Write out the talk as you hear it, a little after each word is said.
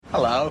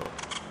Hello.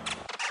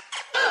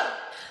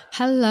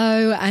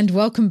 Hello, and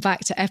welcome back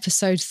to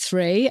episode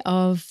 3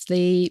 of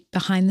the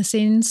Behind the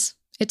Scenes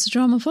It's a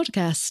Drama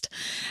podcast,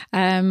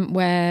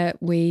 where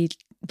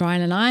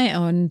Brian and I,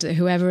 and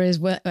whoever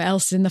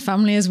else in the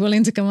family is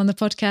willing to come on the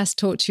podcast,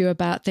 talk to you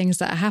about things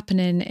that are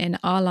happening in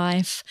our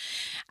life,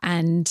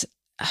 and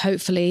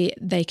hopefully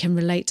they can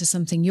relate to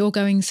something you're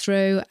going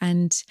through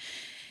and,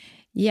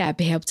 be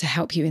able to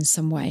help you in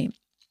some way.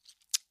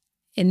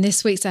 In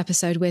this week's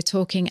episode, we're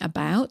talking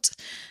about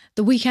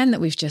the weekend that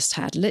we've just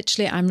had.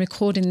 Literally, I'm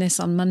recording this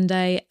on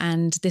Monday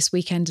and this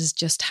weekend has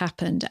just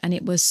happened. And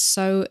it was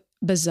so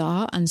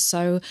bizarre and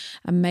so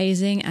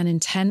amazing and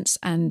intense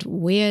and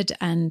weird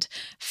and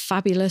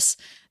fabulous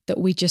that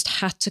we just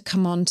had to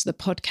come on to the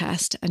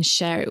podcast and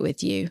share it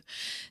with you.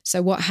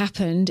 So what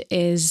happened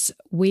is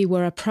we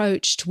were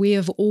approached. We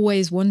have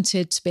always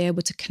wanted to be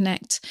able to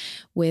connect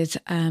with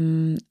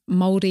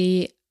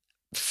Māori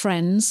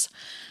friends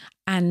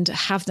and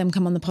have them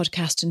come on the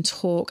podcast and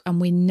talk. And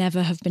we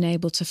never have been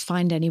able to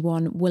find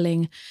anyone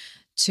willing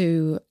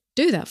to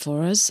do that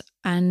for us.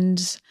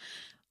 And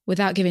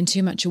without giving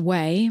too much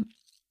away,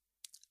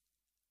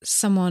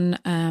 someone,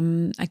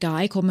 a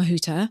guy called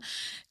Mahuta,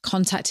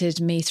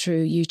 contacted me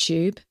through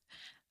YouTube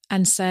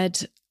and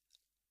said,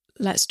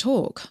 let's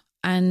talk.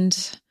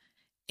 And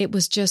it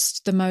was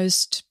just the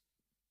most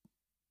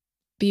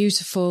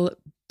beautiful,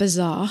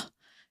 bizarre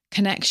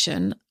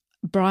connection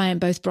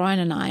both Brian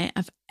and I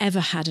have ever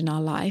had in our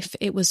life.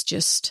 It was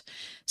just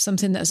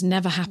something that has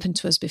never happened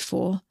to us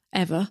before,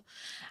 ever.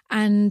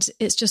 And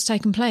it's just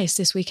taken place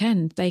this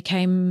weekend. They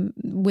came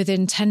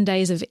within 10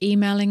 days of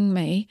emailing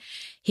me.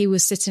 He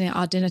was sitting at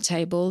our dinner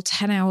table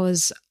 10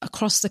 hours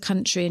across the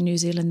country in New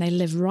Zealand. They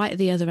live right at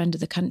the other end of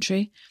the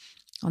country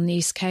on the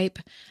East Cape.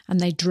 And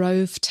they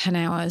drove 10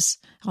 hours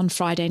on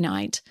Friday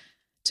night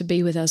to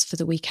be with us for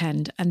the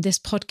weekend. And this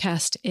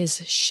podcast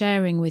is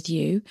sharing with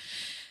you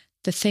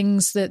the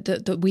things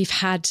that we've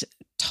had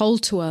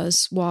told to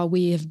us while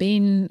we have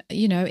been,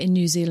 in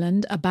New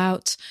Zealand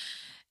about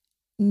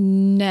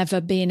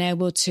never being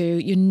able to,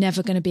 you're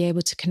never going to be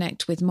able to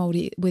connect with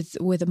Māori,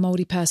 with a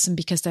Māori person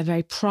because they're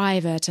very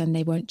private and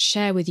they won't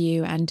share with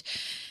you. And,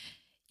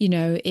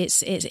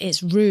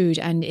 it's rude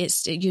and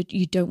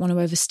you don't want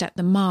to overstep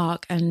the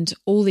mark and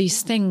all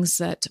these things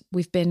that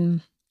we've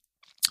been,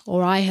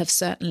 or I have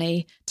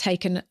certainly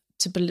taken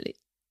to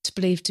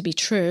believe to be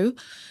true.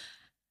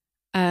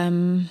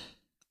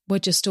 Were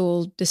just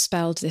all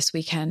dispelled this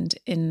weekend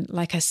in,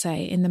 like I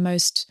say, in the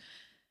most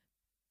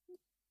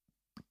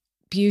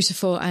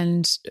beautiful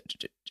and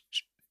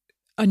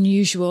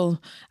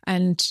unusual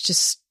and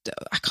just,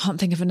 I can't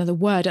think of another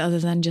word other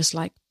than just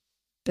like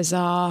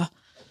bizarre,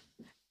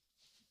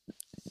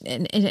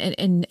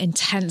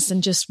 intense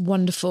and just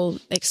wonderful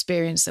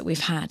experience that we've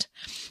had.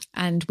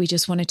 And we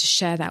just wanted to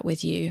share that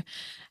with you.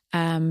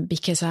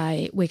 Because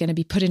we're going to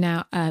be putting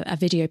out a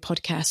video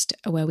podcast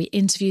where we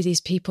interview these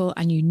people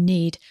and you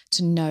need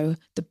to know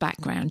the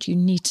background. You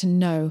need to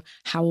know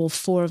how all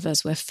 4 of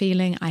us were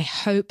feeling. I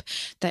hope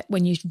that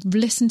when you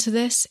listen to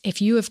this,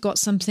 if you have got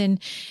something,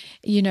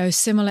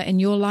 similar in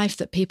your life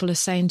that people are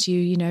saying to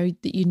you,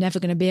 that you're never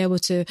going to be able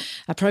to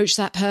approach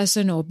that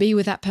person or be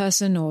with that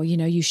person, or,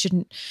 you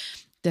shouldn't,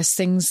 there's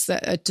things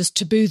that are just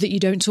taboo that you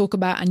don't talk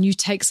about, and you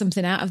take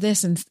something out of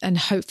this and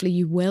hopefully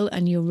you will,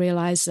 and you'll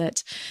realize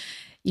that,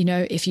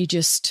 if you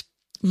just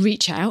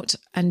reach out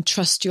and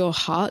trust your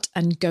heart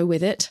and go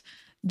with it,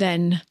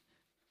 then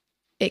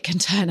it can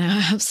turn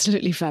out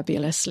absolutely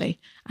fabulously.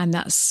 And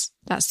that's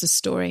the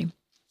story.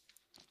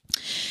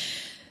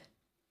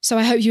 So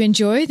I hope you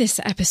enjoy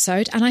this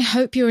episode, and I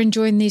hope you're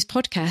enjoying these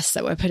podcasts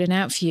that we're putting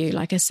out for you.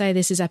 Like I say,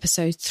 this is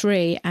episode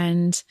 3,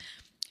 and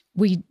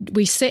we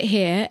sit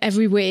here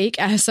every week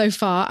so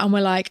far and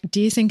we're like,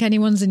 do you think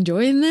anyone's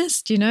enjoying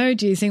this? Do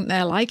you think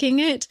they're liking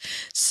it?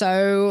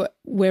 So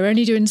we're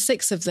only doing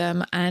 6 of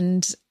them.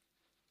 And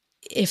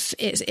if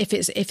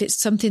it's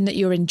something that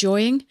you're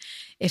enjoying,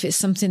 if it's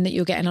something that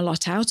you're getting a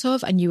lot out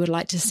of and you would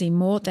like to see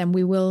more, then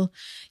we'll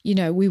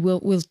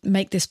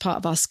make this part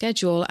of our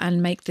schedule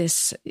and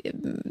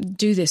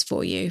do this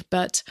for you.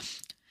 But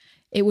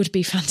it would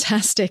be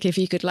fantastic if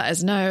you could let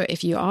us know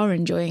if you are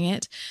enjoying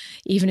it,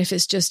 even if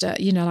it's just an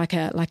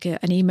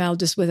email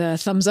just with a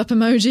thumbs up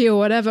emoji or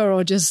whatever,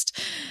 or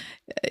just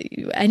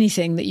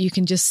anything that you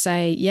can just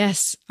say,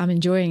 yes, I'm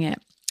enjoying it,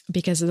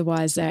 because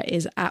otherwise there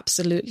is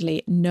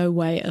absolutely no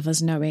way of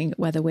us knowing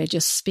whether we're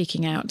just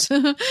speaking out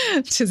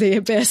to the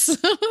abyss.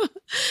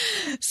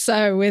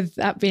 So with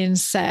that being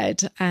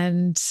said,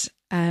 and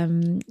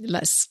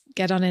let's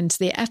get on into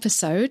the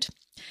episode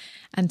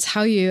and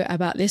tell you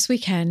about this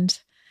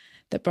weekend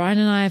that Brian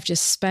and I have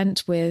just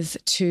spent with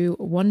 2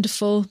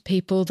 wonderful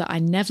people that I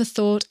never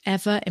thought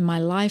ever in my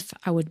life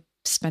I would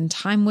spend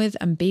time with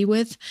and be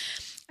with.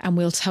 And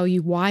we'll tell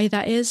you why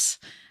that is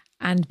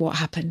and what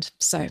happened.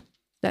 So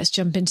let's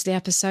jump into the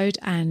episode,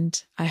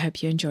 and I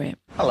hope you enjoy it.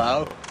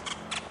 Hello.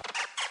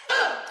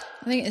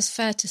 I think it's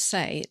fair to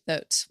say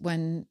that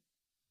when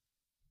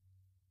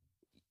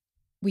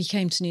we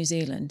came to New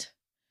Zealand,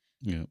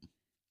 yeah,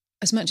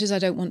 as much as I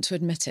don't want to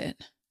admit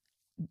it,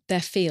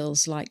 there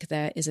feels like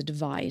there is a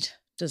divide,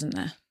 doesn't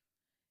there?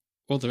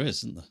 Well, there is,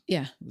 isn't there?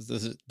 Yeah.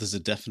 There's a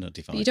definite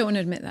divide. But you don't want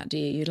to admit that, do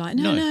you? You're like,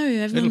 no,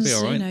 everyone's,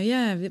 it'll be all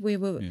right. we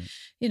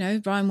were,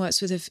 Brian works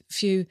with a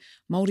few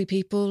mouldy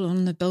people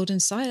on the building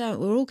site.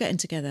 We're all getting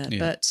together. Yeah.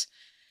 But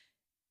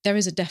there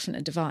is a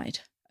definite divide,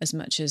 as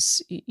much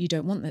as you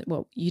don't want that.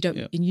 Well, you don't,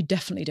 and you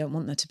definitely don't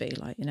want there to be,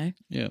 like,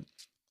 Yeah.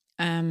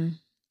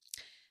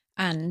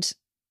 And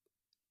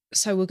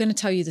so we're going to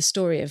tell you the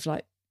story of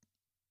like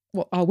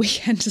what our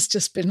weekend has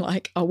just been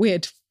like, our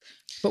weird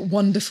but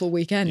wonderful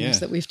weekend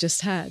that we've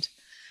just had.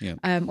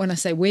 Yeah. When I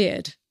say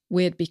weird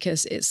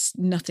because it's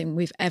nothing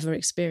we've ever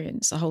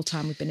experienced the whole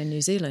time we've been in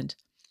New Zealand.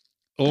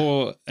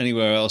 Or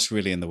anywhere else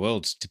really in the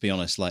world, to be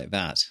honest, like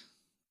that.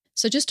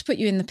 So just to put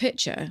you in the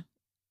picture,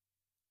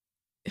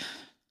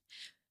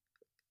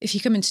 if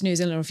you come into New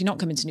Zealand or if you're not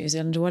coming to New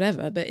Zealand or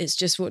whatever, but it's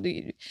just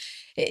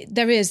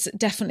there is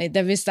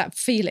that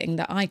feeling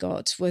that I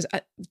got was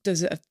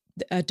there's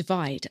a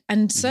divide.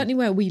 And certainly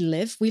where we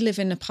live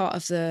in a part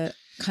of the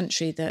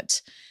country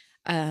that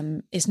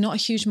is not a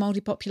huge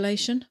Māori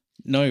population.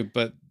 No,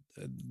 but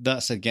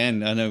that's,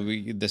 again, I know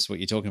this is what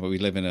you're talking about. We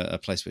live in a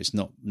place where it's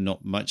not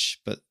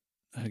much, but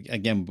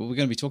again, we're going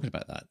to be talking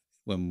about that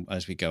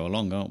as we go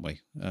along, aren't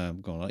we?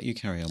 Go on, you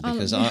carry on,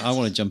 because I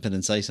want to jump in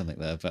and say something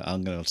there, but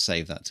I'm going to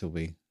save that till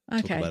we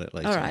talk about it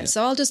later. All right. Yeah.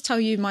 So I'll just tell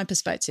you my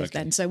perspective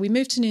then. So we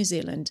moved to New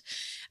Zealand,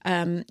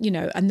 and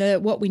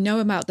what we know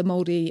about the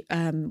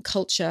Māori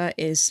culture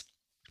is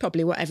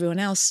probably what everyone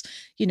else,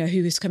 who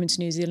is coming to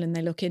New Zealand,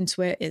 they look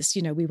into it. It's,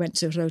 we went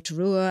to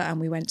Rotorua and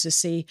we went to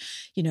see,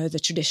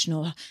 the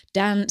traditional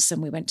dance,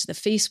 and we went to the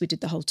feast. We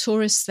did the whole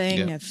tourist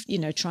thing of,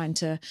 trying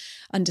to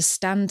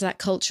understand that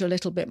culture a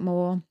little bit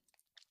more.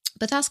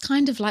 But that's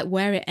kind of like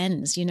where it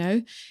ends,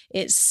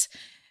 It's,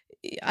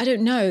 I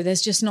don't know,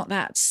 there's just not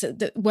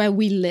that where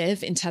we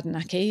live in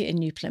Taranaki, in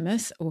New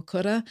Plymouth or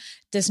Kura,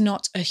 there's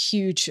not a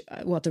huge,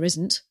 there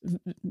isn't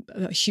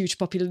a huge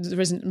population,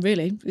 there isn't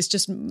really, it's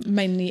just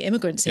mainly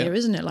immigrants here,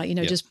 isn't it? Like,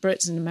 just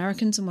Brits and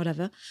Americans and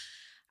whatever.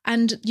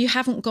 And you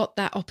haven't got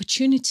that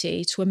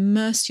opportunity to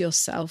immerse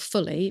yourself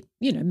fully,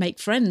 make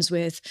friends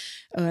with,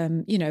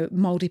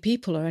 Māori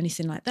people or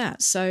anything like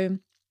that. So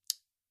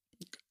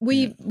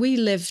we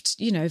lived,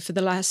 for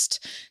the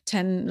last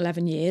 10,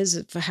 11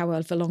 years, for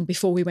however long,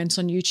 before we went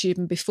on YouTube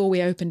and before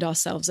we opened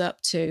ourselves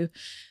up to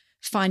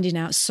finding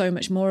out so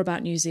much more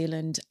about New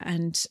Zealand,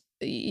 and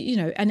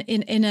and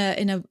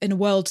in a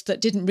world that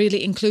didn't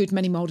really include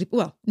many Māori.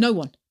 Well, no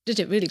one did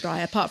it really,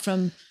 Brian, apart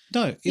from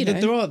there is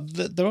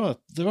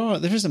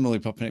a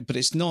Māori population, but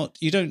it's not.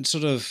 You don't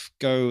sort of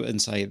go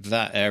and say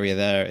that area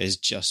there is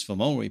just for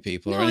Māori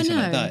people or anything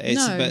like that.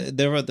 But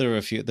there are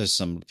a few. There's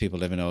some people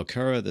living in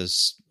Okura.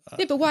 There's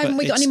but why haven't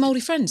we got any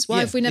Māori friends? Why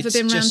have we never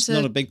been around? It's just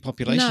not a big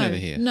population over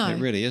here. No, it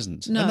really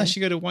isn't. No. Unless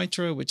you go to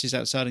Waitara, which is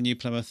outside of New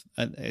Plymouth,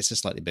 and it's a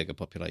slightly bigger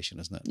population,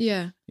 isn't it?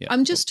 Yeah.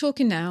 I'm just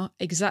talking now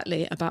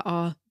exactly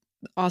about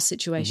our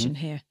situation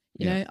here.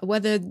 You know,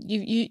 whether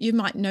you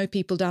might know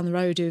people down the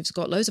road who've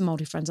got loads of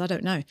Māori friends, I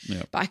don't know.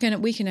 Yeah. But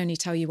we can only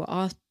tell you what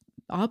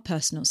our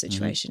personal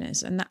situation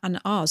is, and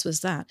ours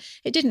was that.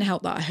 It didn't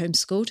help that I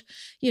homeschooled,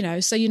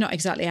 so you're not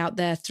exactly out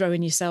there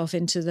throwing yourself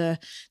into the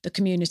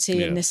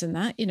community and this and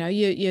that.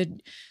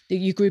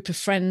 Your group of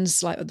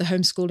friends, like the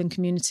homeschooling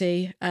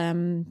community.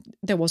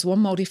 There was one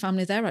Māori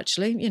family there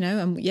actually,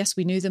 and yes,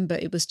 we knew them,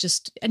 but it was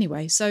just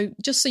anyway. So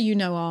just so you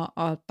know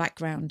our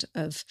background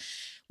of,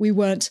 we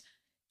weren't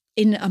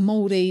in a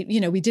Māori,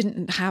 we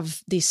didn't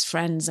have these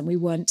friends, and we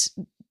weren't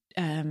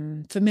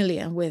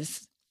familiar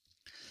with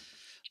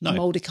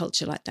Māori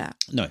culture like that.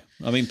 No.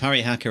 I mean,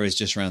 Parihaka is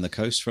just around the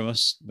coast from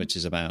us, which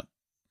is about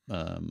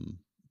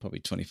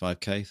probably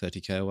 25k,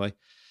 30k away.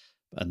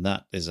 And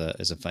that is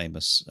a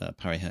famous,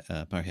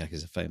 Parihaka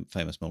is a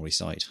famous Māori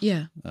site.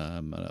 Yeah.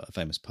 A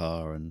famous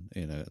pa, and,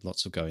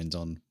 lots of goings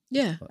on.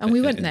 Yeah, and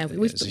we went there.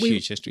 It's a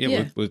huge history.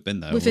 Yeah, we've been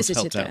there. We've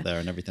visited helped out there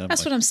and everything.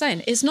 That's what I'm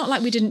saying. It's not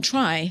like we didn't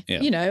try,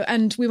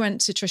 and we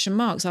went to Trish and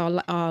Mark's,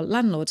 our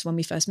landlords, when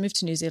we first moved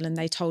to New Zealand.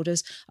 They told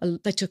us,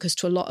 they took us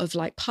to a lot of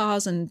like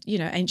pas and,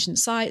 ancient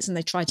sites, and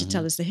they tried to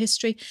tell us the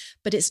history,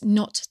 but it's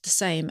not the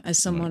same as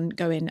someone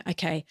going,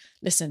 okay,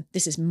 listen,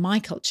 this is my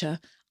culture.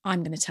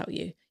 I'm going to tell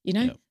you,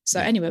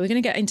 Anyway, we're going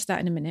to get into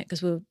that in a minute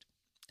because we'll,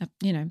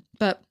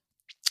 but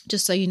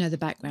just so you know the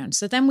background.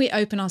 So then we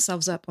open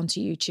ourselves up onto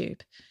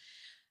YouTube.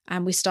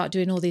 And we start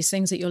doing all these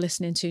things that you're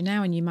listening to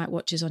now, and you might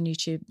watch us on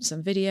YouTube,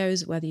 some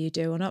videos, whether you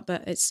do or not.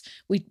 But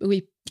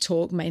we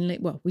talk mainly,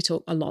 we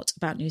talk a lot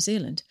about New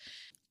Zealand.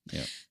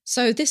 Yeah.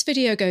 So this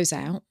video goes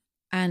out,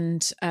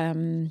 and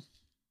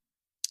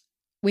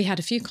we had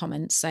a few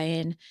comments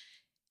saying,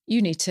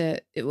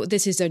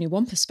 this is only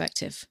one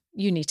perspective.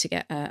 You need to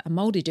get a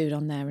Māori dude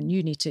on there, and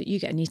you need to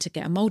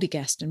get a Māori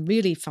guest and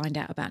really find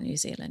out about New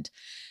Zealand.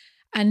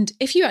 And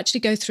if you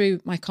actually go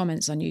through my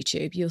comments on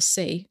YouTube, you'll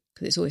see,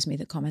 because it's always me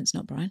that comments,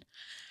 not Brian.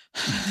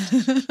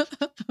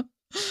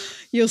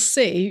 You'll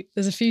see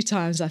there's a few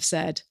times I've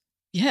said,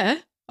 yeah,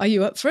 are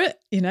you up for it?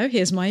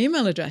 Here's my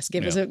email address.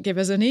 Give us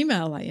an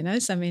email,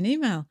 send me an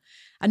email.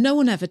 And no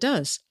one ever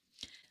does.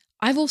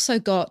 I've also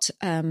got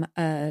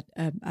a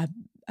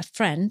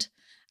friend,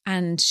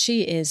 and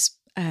she is,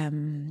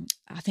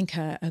 I think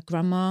her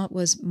grandma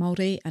was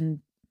Māori, and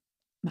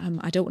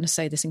I don't want to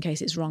say this in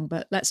case it's wrong,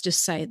 but let's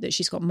just say that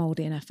she's got Māori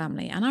in her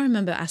family. And I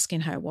remember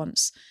asking her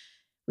once,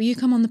 will you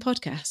come on the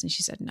podcast? And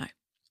she said, no.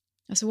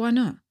 I said, why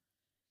not?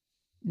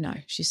 No,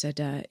 she said,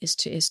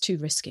 it's too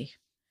risky.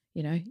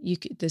 You know,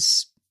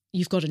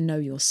 you've got to know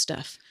your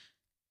stuff,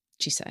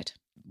 she said.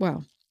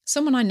 Well,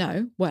 someone I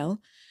know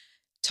well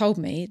told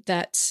me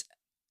that,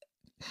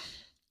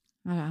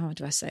 how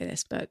do I say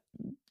this? But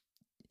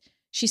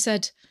she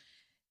said,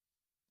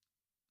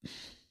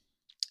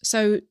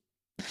 so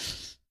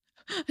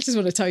I just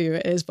want to tell you who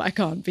it is, but I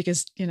can't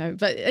because, you know,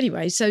 but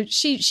anyway, so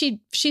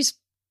she's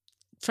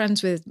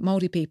friends with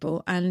Māori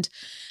people. And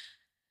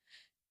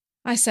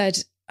I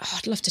said, oh,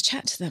 I'd love to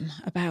chat to them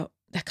about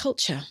their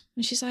culture.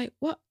 And she's like,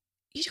 what?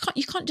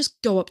 You can't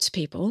just go up to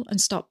people and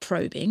start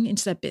probing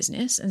into their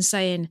business and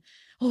saying,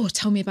 oh,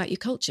 tell me about your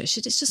culture. It's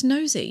just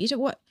nosy. You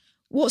don't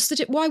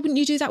why wouldn't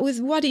you do that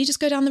why don't you just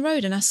go down the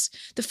road and ask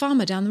the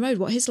farmer down the road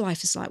what his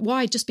life is like?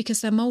 Why? Just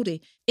because they're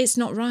Māori? It's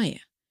not right.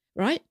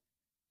 Right?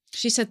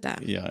 She said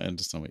that. Yeah, I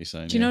understand what you're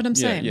saying. Do you know what I'm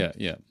saying?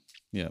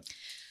 Yeah.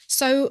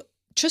 So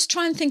just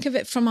try and think of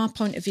it from our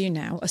point of view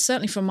now, or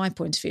certainly from my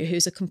point of view,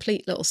 who's a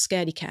complete little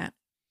scaredy cat.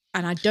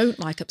 And I don't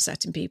like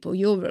upsetting people.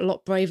 You're a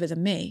lot braver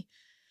than me.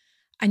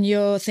 And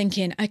you're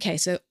thinking, okay,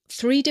 so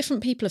 3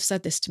 different people have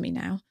said this to me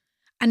now.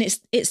 And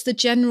it's the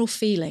general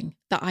feeling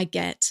that I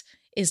get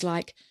is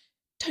like,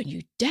 don't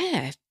you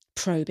dare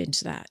probe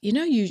into that. You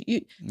know,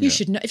 you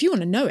should know, if you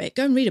want to know it,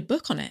 go and read a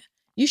book on it.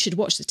 You should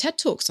watch the TED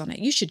Talks on it.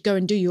 You should go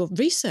and do your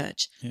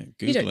research. Yeah,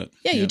 Google it.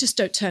 Yeah, you just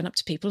don't turn up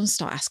to people and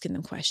start asking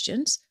them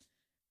questions.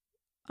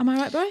 Am I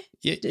right, Bri?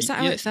 Yeah, is that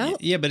how it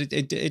felt? Yeah, but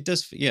it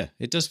does. Yeah,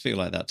 it does feel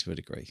like that to a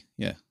degree.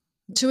 Yeah,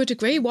 to a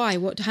degree. Why?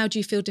 How do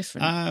you feel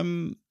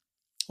different?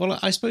 Well,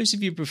 I suppose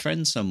if you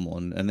befriend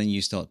someone and then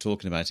you start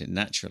talking about it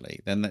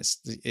naturally, then that's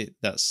it.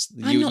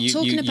 I'm not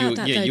talking about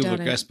that. Yeah, though, you'll darling.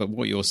 regress. But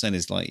what you're saying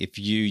is like if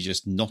you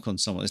just knock on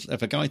someone.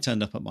 If a guy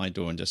turned up at my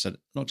door and just said,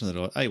 knocked on the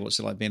door, hey, what's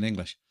it like being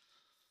English?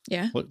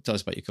 Yeah. What tell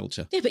us about your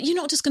culture? Yeah, but you're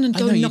not just going to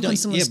go and knock on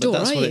someone's door,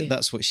 are you?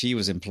 That's what she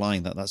was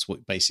implying, that's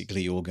what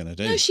basically you're going to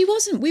do. No, she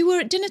wasn't. We were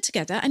at dinner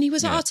together and he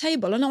was at our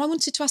table and I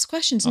wanted to ask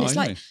questions and it's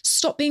like,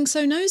 stop being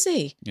so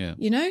nosy. Yeah.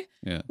 You know?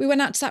 Yeah. We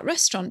went out to that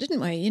restaurant, didn't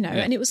we? You know,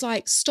 and it was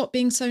like, stop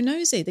being so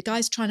nosy. The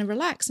guy's trying to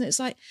relax. And it's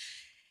like,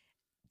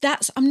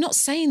 I'm not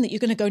saying that you're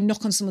going to go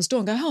knock on someone's door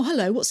and go, oh,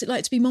 hello, what's it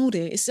like to be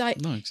Māori? It's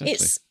like, no, exactly.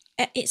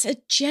 It's a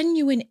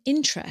genuine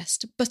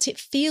interest, but it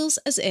feels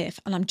as if,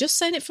 and I'm just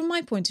saying it from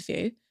my point of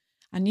view,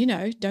 and, you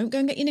know, don't go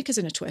and get your knickers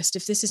in a twist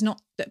if this is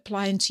not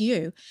applying to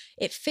you.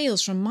 It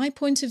feels from my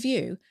point of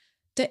view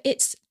that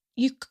it's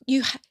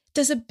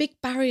there's a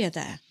big barrier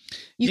there.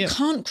 You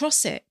can't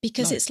cross it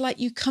because it's like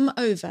you come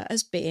over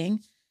as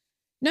being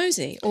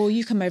nosy or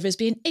you come over as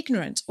being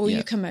ignorant or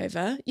you come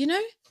over, you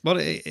know? Well,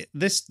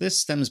 this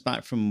stems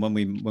back from when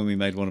we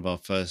made one of our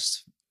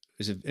first.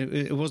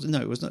 It wasn't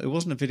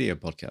a video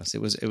podcast.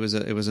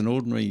 It was an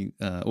ordinary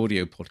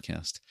audio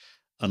podcast.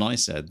 And I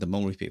said the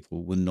Māori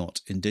people were not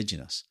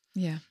indigenous.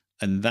 Yeah.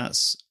 And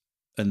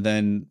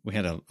then we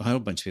had a whole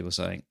bunch of people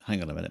saying,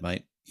 hang on a minute,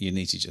 mate, you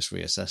need to just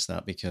reassess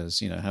that because,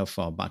 you know, how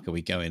far back are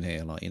we going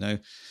here? Like, you know,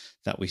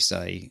 that we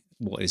say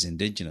what is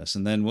indigenous.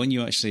 And then when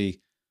you actually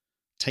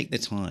take the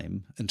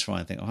time and try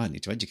and think, I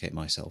need to educate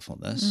myself on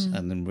this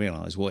and then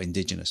realize what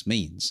indigenous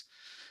means.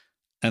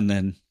 And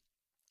then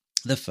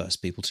the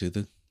first people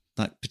to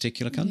that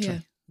particular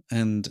country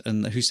and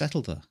who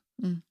settled there.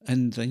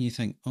 And then you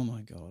think, oh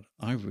my God,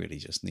 I really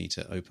just need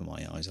to open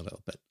my eyes a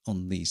little bit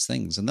on these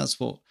things. And that's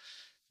what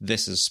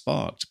this has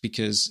sparked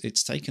because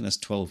it's taken us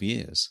 12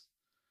 years.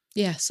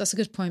 Yes, that's a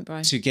good point,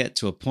 Brian. To get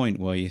to a point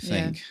where you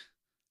think,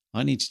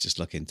 I need to just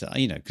look into,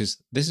 you know, because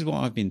this is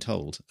what I've been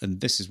told. And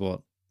this is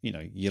what, you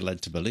know, you're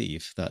led to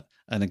believe that.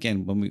 And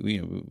again, when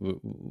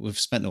we've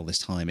spent all this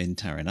time in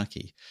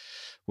Taranaki,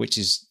 which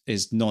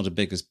is not a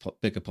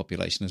bigger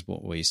population as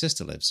where your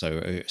sister lives.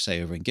 So,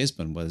 say over in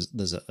Gisborne, where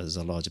there's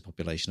a larger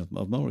population of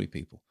Māori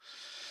people,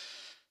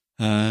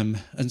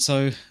 and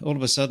so all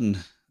of a sudden,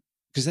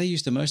 because they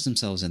used to immerse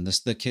themselves in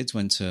this, the kids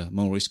went to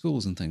Māori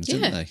schools and things,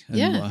 didn't they?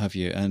 And what have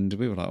you? And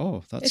we were like,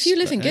 oh, that's. If you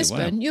live in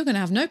Gisborne, you're going to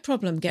have no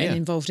problem getting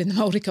involved in the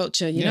Māori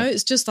culture. You know,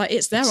 it's just like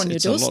it's there on your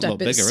doorstep. A lot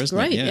bigger, it's isn't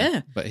great, it?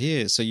 Yeah. But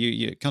here, so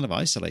you're kind of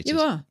isolated.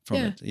 You are from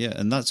it,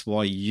 and that's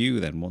why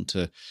you then want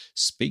to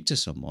speak to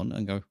someone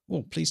and go,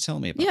 oh, please tell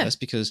me about this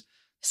because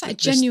it's like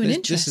genuine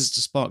interest. This is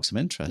to spark some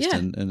interest,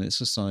 and it's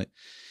just like,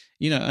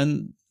 you know,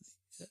 and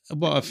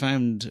what I've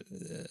found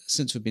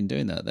since we've been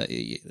doing that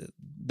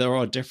there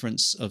are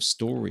difference of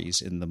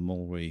stories in the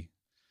Māori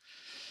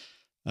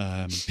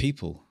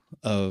people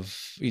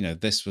of, you know,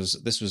 this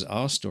was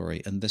our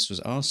story and this was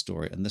our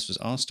story and this was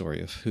our story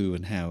of who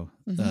and how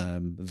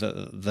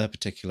the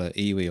particular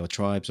iwi or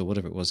tribes or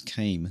whatever it was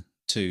came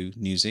to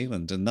New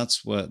Zealand, and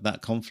that's where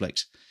that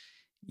conflict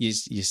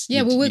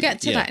we'll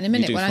get to that in a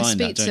minute when I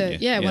speak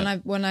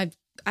to when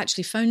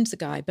actually phoned the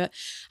guy, but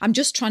I'm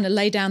just trying to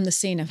lay down the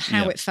scene of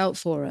how it felt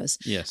for us.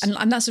 Yes.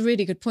 And that's a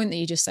really good point that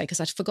you just say, because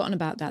I'd forgotten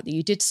about that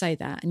you did say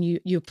that, and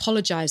you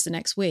apologized the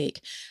next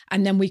week.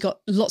 And then we got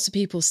lots of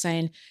people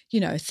saying,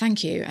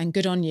 thank you and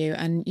good on you.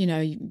 And,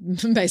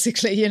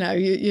 basically,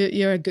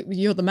 you're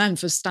the man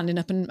for standing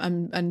up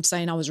and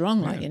saying I was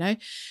wrong,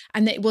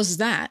 and it was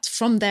that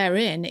from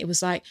therein, it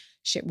was like,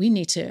 shit, we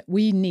need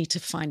to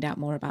find out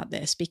more about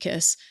this,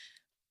 because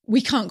we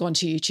can't go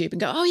onto YouTube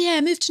and go, oh yeah,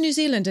 I moved to New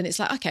Zealand. And it's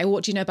like, okay,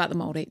 what do you know about the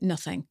Māori?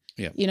 Nothing.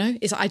 Yeah.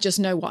 It's I just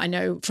know what I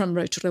know from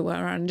Rotorua,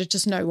 and I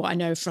just know what I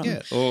know from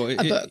a book. Or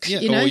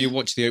you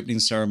watch the opening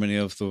ceremony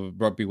of the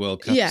Rugby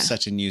World Cup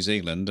set in New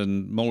Zealand,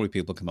 and Māori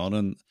people come on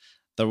and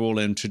they're all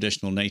in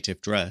traditional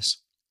native dress,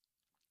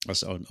 or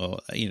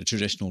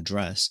traditional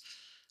dress.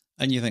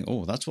 And you think,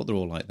 oh, that's what they're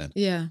all like then.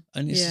 Yeah.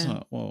 And it's just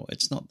like, well,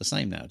 it's not the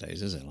same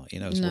nowadays, is it? Like,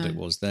 it's what it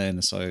was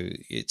then. So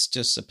it's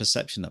just a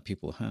perception that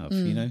people have,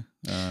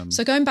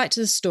 So going back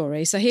to the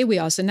story. So here we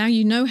are. So now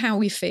you know how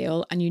we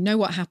feel, and you know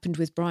what happened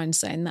with Brian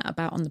saying that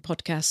about on the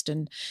podcast,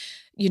 and,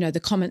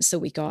 the comments that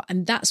we got.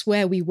 And that's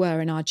where we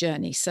were in our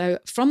journey. So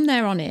from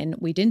there on in,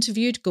 we'd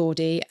interviewed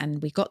Gordy, and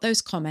we got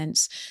those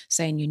comments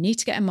saying you need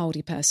to get a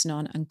Māori person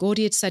on. And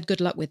Gordy had said, good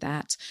luck with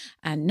that.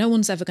 And no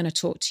one's ever going to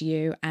talk to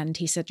you. And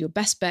he said, your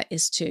best bet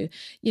is to,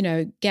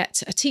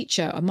 get a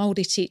teacher, a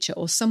Māori teacher,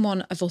 or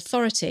someone of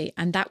authority.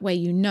 And that way,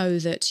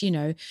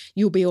 that,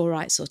 you'll be all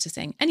right, sort of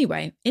thing.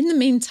 Anyway, in the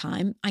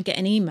meantime, I get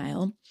an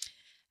email.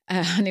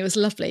 And it was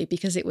lovely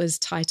because it was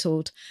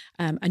titled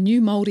A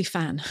New Māori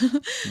Fan.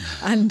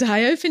 And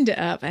I opened it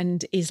up,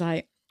 and he's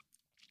like,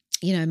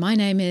 my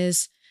name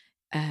is,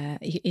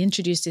 he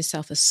introduced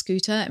himself as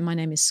Scooter, and my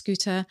name is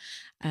Scooter.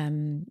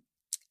 I'm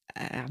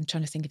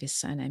trying to think of his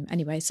surname.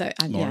 Anyway, so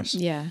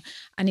yeah.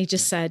 And he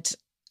just said,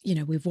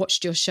 we've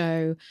watched your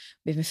show,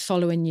 we've been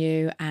following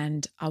you,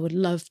 and I would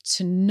love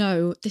to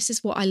know, this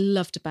is what I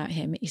loved about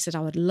him. He said,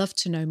 I would love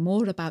to know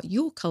more about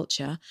your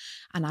culture,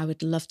 and I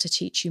would love to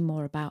teach you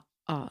more about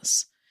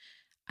ours.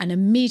 And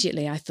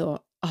immediately I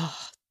thought, oh,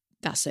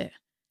 that's it.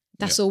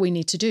 That's all we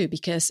need to do,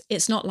 because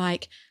it's not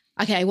like,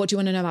 okay, what do you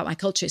want to know about my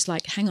culture? It's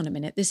like, hang on a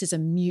minute, this is a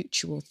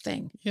mutual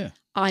thing. Yeah.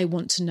 I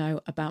want to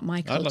know about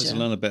my culture. I'd like to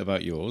learn a bit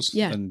about yours.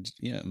 Yeah. And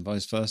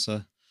vice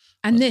versa.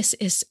 And this.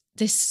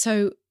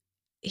 So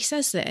he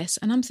says this,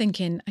 and I'm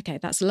thinking, okay,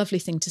 that's a lovely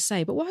thing to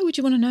say, but why would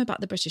you want to know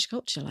about the British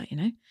culture?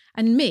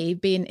 And me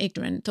being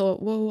ignorant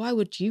thought, well, why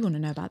would you want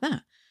to know about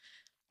that?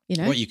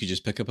 Well, you could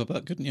just pick up a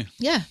book, couldn't you?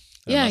 Yeah.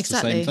 And yeah, that's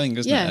exactly. the same thing,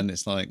 isn't it? And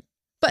it's like,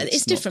 but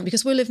it's different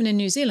because we're living in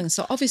New Zealand.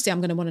 So obviously I'm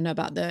going to want to know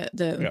about the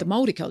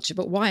Māori culture,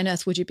 but why on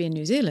earth would you be in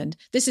New Zealand?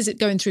 This is it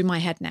going through my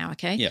head now,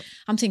 okay? Yeah.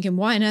 I'm thinking,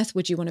 why on earth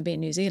would you want to be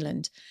in New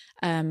Zealand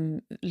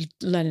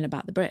learning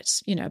about the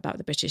Brits, about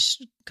the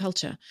British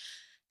culture?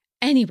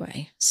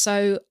 Anyway,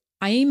 so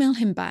I emailed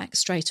him back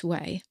straight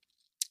away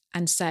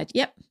and said,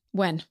 yep,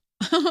 when?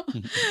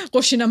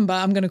 What's your number?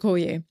 I'm going to call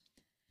you.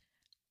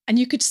 And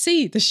you could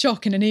see the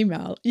shock in an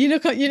email. You're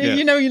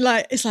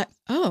like, it's like,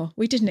 oh,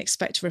 we didn't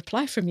expect a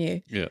reply from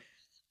you. Yeah.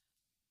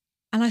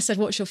 And I said,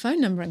 what's your phone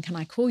number and can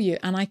I call you?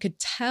 And I could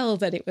tell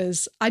that it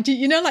was, like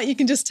you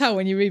can just tell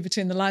when you read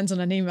between the lines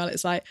on an email,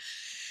 it's like,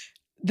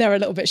 they're a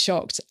little bit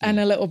shocked and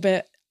a little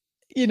bit,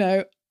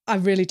 I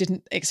really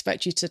didn't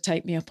expect you to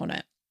take me up on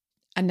it.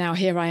 And now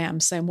here I am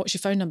saying, what's your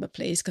phone number,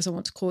 please? Because I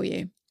want to call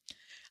you.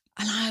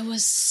 And I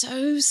was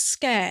so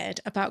scared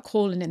about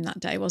calling him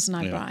that day, wasn't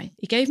I, Bri?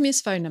 He gave me his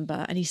phone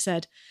number and he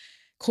said,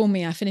 call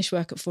me. I finish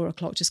work at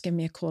 4:00. Just give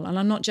me a call. And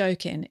I'm not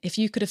joking. If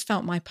you could have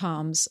felt my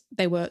palms,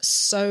 they were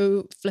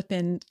so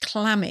flipping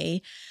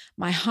clammy.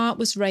 My heart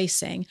was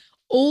racing,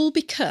 all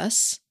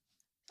because,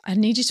 I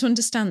need you to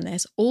understand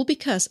this, all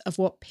because of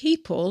what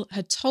people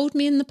had told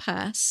me in the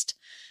past.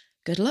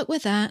 Good luck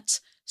with that.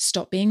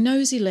 Stop being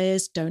nosy,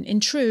 Liz. Don't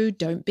intrude.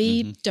 Don't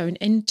be, don't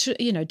insult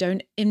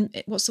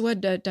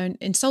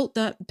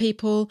the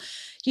people.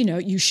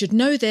 You should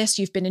know this.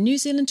 You've been in New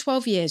Zealand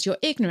 12 years. You're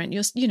ignorant.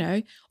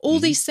 You're, all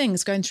these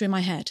things going through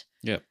my head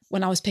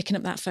when I was picking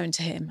up that phone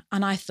to him.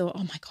 And I thought,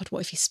 oh my God,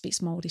 what if he speaks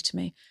Māori to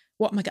me?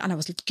 What am I going? And I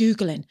was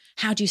Googling,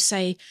 how do you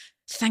say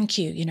thank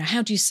you?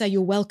 How do you say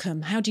you're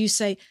welcome? How do you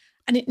say,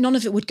 and none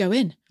of it would go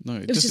in. No,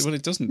 it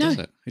doesn't, does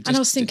it? And I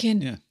was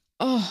thinking,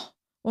 oh,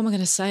 what am I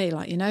going to say?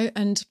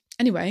 And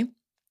anyway,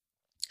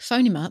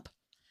 phone him up,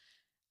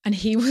 and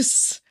he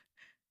was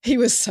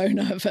so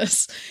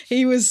nervous.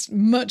 He was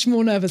much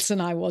more nervous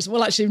than I was.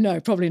 Well, actually, no,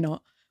 probably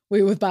not.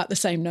 We were about the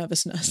same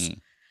nervousness.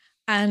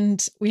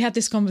 And we had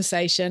this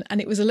conversation,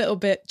 and it was a little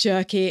bit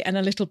jerky and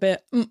a little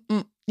bit,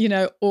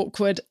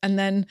 awkward. And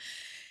then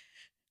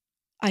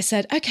I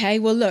said, okay,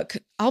 well, look,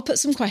 I'll put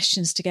some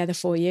questions together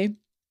for you.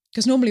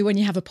 Because normally when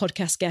you have a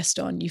podcast guest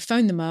on, you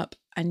phone them up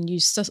and you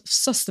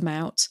suss them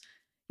out.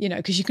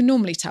 Because you can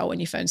normally tell when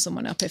you phone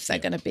someone up if they're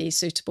going to be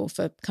suitable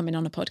for coming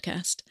on a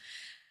podcast.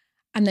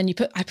 And then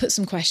I put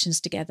some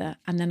questions together,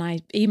 and then I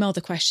email the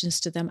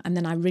questions to them, and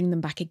then I ring them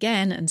back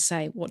again and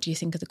say, what do you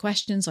think of the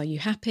questions? Are you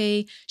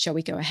happy? Shall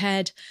we go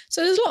ahead?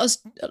 So there's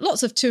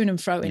lots of to and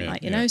fro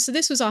in, So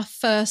this was our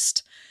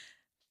first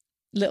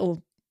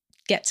little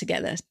get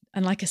together.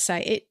 And like I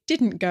say, it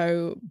didn't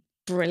go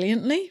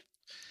brilliantly.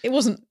 It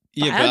wasn't bad.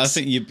 Yeah, but I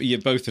think you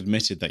both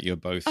admitted that you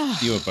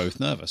were both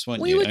nervous, weren't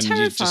you? We were and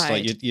terrified. you just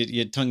like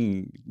your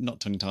tongue, not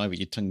tongue tied, but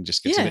your tongue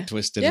just gets a bit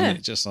twisted, and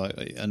it just like,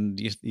 and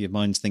your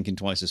mind's thinking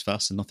twice as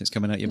fast, and nothing's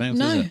coming out your mouth.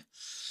 No, is it?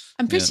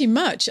 and pretty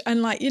much,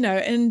 and like, you know,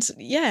 and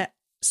yeah.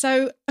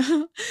 So,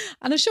 and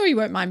I'm sure you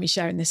won't mind me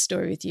sharing this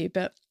story with you,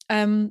 but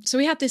so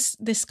we had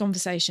this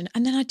conversation,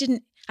 and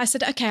then I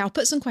said, okay, I'll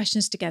put some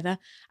questions together,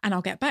 and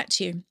I'll get back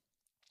to you.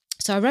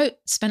 So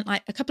spent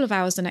like a couple of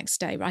hours the next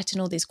day writing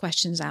all these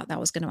questions out that I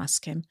was going to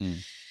ask him,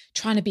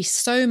 trying to be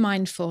so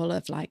mindful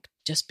of like,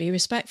 just be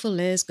respectful,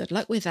 Liz, good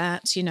luck with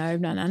that, you know,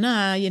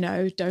 no, you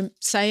know, don't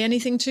say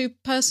anything too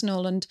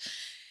personal. And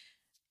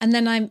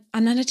then I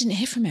didn't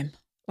hear from him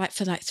like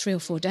for like 3 or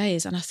 4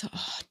 days. And I thought,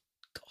 oh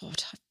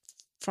God, I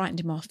frightened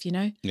him off, you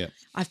know? Yeah.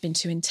 I've been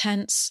too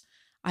intense.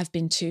 I've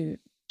been too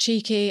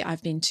cheeky.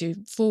 I've been too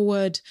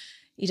forward.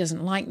 He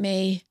doesn't like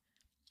me.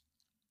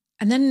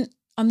 And then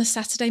on the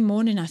Saturday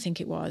morning, I think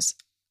it was,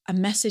 a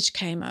message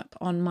came up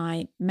on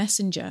my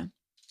messenger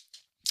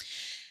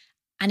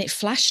and it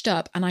flashed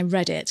up and I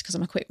read it because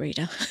I'm a quick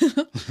reader.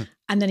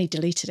 And then he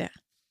deleted it.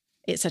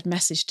 It said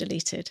message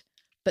deleted.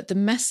 But the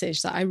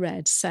message that I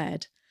read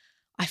said,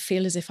 I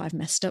feel as if I've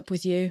messed up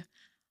with you.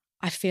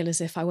 I feel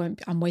as if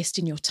I'm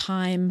wasting your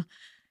time,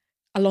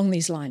 along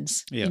these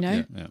lines, you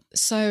know? Yeah.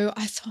 So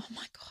I thought, oh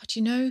my God,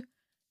 you know,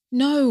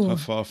 no. How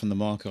far from the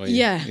mark are you?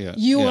 Yeah.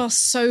 You are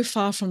so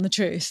far from the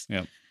truth.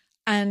 Yeah.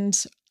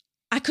 And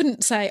I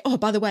couldn't say, oh,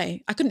 by the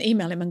way, I couldn't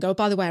email him and go,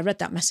 by the way, I read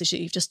that message that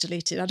you've just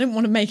deleted. I didn't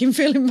want to make him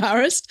feel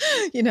embarrassed,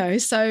 you know?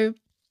 So,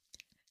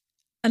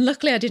 and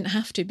luckily I didn't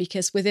have to,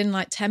 because within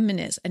like 10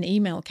 minutes, an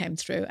email came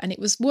through and it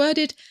was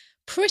worded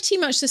pretty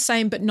much the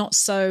same, but not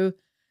so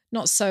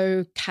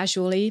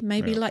casually,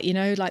 maybe like, you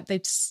know, like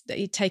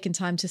they'd taken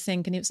time to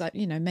think. And it was like,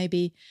 you know,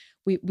 maybe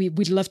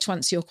we'd love to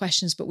answer your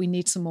questions, but we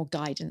need some more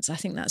guidance. I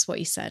think that's what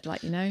he said.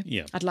 Like, you know,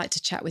 I'd like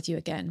to chat with you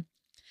again.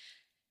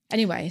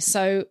 Anyway,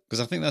 so...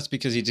 Because I think that's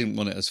because he didn't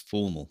want it as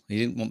formal. He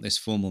didn't want this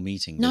formal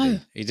meeting. No.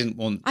 He didn't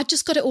want... I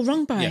just got it all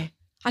wrong, Barry. Yeah.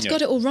 I'd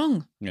got it all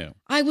wrong. Yeah.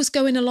 I was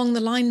going along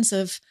the lines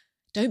of,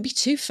 don't be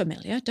too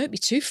familiar. Don't be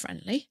too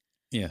friendly.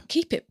 Yeah.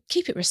 Keep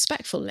it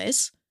respectful,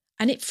 Liz.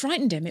 And it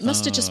frightened him. It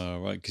must have just... Oh,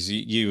 right. Because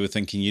you were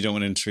thinking you don't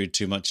want to intrude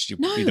too much. You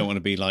don't want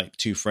to be like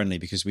too friendly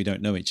because we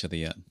don't know each other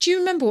yet. Do you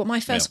remember what my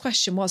first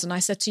question was? And I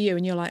said to you,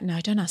 and you're like,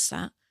 no, don't ask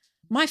that.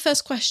 My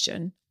first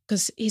question...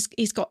 because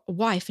he's got a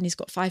wife and he's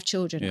got 5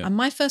 children. Yeah. And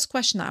my first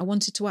question that I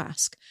wanted to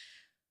ask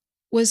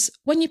was,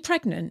 when you're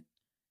pregnant,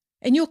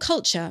 in your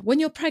culture, when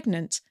you're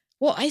pregnant,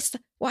 how is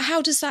that?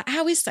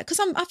 Because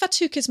I've had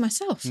 2 kids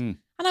myself and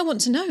I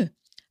want to know.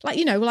 Like,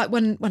 you know, like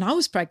when I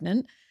was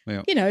pregnant,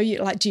 you know,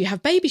 do you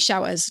have baby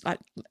showers? Like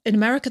in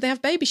America, they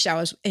have baby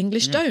showers.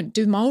 English don't.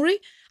 Do Maori?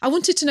 I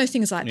wanted to know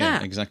things like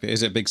that. Exactly.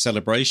 Is it a big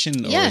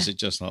celebration or is it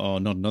just like, oh,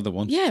 not another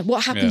one? Yeah.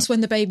 What happens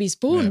when the baby's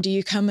born? Yeah. Do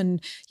you come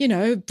and, you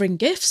know, bring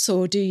gifts,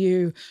 or do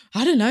you,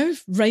 I don't know,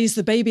 raise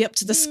the baby up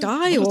to the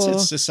sky? Well,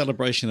 it's a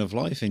celebration of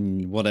life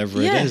in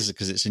whatever it is,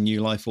 because it's a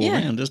new life all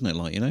around, isn't it?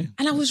 Like, you know.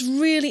 And I was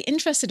really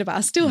interested about it.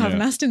 I still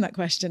haven't asked him that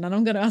question, and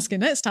I'm going to ask him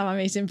next time I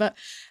meet him. But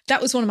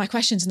that was one of my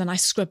questions. And then I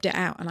scrubbed it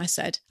out and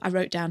I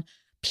wrote down,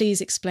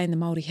 please explain the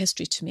Maori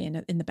history to me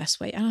in the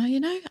best way. And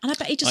I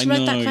bet he just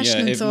read that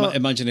question and thought...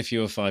 Imagine if you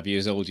were 5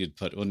 years old, you'd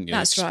put, wouldn't you?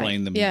 That's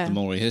explain right. the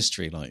Maori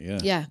history, like,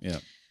 Yeah.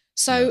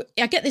 So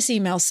I get this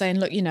email saying,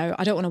 look, you know,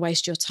 I don't want to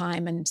waste your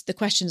time and the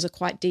questions are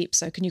quite deep,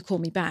 so can you call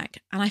me back?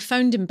 And I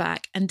phoned him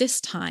back, and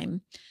this time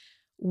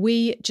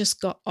we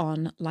just got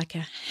on like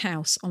a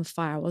house on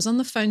fire. I was on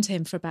the phone to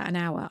him for about an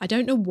hour. I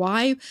don't know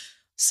why.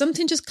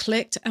 Something just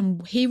clicked,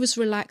 and he was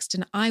relaxed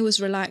and I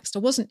was relaxed.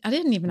 I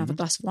didn't even have a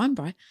glass of wine,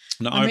 Brian.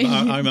 No, I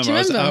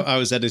remember I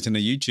was editing a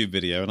YouTube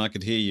video and I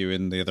could hear you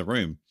in the other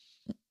room.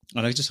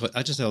 And I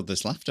just held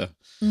this laughter.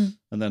 And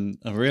then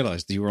I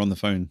realised that you were on the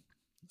phone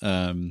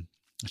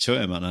to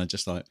him, and I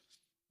just like,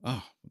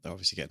 oh, they're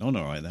obviously getting on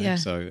all right there. Yeah.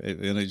 So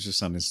it just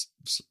sounded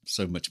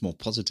so much more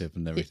positive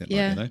and everything.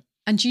 Yeah. Like, you know?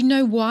 And do you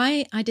know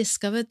why I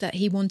discovered that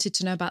he wanted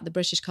to know about the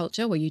British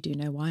culture? Well, you do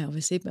know why,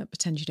 obviously, but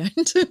pretend you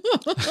don't.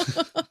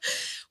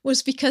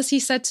 Was because he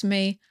said to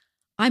me,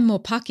 I'm more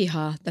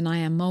Pakeha than I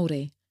am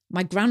Māori.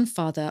 My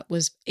grandfather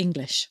was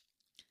English.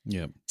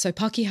 Yeah. So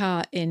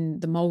Pakeha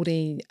in the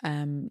Māori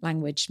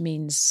language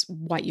means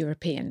white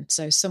European.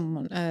 So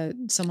someone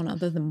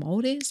other than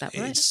Māori, is that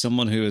right? It's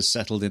someone who has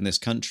settled in this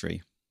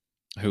country,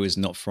 who is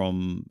not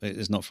Maori.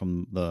 It's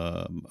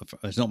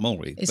not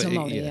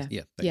Māori,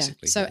 yeah,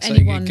 basically. So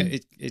anyone,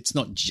 it's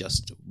not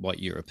just white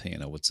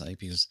European, I would say,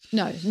 because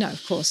no,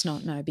 of course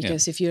not. No,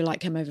 because if you like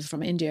come over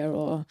from India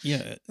or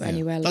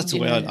anywhere, that's the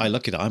way I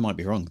look at it. I might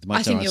be wrong.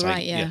 I think you're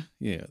right. Yeah.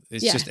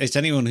 It's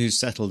anyone who's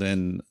settled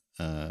in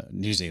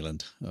New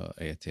Zealand,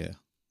 Aotearoa.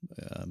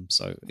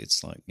 So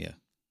it's like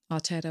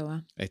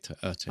Aotearoa.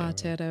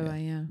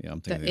 Aotearoa, yeah.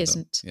 I'm thinking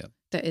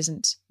that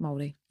isn't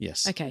Māori.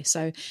 Yes. Okay,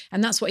 so,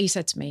 and that's what he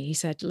said to me. He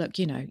said, look,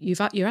 you know,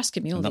 you're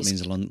asking me all and that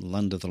these... means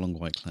land of the long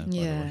white cloud, by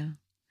the way.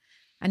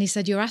 And he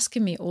said, you're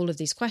asking me all of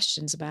these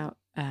questions about,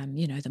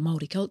 you know, the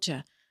Māori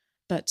culture,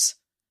 but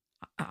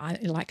I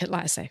like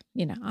I say,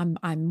 you know,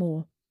 I'm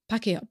more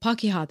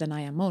Pākehā than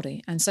I am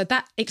Māori, and so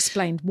that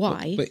explained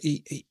why. But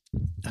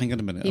hang on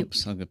a minute,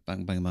 I'll go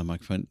bang my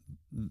microphone.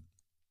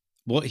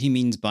 What he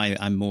means by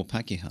 "I'm more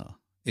Pākehā"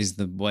 is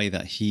the way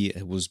that he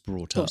was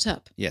brought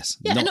up. Yes,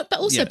 yeah, but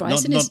also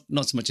Bryce,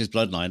 not so much his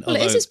bloodline. Well,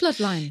 it is his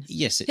bloodline.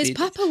 Yes, his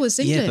papa was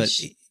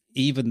English. Yeah, but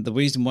even the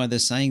reason why they're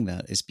saying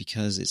that is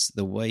because it's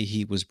the way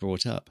he was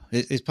brought up.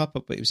 His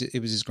papa, but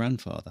it was his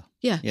grandfather.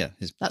 Yeah, yeah,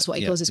 that's what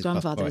he calls his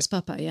grandfather. Papa, right. His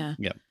papa, yeah,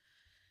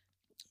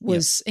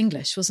 was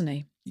English, wasn't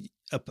he?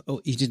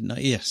 He didn't know.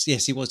 Yes,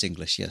 he was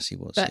English. Yes, he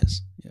was. But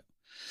yes, yeah.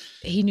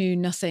 He knew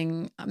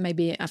nothing.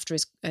 Maybe after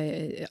his,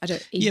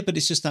 but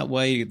it's just that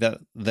way that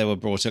they were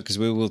brought up, because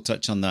we will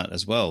touch on that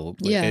as well.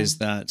 Yeah. Is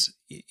that,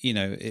 you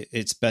know,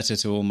 it's better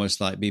to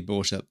almost like be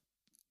brought up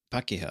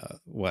Pākehā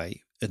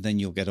way, and then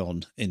you'll get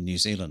on in New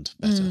Zealand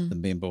better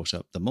than being brought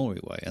up the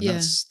Māori way, and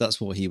that's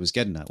what he was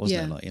getting at,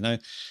 wasn't it? Like, you know,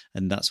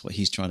 and that's what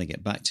he's trying to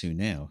get back to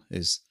now.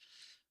 Is,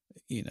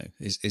 you know,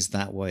 is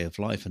that way of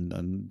life,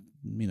 and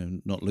you know,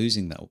 not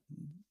losing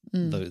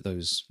that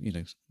those, you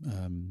know,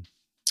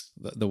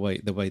 the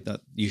way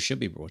that you should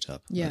be brought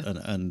up,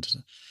 and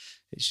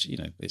it's, you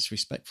know, it's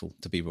respectful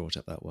to be brought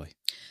up that way.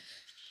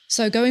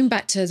 So going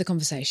back to the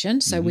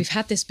conversation, so we've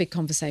had this big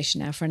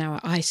conversation now for an hour.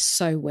 I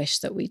so wish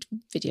that we'd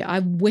video. I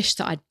wish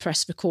that I'd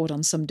pressed record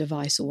on some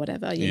device or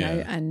whatever, you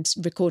know, and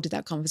recorded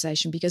that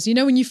conversation, because, you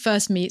know, when you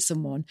first meet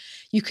someone,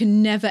 you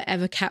can never,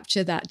 ever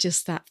capture that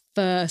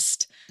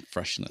first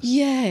freshness.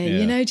 Yeah,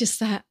 you know,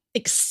 just that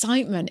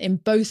excitement in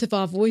both of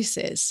our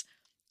voices,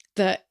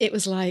 that it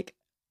was like,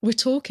 we're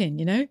talking,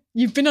 you know,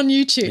 you've been on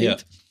YouTube. Yeah.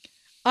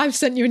 I've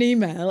sent you an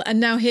email, and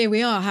now here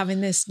we are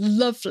having this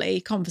lovely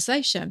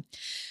conversation.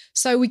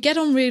 So we get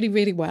on really,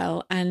 really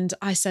well. And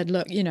I said,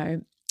 look, you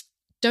know,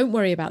 don't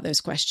worry about those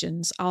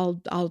questions.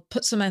 I'll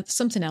put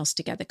something else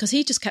together. Because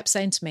he just kept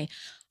saying to me,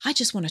 I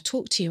just want to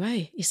talk to you,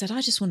 eh? He said,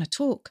 I just want to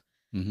talk.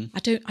 Mm-hmm.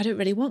 I don't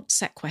really want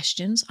set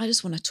questions. I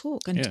just want to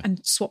talk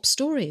and swap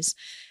stories.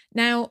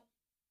 Now,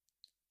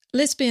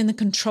 Liz, being the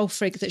control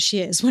freak that she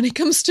is when it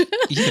comes to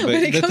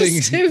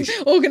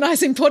to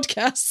organising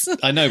podcasts,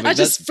 I know, but I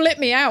just flipped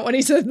me out when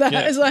he said that.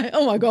 It's like,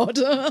 oh my God.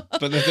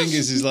 But the thing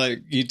is like,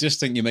 you just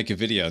think you make a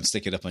video and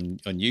stick it up on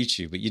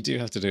YouTube, but you do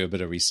have to do a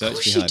bit of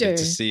research behind it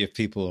to see if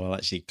people will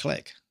actually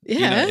click. Yeah.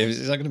 You know,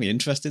 is that going to be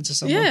interesting to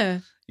someone?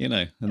 Yeah. You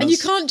know, and you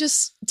can't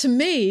just, to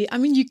me, I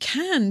mean, you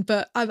can,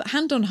 but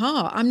hand on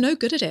heart, I'm no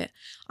good at it.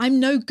 I'm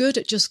no good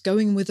at just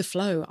going with the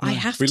flow. I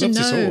have to know. We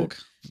love to talk.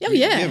 Oh,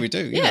 yeah. Yeah, we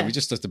do. Yeah. We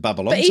just have to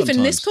babble on sometimes. But even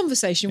sometimes. this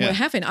conversation we're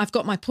having, I've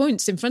got my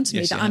points in front of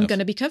me that I'm going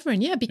to be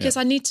covering. Yeah, because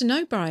I need to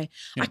know, Bri.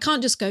 I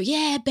can't just go,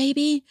 yeah,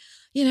 baby,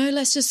 you know,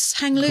 let's just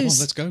hang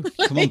loose. Come on, let's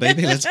go. Come on,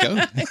 baby, let's go.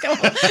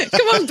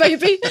 Come on,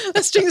 baby,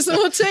 let's drink some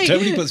more tea.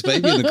 Nobody puts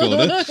baby in the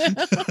corner.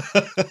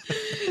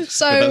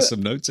 So but that's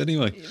some notes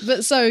anyway.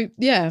 But so,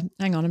 yeah,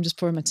 hang on, I'm just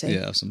pouring my tea.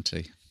 Yeah, have some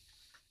tea.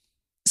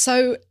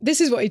 So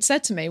this is what he'd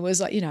said to me, was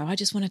like, you know, I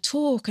just want to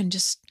talk and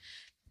just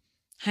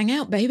hang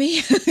out,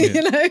 baby,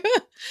 you know.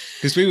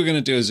 Because we were going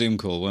to do a Zoom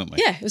call, weren't we?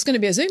 Yeah, it was going to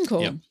be a Zoom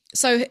call. Yep.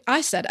 So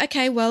I said,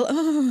 okay, well,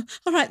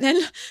 all right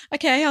then.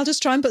 Okay, I'll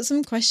just try and put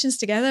some questions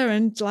together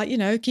and, like, you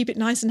know, keep it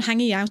nice and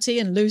hangy-outy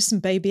and loose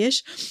and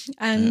babyish,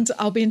 and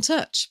I'll be in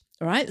touch.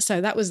 All right, so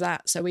that was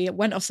that. So we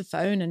went off the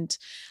phone, and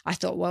I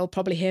thought, well,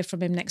 probably hear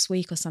from him next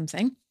week or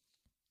something.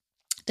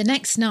 The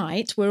next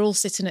night, we're all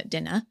sitting at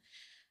dinner,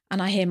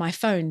 and I hear my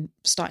phone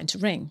starting to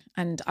ring,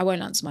 and I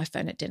won't answer my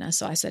phone at dinner.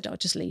 So I said, I'll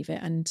just leave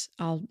it, and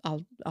I'll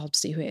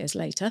see who it is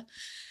later.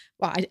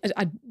 Well,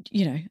 I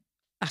you know,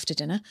 after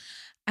dinner.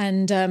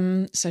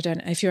 And so don't,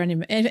 if you're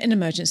in an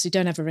emergency,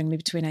 don't ever ring me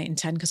between 8 and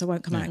 10, because I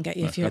won't come out and get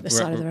you if you're at the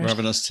side of the road. We're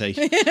having us tea.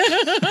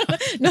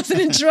 Nothing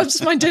interrupts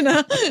my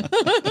dinner.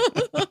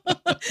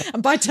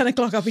 And by 10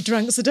 o'clock, I'll be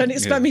drunk, so don't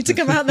expect me to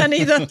come out then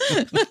either.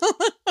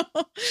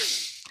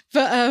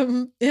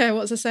 But yeah,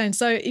 what was I saying?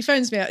 So he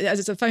phones me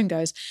as the phone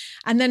goes.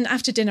 And then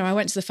after dinner, I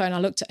went to the phone, I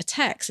looked at a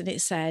text, and it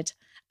said,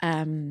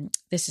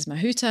 this is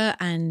Mahuta,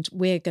 and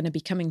we're going to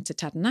be coming to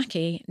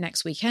Taranaki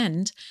next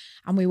weekend,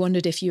 and we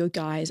wondered if you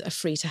guys are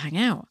free to hang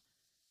out.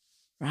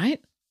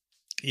 Right?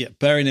 Yeah,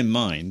 bearing in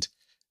mind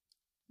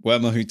where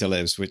Mahuta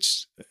lives,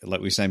 which, like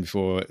we were saying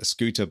before, a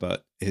scooter,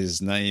 but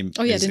his name,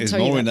 his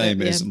Maori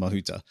name is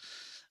Mahuta.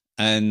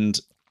 And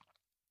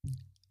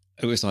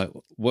it was like,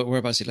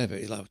 whereabouts he live?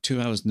 It's like 2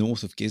 hours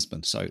north of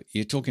Gisborne. So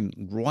you're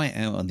talking right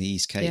out on the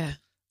East Cape. Yeah.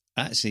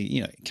 Actually,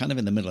 you know, kind of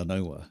in the middle of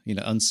nowhere, you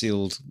know,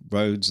 unsealed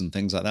roads and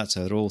things like that.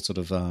 So they're all sort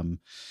of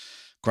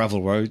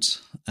gravel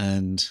roads.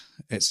 And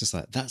it's just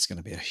like, that's going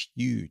to be a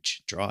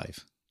huge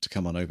drive to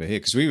come on over here.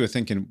 Because we were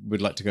thinking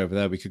we'd like to go over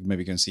there. We could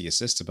maybe go and see your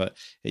sister, but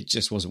it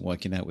just wasn't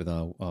working out with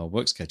our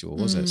work schedule,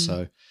 was it?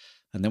 So,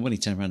 and then when he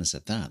turned around and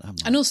said that, I'm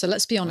like, and also,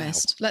 let's be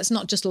honest, let's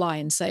not just lie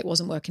and say it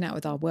wasn't working out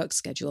with our work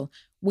schedule.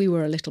 We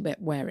were a little bit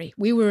wary.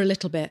 We were a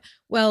little bit,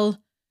 well,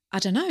 I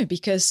don't know,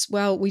 because,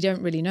 well, we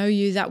don't really know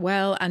you that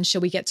well. And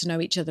shall we get to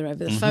know each other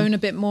over the phone a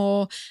bit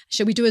more?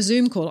 Shall we do a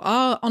Zoom call?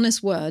 Our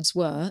honest words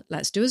were,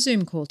 let's do a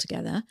Zoom call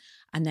together.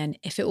 And then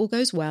if it all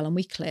goes well and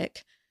we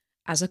click,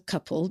 as a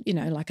couple, you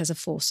know, like as a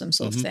foursome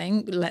sort of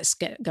thing. Let's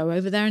go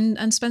over there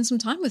and spend some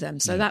time with them.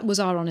 So that was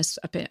our honest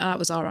opinion. That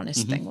was our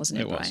honest thing,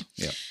 wasn't it? It was, right?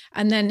 yeah.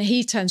 And then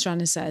he turns around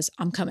and says,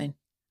 I'm coming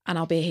and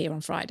I'll be here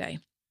on Friday.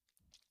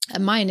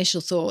 And my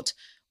initial thought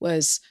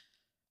was,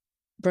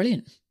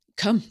 brilliant.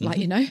 Come, like,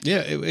 you know.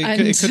 Yeah,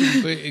 it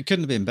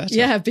couldn't have been better.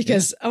 Yeah,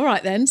 because, all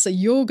right then, so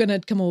you're going to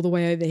come all the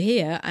way over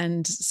here.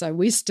 And so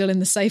we're still in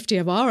the safety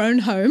of our own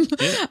home.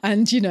 Yeah.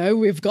 And, you know,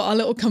 we've got our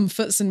little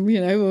comforts and,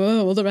 you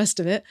know, all the rest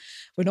of it.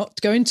 We're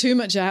not going too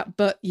much out,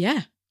 but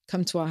yeah,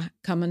 come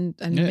and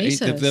meet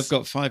us. They've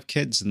got 5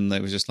 kids and they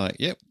were just like,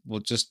 yep,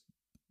 we'll just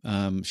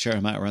share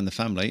them out around the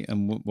family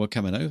and we're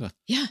coming over.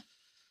 Yeah.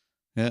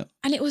 Yeah.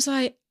 And it was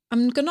like,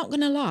 I'm not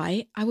going to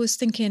lie, I was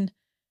thinking,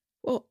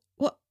 well,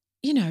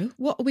 you know,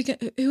 what are we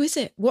going? Who is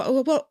it? What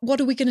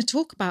are we going to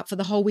talk about for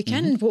the whole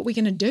weekend? What are we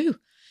going to do?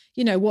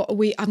 You know, what are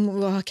we?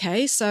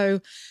 Okay,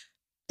 so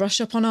brush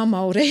up on our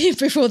Māori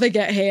before they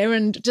get here,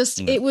 and just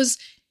it was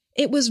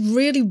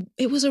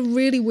a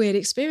really weird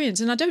experience,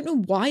 and I don't know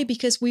why,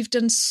 because we've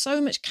done so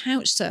much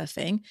couch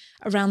surfing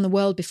around the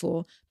world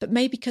before, but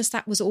maybe because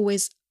that was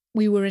always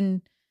we were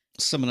in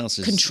someone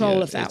else's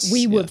control of that.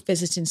 We were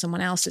visiting someone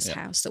else's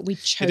house that we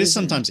chose. It is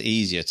sometimes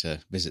easier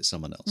to visit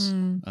someone else.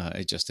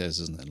 It just is,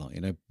 isn't it? Like,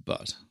 you know,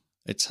 but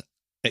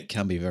it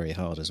can be very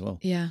hard as well.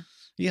 Yeah.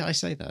 Yeah, I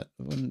say that.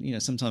 When, you know,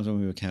 sometimes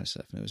when we were couch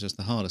surfing, it was just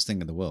the hardest thing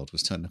in the world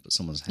was turning up at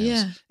someone's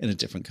house in a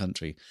different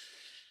country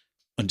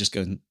and just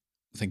going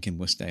thinking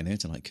we're staying here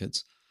tonight,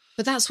 kids.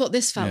 But that's what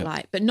this felt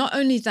like. But not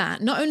only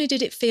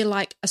did it feel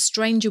like a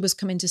stranger was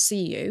coming to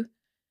see you,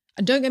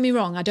 and don't get me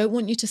wrong, I don't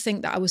want you to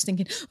think that I was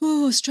thinking,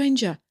 oh, a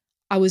stranger.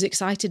 I was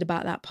excited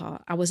about that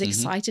part. I was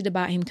excited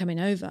about him coming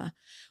over.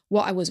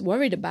 What I was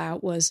worried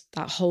about was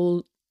that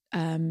whole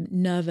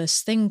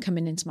nervous thing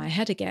coming into my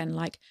head again.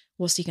 Like,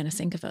 what's he going to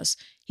think of us?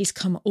 He's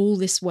come all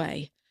this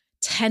way,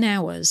 10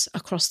 hours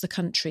across the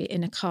country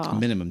in a car.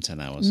 Minimum 10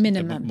 hours.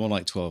 Minimum. More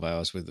like 12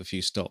 hours with a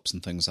few stops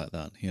and things like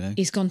that, you know?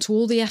 He's gone to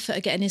all the effort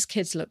of getting his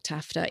kids looked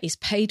after. He's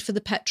paid for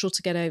the petrol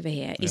to get over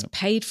here. He's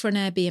paid for an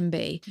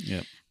Airbnb.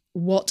 Yep.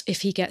 What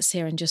if he gets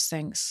here and just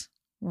thinks,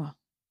 well,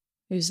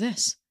 who's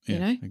this? You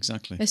know,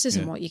 exactly. This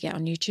isn't what you get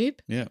on YouTube.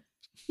 Yeah.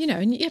 You know,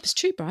 and it's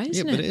true, Brian,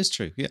 isn't it? Yeah, but it is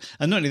true. Yeah.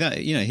 And not only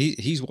that, you know,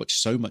 he's watched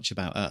so much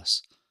about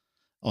us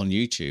on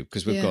YouTube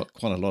because we've got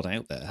quite a lot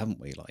out there,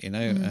 haven't we? Like, you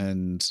know,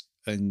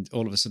 and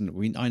all of a sudden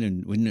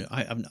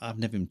I've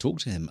never even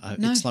talked to him.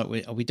 It's like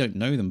we don't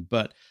know them,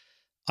 but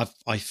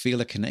I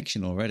feel a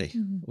connection already,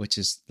 which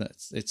is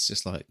it's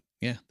just like,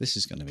 yeah, this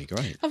is going to be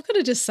great. I've got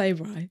to just say,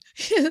 Brian,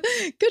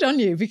 good on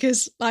you,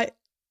 because like,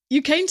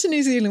 you came to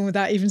New Zealand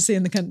without even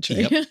seeing the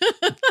country. Yep.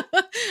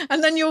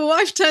 And then your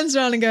wife turns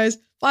around and goes,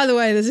 by the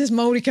way, there's this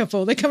Māori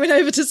couple. They're coming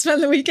over to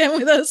spend the weekend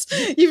with us.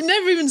 You've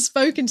never even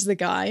spoken to the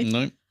guy.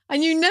 No.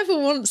 And you never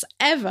once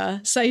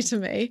ever say to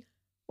me,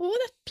 well, what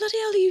the bloody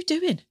hell are you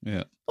doing?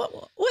 Yeah.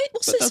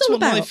 What's this all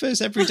about? That's what life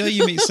is. Every day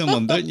you meet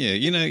someone, don't you?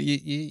 You know,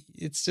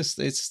 it's just,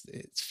 it's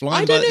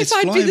flying by. I don't know if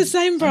I'd be the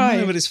same, Brian.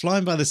 I know, but it's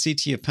flying by the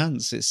seat of your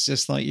pants. It's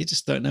just like, you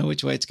just don't know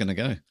which way it's going to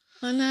go.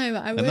 I know,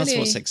 but and that's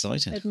what's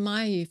exciting.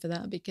 Admire you for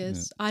that,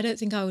 because I don't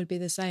think I would be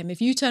the same. If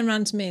you turned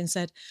around to me and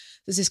said,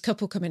 there's this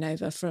couple coming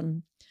over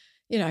from,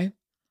 you know,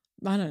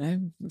 I don't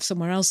know,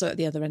 somewhere else at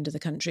the other end of the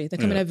country. They're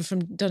coming over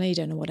from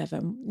Dunedin or whatever.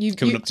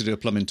 Coming up to do a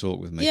plumbing talk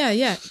with me.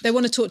 Yeah. They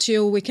want to talk to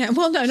you all weekend.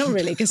 Well, no, not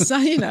really, because,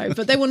 you know,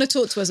 but they want to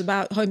talk to us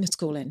about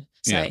homeschooling,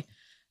 say. Yeah.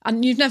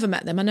 And you've never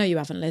met them. I know you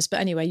haven't, Liz, but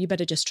anyway, you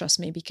better just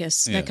trust me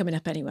because they're coming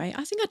up anyway.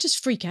 I think I'd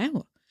just freak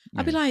out.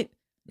 I'd be like...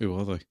 Who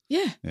are they?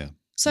 Yeah. Yeah.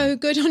 So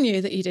good on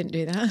you that you didn't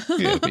do that.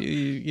 Yeah, but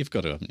you've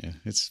got to, haven't you?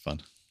 It's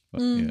fun.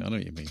 But, yeah, I know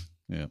what you mean.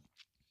 Yeah.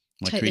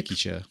 My creaky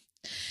chair.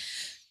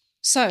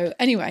 So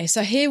anyway,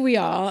 so here we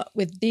are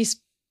with these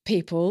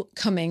people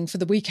coming for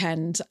the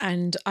weekend,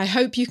 and I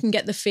hope you can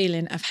get the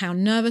feeling of how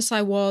nervous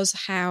I was,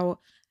 how,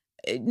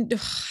 I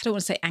don't want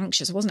to say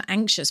anxious. I wasn't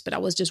anxious, but I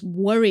was just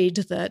worried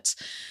that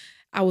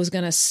I was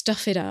going to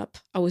stuff it up.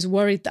 I was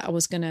worried that I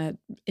was going to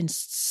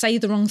say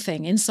the wrong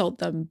thing, insult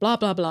them, blah,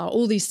 blah, blah,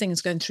 all these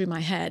things going through my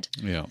head.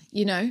 Yeah.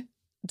 You know,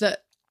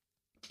 that,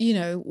 you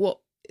know, what,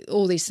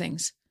 all these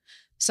things.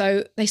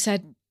 So they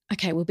said,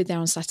 okay, we'll be there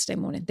on Saturday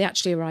morning. They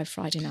actually arrived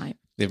Friday night.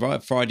 They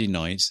arrived Friday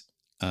night.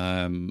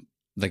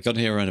 They got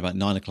here around about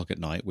 9 o'clock at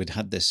night. We'd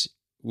had this,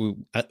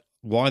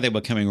 while they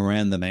were coming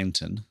around the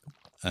mountain,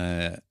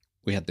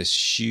 we had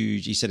this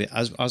huge, he said,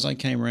 as I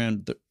came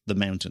around the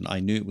mountain, I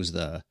knew it was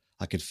there.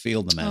 I could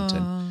feel the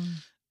mountain. Oh.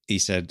 He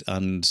said,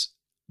 and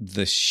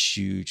this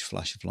huge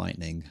flash of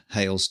lightning,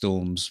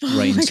 hailstorms,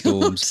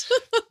 rainstorms,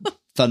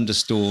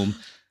 thunderstorm,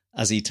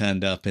 as he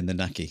turned up in the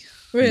Naki.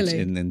 Really?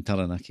 In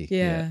Taranaki.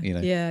 Yeah. You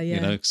know, yeah.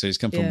 You know, so he's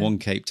come from one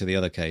cape to the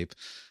other cape,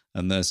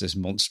 and there's this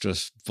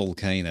monstrous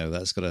volcano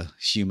that's got a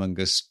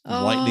humongous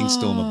lightning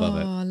storm above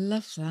it. Oh, I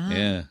love that.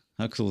 Yeah.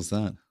 How cool is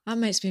that?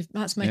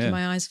 That's making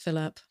my eyes fill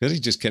up. Because he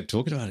just kept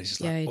talking about it. He's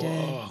just like, he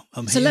did.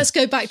 I'm so here. Let's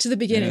go back to the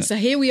beginning. Yeah. So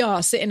here we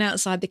are sitting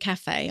outside the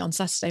cafe on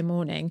Saturday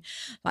morning,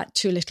 like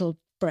two little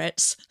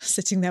Brits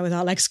sitting there with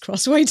our legs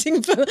crossed,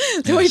 waiting for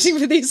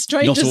these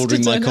strangers. Not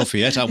ordering to my turn up. coffee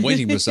yet. I'm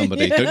waiting for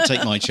somebody. Yeah. Don't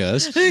take my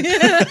chairs.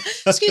 Yeah.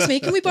 Excuse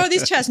me, can we borrow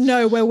these chairs?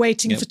 No, we're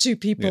waiting for two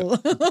people.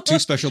 Yeah. Two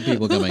special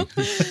people coming.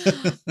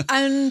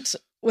 And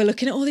we're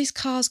looking at all these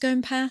cars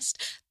going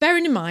past.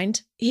 Bearing in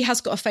mind, he has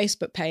got a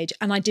Facebook page,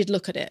 and I did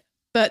look at it,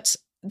 but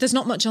there's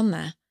not much on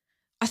there.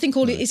 I think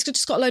he's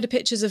just got a load of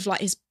pictures of like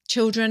his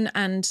children,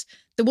 and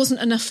there wasn't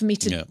enough for me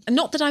to. Yeah. And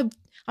not that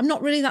I'm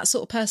not really that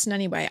sort of person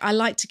anyway. I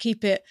like to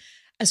keep it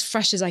as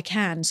fresh as I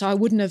can. So I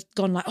wouldn't have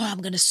gone like, oh,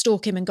 I'm going to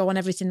stalk him and go on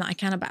everything that I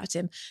can about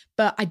him.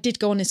 But I did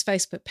go on his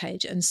Facebook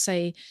page and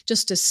say,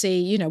 just to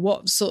see,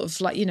 what sort of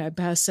like,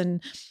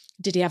 person,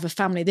 did he have a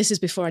family? This is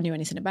before I knew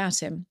anything about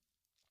him.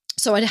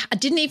 So I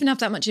didn't even have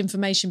that much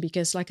information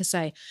because, like I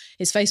say,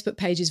 his Facebook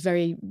page is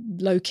very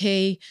low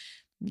key,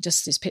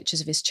 just his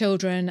pictures of his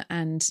children.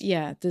 And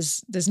yeah,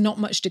 there's not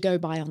much to go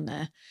by on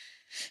there.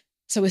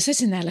 So we're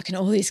sitting there looking at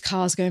all these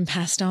cars going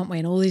past, aren't we?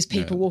 And all these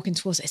people walking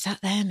towards it. Is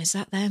that them? Is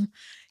that them?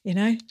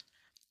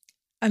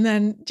 And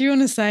then, do you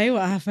want to say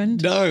what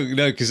happened? No,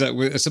 because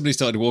somebody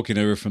started walking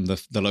over from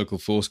the local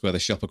Foursquare, the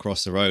shop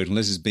across the road, and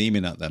Liz is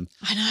beaming at them.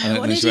 I know,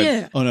 what an she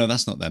idiot. went, oh, no,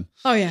 that's not them.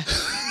 Oh, yeah.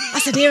 I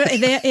said,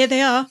 here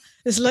they are.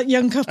 This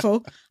young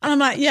couple. And I'm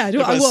like, yeah, I do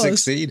what I was.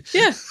 16.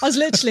 Yeah, I was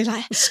literally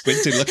like...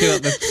 squinting, looking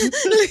at them.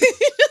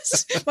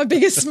 My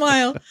biggest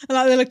smile. And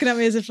like they're looking at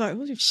me as if like,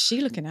 what is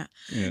she looking at?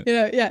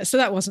 Yeah. So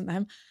that wasn't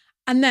them.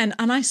 And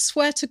I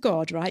swear to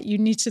God, right, you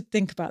need to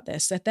think about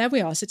this. That there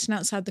we are, sitting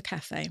outside the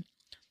cafe.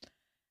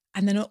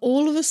 And then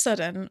all of a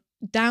sudden,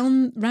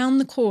 down round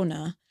the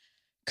corner,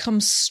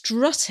 comes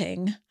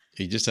strutting.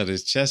 He just had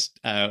his chest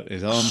out,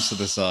 his arms to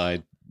the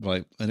side,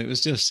 right, and it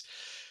was just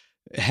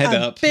head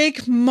up.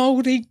 Big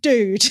mouldy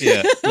dude.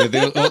 Yeah, with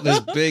those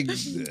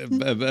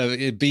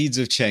big beads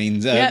of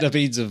chains,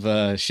 beads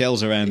of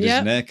shells around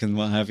his neck and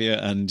what have you.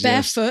 And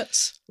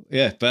barefoot.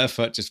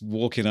 Barefoot, just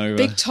walking over.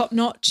 Big top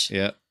notch.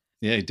 Yeah,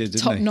 he did, didn't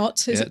top he?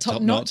 knot. Is it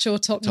top notch or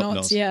top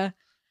knot? Yeah.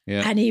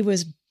 And he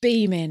was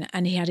beaming,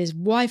 and he had his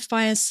wife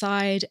by his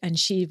side, and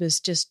she was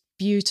just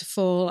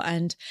beautiful,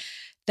 and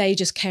they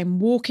just came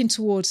walking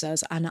towards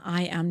us, and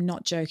I am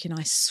not joking.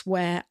 I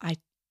swear,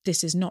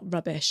 this is not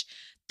rubbish.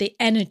 The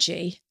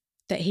energy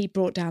that he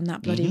brought down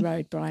that bloody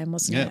road, Brian,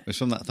 wasn't it? Yeah, it was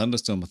from that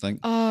thunderstorm, I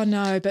think. Oh,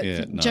 no, but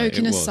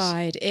joking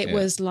aside, it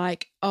was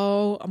like,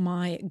 oh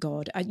my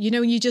God. When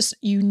you just,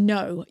 you're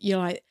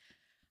like,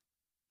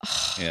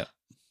 oh, yeah.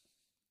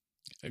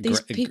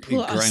 These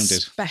people are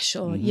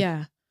special.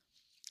 Yeah.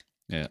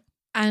 Yeah.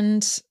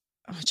 And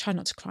I try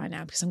not to cry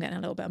now because I'm getting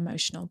a little bit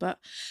emotional, but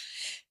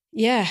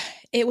yeah,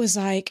 it was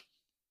like,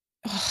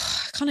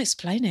 I can't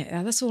explain it.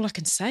 That's all I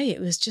can say. It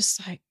was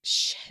just like,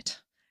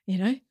 shit,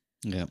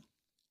 Yeah.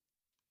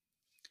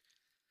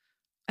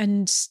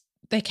 And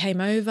they came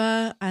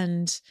over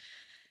and,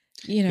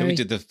 we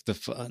did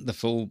the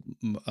full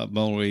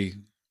Maori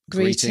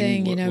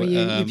greeting,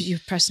 you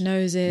press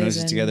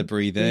noses together,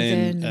 breathe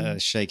in,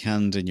 shake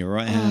hand in your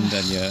right hand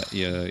and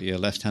your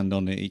left hand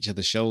on each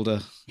other's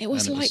shoulder. It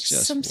was like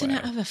something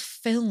out of a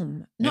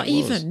film. Not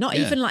even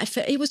like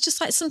it was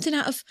just like something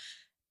out of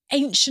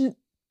ancient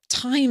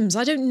times.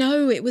 I don't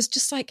know. It was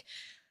just like,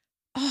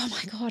 oh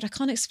my God, I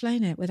can't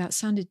explain it without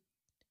sounding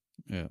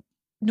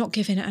not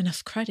giving it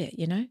enough credit,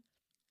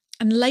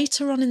 And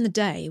later on in the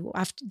day,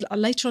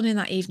 later on in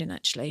that evening,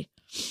 actually,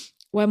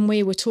 when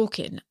we were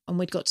talking and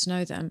we'd got to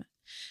know them,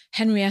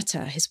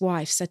 Henrietta, his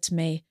wife, said to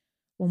me,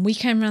 when we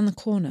came around the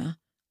corner,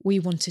 we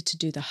wanted to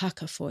do the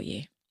haka for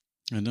you.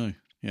 I know,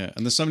 yeah.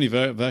 And there's so many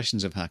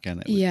versions of haka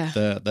in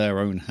it, their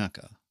own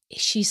haka.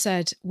 She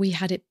said, we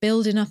had it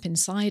building up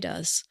inside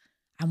us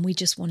and we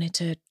just wanted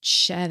to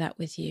share that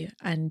with you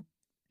and,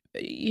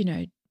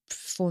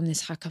 perform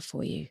this haka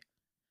for you.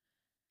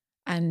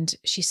 And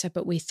she said,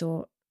 but we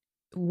thought,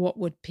 what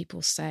would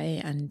people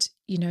say? And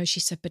she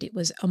said, but it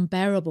was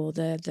unbearable,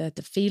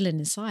 the feeling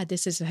inside.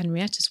 This is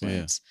Henrietta's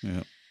words.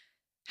 Yeah.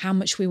 How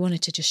much we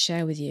wanted to just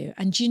share with you.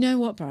 And you know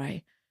what,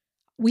 Bri?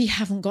 We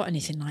haven't got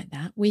anything like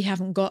that. We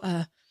haven't got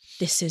have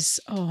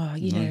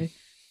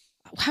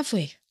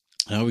we?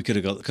 No, we could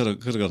have got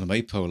the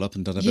maypole up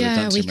and done a bit of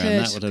dancing around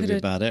that. Would have been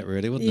about it,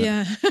 really, wouldn't it?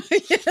 Yeah.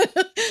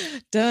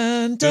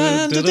 Dun,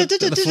 dun, dun, dun,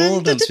 dun, the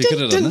floral dance, we could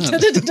have done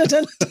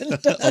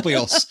that.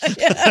 Obios.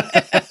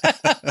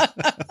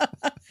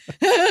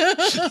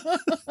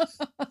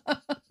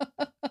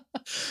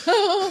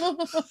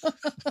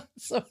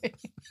 Sorry.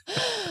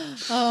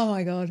 Oh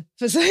my God.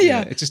 But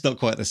it's just not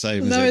quite the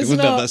same, is it? It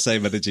wouldn't have that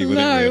same energy, would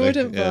it? No, really? it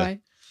wouldn't, Bri.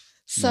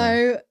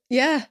 So,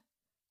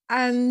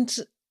 and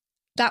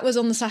that was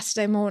on the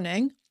Saturday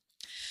morning.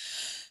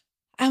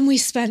 And we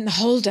spent the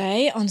whole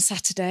day on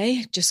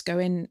Saturday just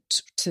going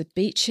to the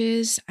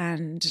beaches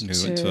and we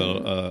went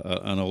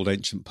to an old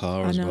ancient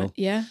pa as well.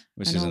 Yeah.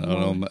 Which is an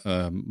old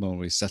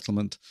Maori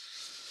settlement.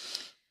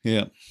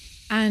 Yeah.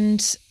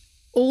 And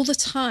all the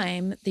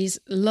time, these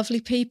lovely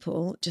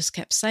people just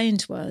kept saying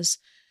to us,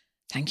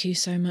 thank you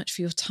so much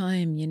for your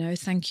time,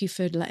 thank you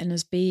for letting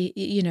us be,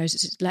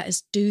 let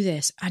us do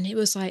this. And it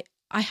was like,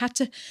 I had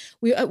to,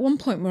 at one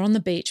point we were on the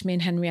beach, me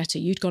and Henrietta,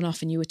 you'd gone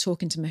off and you were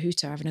talking to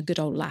Mahuta, having a good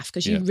old laugh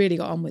because you really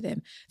got on with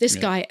him. This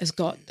guy has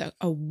got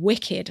a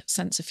wicked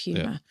sense of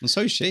humour. Yeah. And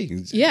so is she.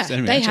 Yeah,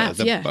 Henrietta, they have.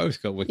 They've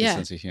both got a wicked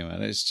sense of humour.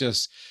 And it's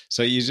just,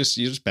 so you're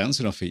just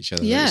bouncing off each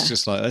other. Yeah. It's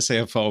just like, let's see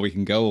how far we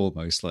can go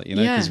almost, like, you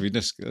know, because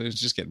it was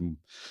just getting,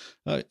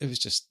 it was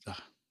just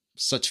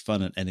such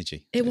fun and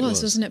energy. It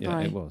was, wasn't it,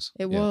 Brian? It was.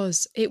 It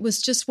was. It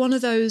was just one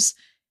of those,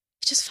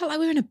 it just felt like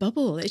we were in a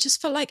bubble. It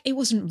just felt like it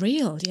wasn't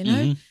real, you know?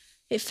 Mm-hmm.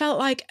 It felt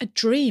like a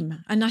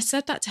dream. And I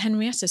said that to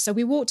Henrietta. So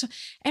we walked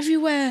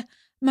everywhere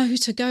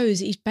Mahuta goes,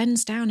 he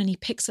bends down and he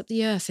picks up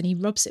the earth and he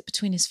rubs it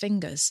between his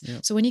fingers. Yeah.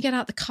 So when you get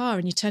out the car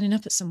and you're turning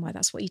up at somewhere,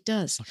 that's what he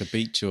does. Like a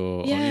beach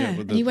or...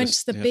 and he went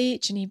to the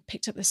beach and he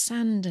picked up the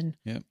sand and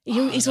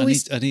he's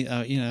always...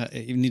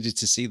 he needed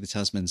to see the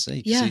Tasman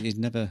Sea because he'd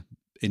never...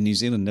 In New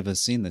Zealand, never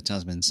seen the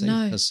Tasman Sea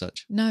as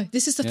such. No,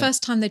 this is the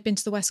first time they'd been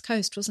to the West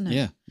Coast, wasn't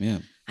it? Yeah.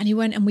 And he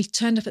went and we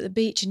turned up at the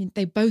beach and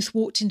they both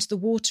walked into the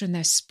water and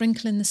they're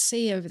sprinkling the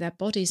sea over their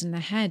bodies and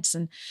their heads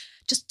and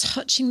just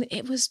touching.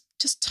 It was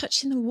just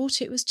touching the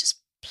water. It was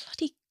just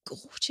bloody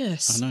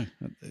gorgeous. I know.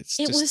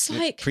 It was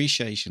like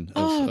appreciation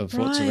of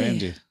what's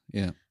around you.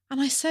 Yeah.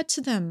 And I said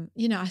to them,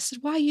 I said,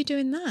 why are you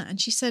doing that? And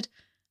she said,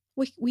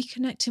 we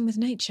connecting with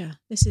nature.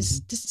 This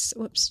is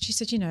whoops. She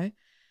said,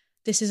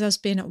 this is us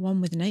being at one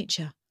with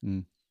nature.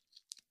 Mm.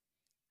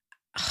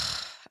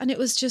 And it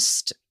was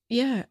just,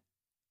 And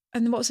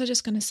what was I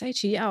just going to say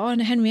to you?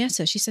 And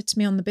Henrietta, she said to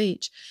me on the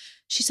beach,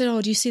 she said,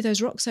 do you see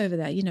those rocks over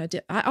there?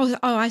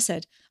 I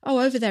said,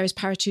 over there is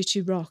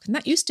Paratutu Rock. And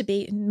that used to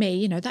be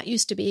that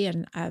used to be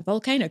a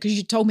volcano because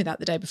you told me that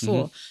the day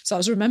before. Mm-hmm. So I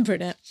was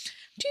remembering it.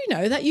 Do you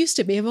know that used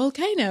to be a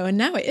volcano and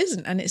now it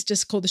isn't? And it's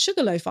just called the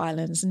Sugarloaf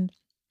Islands. And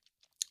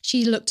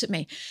she looked at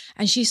me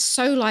and she's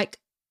so like,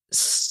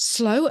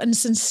 slow and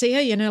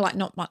sincere, like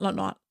not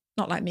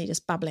like me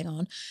just babbling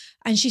on.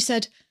 And she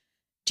said,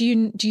 do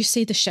you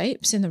see the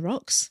shapes in the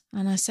rocks?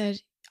 And I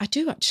said, I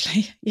do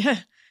actually.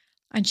 Yeah.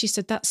 And she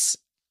said, that's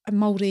a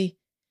Māori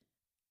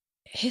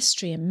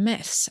history and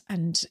myths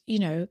and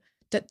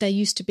that they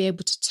used to be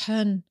able to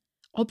turn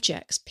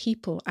objects,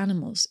 people,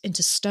 animals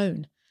into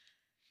stone.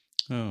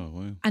 Oh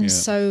wow. And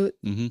so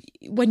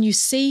when you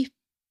see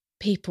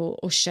people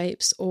or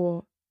shapes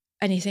or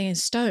anything in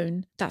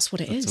stone, that's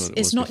what it is.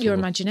 It's not your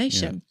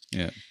imagination.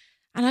 Yeah.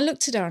 And I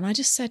looked at her and I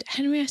just said,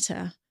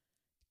 Henrietta,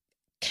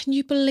 can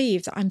you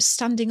believe that I'm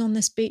standing on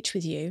this beach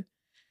with you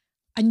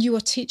and you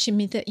are teaching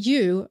me that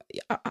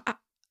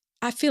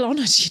I feel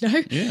honoured,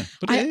 Yeah,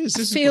 but it is.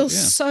 I feel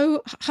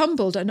so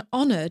humbled and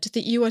honoured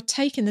that you are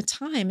taking the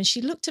time. And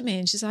she looked at me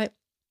and she's like,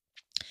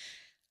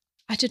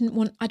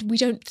 we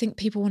don't think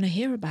people want to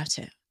hear about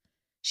it.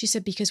 She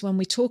said, because when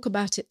we talk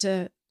about it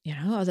to,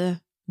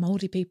 other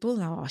Māori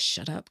people,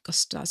 shut up,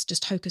 that's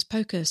just hocus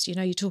pocus,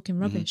 you're talking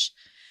rubbish.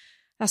 Mm-hmm.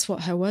 That's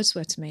what her words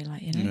were to me,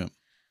 And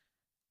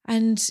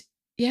and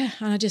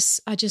I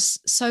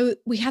just so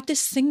we had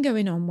this thing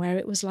going on where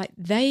it was like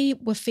they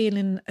were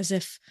feeling as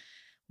if,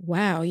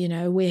 wow,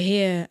 we're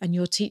here and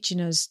you're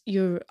teaching us,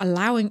 you're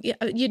allowing,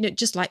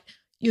 just like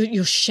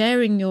you're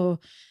sharing your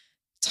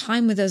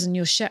time with us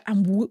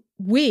and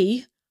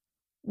we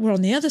were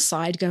on the other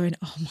side going,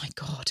 oh my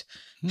God,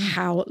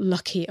 how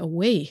lucky are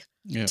we?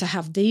 To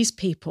have these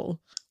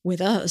people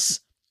with us.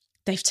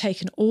 They've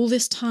taken all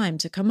this time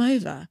to come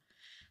over.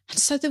 And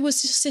so there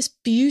was just this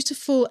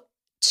beautiful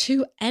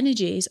two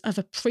energies of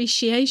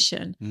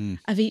appreciation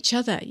of each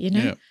other,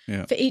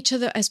 for each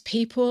other as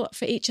people,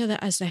 for each other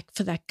as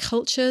for their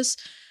cultures.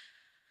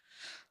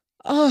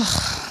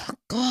 Oh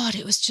God,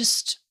 it was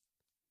just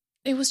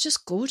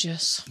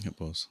gorgeous. It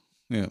was.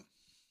 Yeah.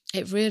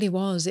 It really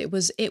was. It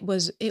was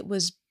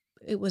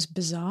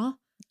bizarre.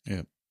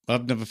 Yeah.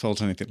 I've never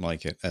felt anything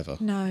like it ever.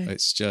 No.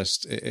 It's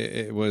just,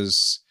 it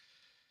was,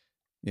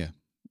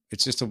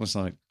 it's just almost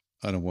like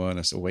an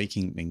awareness,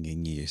 awakening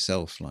in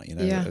yourself. Like,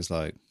 it was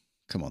like,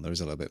 come on, there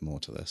is a little bit more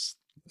to this.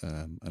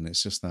 And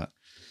it's just that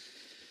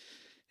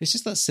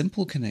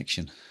simple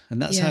connection.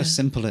 And that's how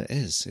simple it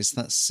is. It's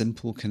that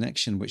simple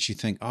connection, which you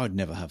think, I'd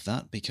never have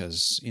that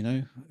because,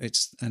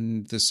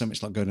 and there's so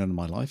much like going on in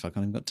my life. I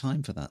can't even got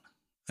time for that.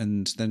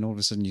 And then all of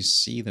a sudden you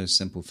see those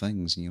simple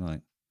things and you're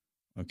like,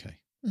 okay.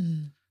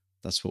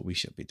 That's what we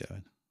should be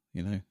doing.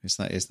 It's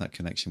that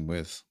connection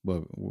with,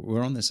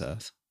 we're on this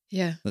earth.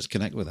 Yeah. Let's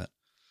connect with it,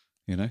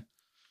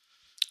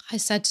 I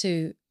said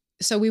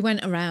so we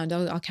went around,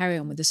 I'll carry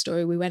on with the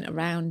story. We went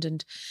around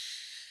and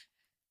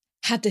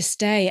had this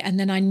day. And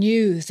then I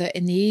knew that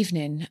in the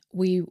evening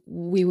we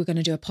were going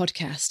to do a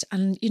podcast.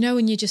 And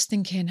when you're just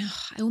thinking,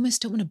 I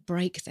almost don't want to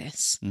break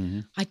this. Mm-hmm.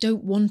 I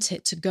don't want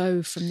it to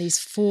go from these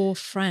four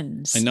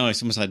friends. I know,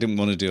 it's almost like I didn't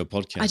want to do a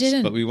podcast. I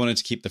didn't. But we wanted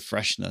to keep the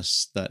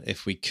freshness that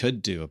if we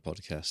could do a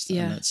podcast.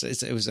 Yeah. And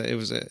it was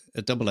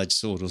a double-edged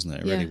sword, wasn't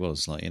it? It really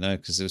was,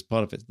 because it was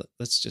part of it.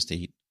 Let's just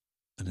eat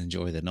and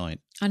enjoy the night.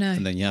 I know.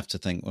 And then you have to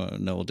think, well,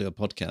 no, we'll do a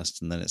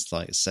podcast. And then it's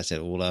like set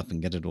it all up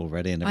and get it all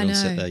ready. And everyone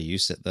sit there, you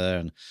sit there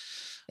and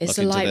is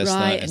the light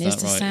right? And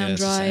is the sound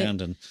right?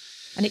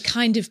 And it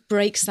kind of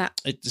breaks that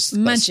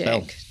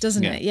magic,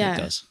 doesn't it? Yeah. It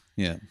does.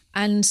 Yeah.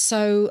 And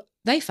so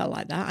they felt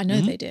like that. I know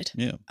they did.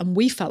 Yeah. And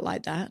we felt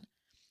like that.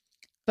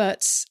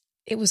 But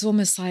it was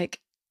almost like,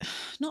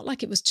 not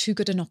like it was too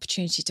good an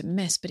opportunity to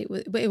miss, but it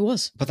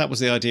was. But that was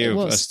the idea It of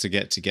was. us to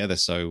get together.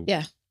 So,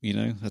 Yeah. you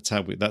know,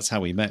 that's how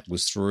we met,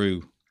 was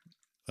through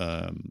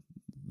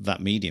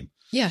that medium.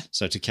 Yeah.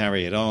 So to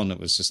carry it on, it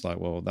was just like,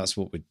 well, that's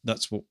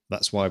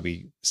why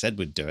we said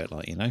we'd do it,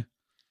 like, you know.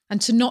 And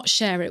to not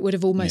share it would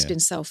have almost been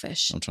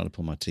selfish. I'm trying to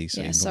pull my teeth,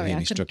 so Yeah, you can sorry, hear I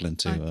me couldn't- struggling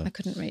to. I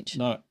couldn't reach.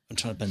 No, I'm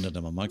trying to bend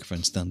under my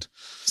microphone stand.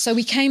 So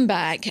we came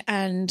back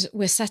and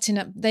we're setting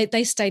up.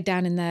 They stayed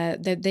down in their.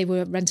 They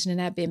were renting an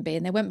Airbnb,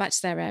 and they went back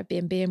to their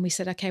Airbnb, and we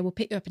said, okay, we'll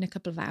pick you up in a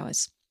couple of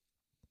hours.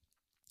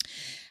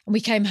 And we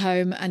came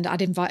home, and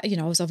I'd invite. You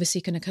know, I was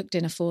obviously going to cook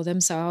dinner for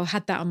them, so I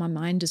had that on my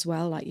mind as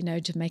well, like, you know,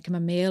 to make them a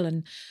meal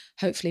and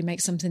hopefully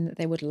make something that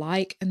they would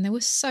like. And they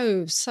were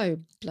so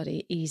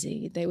bloody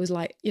easy. They was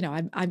like, you know,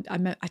 I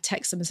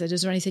texted them and said,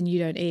 is there anything you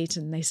don't eat?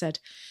 And they said,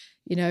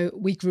 you know,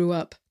 we grew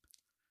up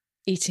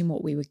eating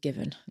what we were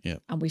given. Yeah.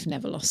 And we've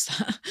never lost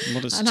that.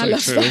 Well, it's and I totally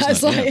love true, that. isn't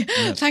It's it? like,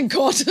 Yeah. thank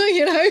God,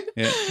 you know.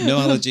 Yeah. No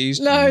allergies.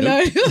 No,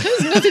 Nope.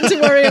 there's nothing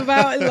to worry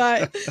about. It's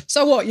like,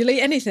 so what, you'll eat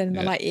anything? And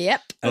they're like,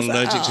 yep. I Not was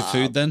like, allergic to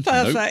food then?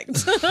 Nope.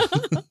 Perfect.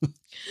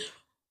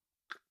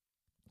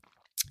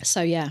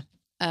 So yeah.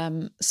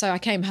 So I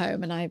came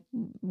home and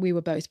we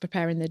were both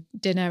preparing the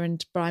dinner,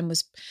 and Brian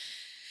was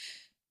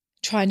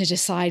trying to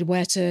decide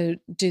where to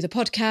do the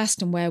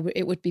podcast and where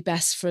it would be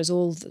best for us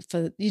all,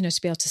 for, you know, to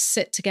be able to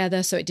sit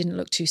together so it didn't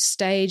look too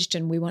staged,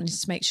 and we wanted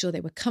to make sure they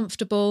were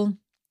comfortable.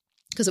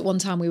 Because at one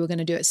time we were going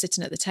to do it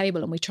sitting at the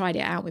table, and we tried it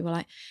out. We were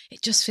like,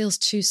 it just feels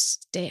too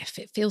stiff.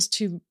 It feels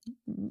too,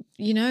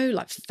 you know,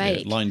 like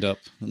fake. Yeah, lined up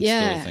and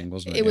Yeah, sort of thing,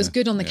 wasn't it? it was Yeah.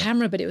 good on the Yeah.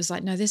 camera, but it was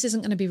like, no, this isn't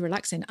going to be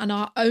relaxing. And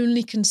our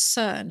only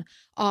concern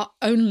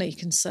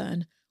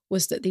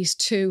was that these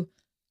two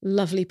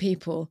lovely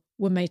people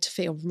were made to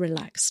feel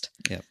relaxed.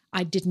 Yeah.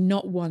 I did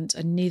not want,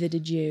 and neither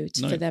did you,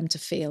 No. for them to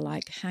feel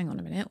like, hang on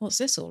a minute, what's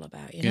this all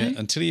about? You Yeah, know?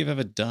 until you've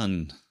ever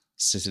done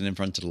sitting in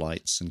front of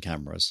lights and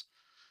cameras,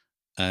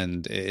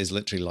 and it is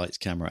literally lights,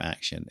 camera,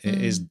 action.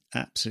 It is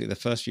absolutely, the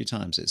first few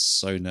times, it's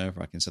so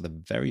nerve-wracking. So the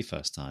very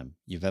first time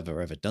you've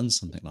ever done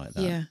something like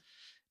that, Yeah.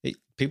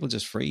 people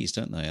just freeze,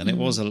 don't they? And it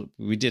was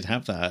we did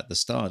have that at the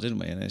start, didn't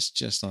we? And it's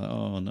just like,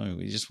 oh no,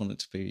 we just want it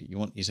to be, you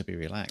want you to be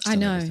relaxed. I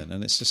and know. everything.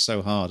 And it's just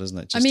so hard, isn't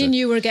it? I Just mean, to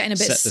you were getting a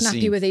bit set the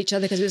snappy scene. with each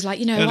other because it was like,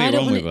 you know, I Earlier don't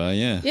on want we were,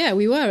 yeah. Yeah,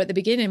 we were at the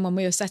beginning when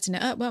we were setting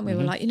it up, weren't we? We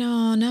were like, you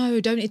know, no,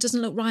 don't, it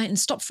doesn't look right, and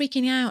stop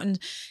freaking out, and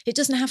it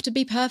doesn't have to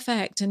be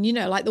perfect. And, you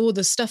know, like all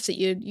the stuff that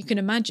you can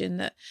imagine,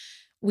 that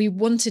we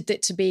wanted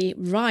it to be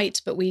right,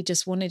 but we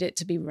just wanted it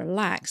to be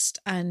relaxed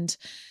and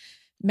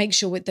make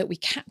sure that we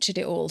captured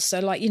it all. So,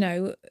 like, you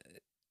know,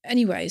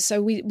 anyway,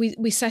 so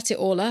we set it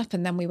all up,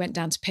 and then we went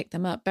down to pick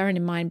them up, bearing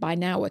in mind by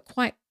now we're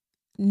quite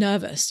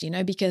nervous, you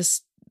know,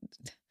 because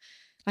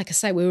like I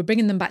say, we were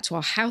bringing them back to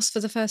our house for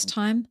the first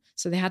time.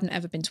 So they hadn't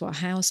ever been to our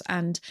house,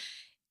 and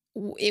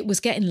it was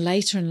getting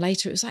later and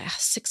later. It was like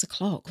 6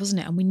 o'clock,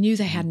 wasn't it? And we knew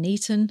they hadn't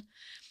eaten.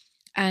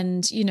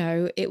 And, you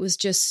know, it was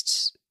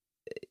just,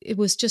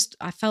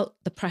 I felt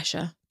the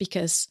pressure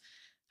because,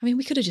 I mean,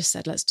 we could have just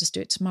said, let's just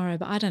do it tomorrow.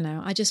 But I don't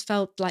know. I just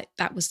felt like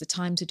that was the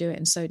time to do it.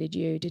 And so did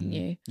you, didn't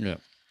you? Yeah.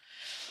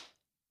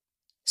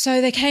 So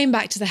they came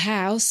back to the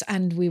house,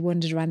 and we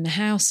wandered around the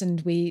house,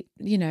 and we,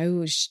 you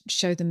know,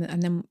 showed them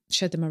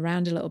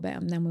around a little bit.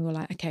 And then we were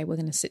like, okay, we're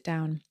going to sit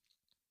down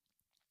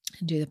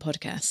and do the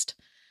podcast,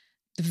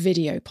 the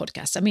video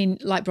podcast. I mean,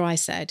 like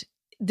Bryce said,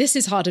 this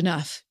is hard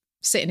enough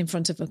sitting in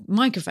front of a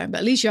microphone, but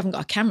at least you haven't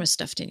got a camera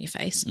stuffed in your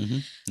face.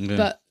 Mm-hmm. Yeah.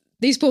 But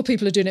these poor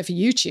people are doing it for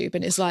YouTube,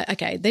 and it's like,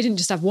 okay, they didn't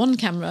just have one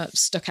camera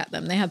stuck at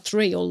them. They had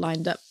 3 all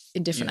lined up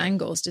in different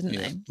angles, didn't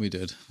yeah, they? we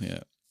did. Yeah.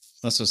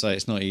 That's what I say.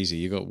 It's not easy.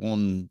 You got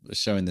one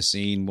showing the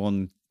scene,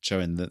 one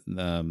showing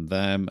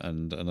them,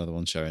 and another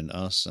one showing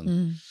us.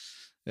 And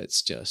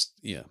it's just,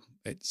 yeah,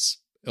 it's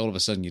all of a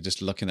sudden you're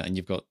just looking at, and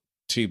you've got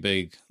 2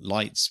 big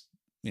lights,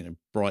 you know,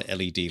 bright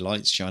LED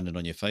lights shining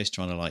on your face,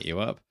 trying to light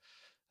you up.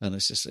 And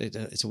it's just,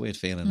 it's a weird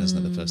feeling,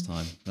 isn't it, the first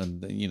time?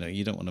 And, you know,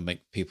 you don't want to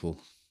make people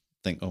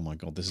think, oh my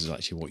God, this is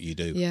actually what you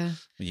do. Yeah.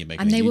 When you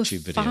make And a they were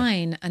YouTube video.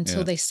 fine until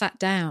Yeah. they sat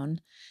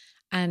down.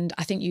 And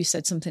I think you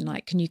said something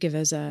like, can you give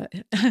us a,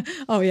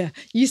 oh yeah,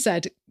 you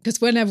said,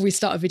 because whenever we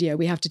start a video,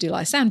 we have to do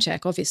like a sound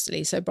check,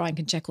 obviously. So Brian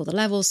can check all the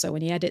levels. So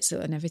when he edits it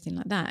and everything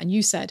like that. And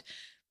you said,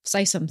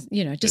 say something,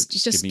 you know, just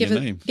give me give your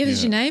us, name. give us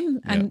Yeah. your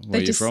name. And Where they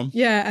you just, from?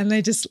 yeah. And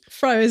they just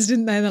froze,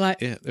 didn't they? And they're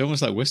like, Yeah, they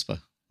almost like whisper.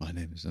 My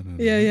name is...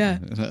 Yeah.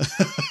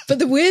 But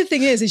the weird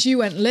thing is you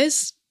went,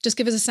 Liz, just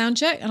give us a sound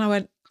check. And I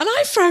went, and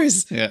I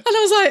froze. Yeah. And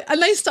I was like,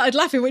 and they started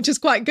laughing, which was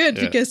quite good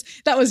because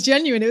that was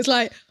genuine. It was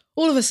like,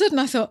 all of a sudden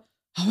I thought,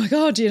 oh my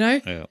God, you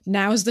know,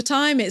 now's the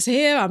time. It's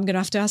here. I'm going to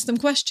have to ask them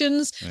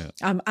questions.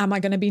 Yeah. Am I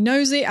going to be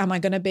nosy? Am I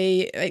going to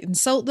be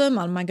insult them?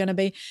 Am I going to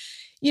be,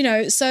 you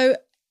know, so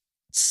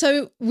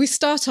we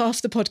start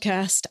off the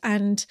podcast,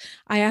 and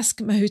I ask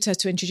Mahuta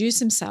to introduce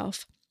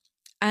himself,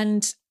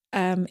 and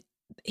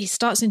he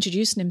starts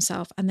introducing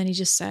himself, and then he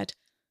just said,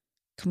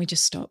 can we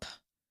just stop?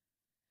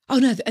 Oh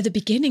no, at the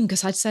beginning,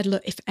 because I'd said,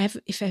 look,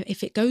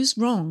 if it goes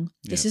wrong,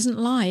 this isn't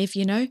live,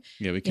 you know.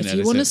 Yeah, we can. If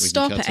you want to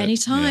stop at any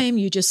time,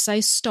 you just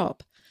say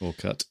stop or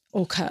cut.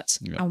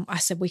 Yeah. And I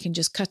said we can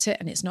just cut it,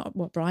 and it's not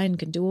what Brian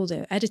can do all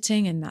the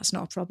editing, and that's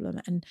not a problem.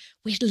 And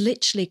we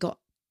literally got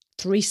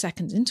 3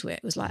 seconds into it.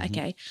 It was like,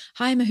 okay,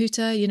 hi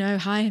Mahuta, you know,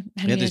 hi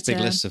Henrietta. He had this big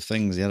list of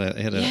things.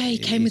 He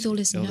came with all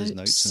his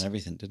notes and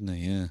everything, didn't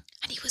he? Yeah.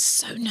 And he was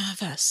so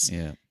nervous.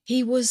 Yeah.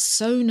 He was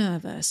so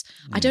nervous.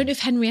 I don't know if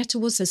Henrietta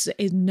was as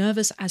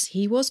nervous as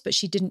he was, but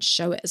she didn't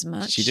show it as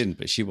much. She didn't,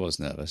 but she was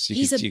nervous.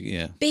 He's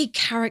a big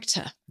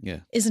character,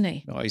 isn't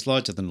he? Oh, he's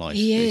larger than life.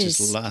 He is.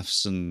 Just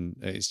laughs, and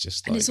it's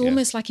just and it's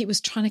almost like he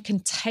was trying to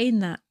contain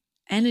that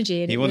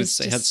energy. And he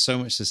had so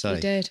much to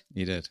say.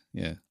 He did,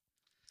 yeah.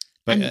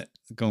 But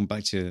going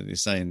back to you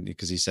saying,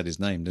 because he said his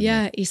name,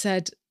 didn't he? He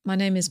said, my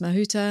name is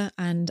Mahuta,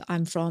 and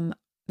I'm from,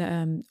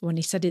 when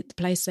he said it, the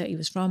place that he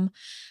was from.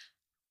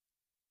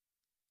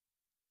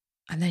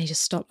 And then he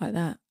just stopped like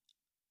that.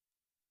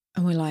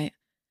 And we're like,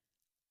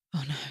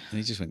 oh no. And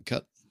he just went,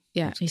 cut.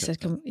 Yeah. He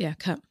said, come,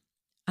 cut.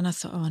 And I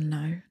thought, oh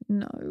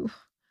no.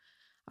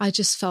 I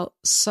just felt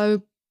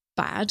so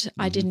bad.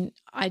 I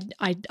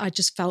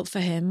just felt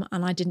for him,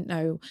 and I didn't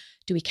know,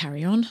 do we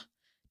carry on?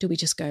 Do we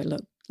just go,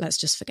 look, let's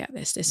just forget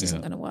this. This isn't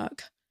going to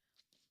work.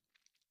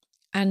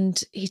 And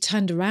he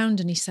turned around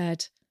and he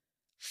said,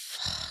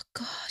 oh,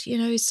 God, you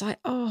know, it's like,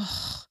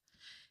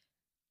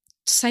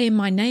 saying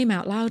my name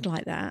out loud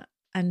like that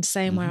and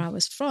saying where I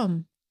was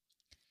from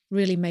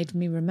really made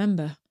me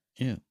remember,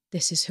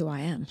 this is who I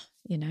am,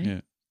 you know?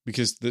 Yeah,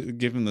 because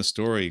given the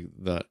story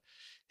that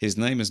his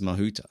name is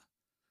Mahuta,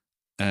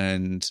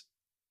 and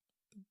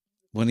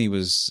when he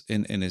was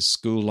in his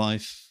school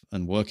life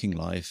and working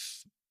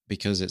life,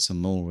 because it's a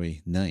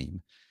Maori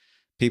name,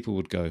 people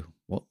would go,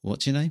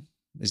 what's your name?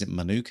 Is it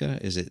Manuka?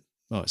 Is it,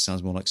 it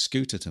sounds more like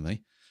Scooter to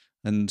me.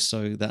 And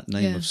so that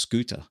name of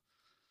Scooter,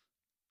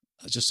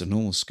 just a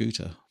normal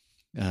Scooter,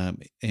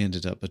 he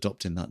ended up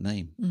adopting that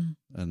name.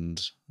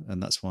 And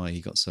that's why he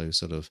got so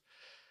sort of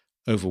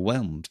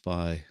overwhelmed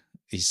by,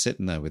 he's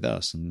sitting there with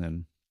us and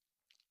then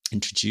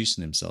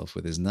introducing himself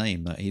with his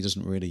name that he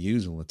doesn't really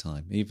use all the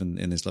time. Even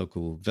in his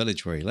local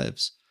village where he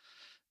lives,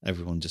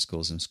 everyone just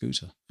calls him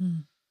Scooter.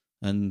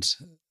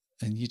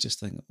 And you just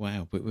think,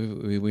 wow, but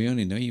we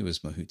only know you as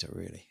Mahuta,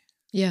 really.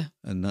 Yeah.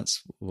 And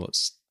that's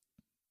what's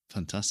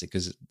fantastic,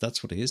 because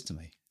that's what he is to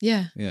me.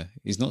 Yeah. Yeah.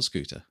 He's not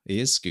Scooter.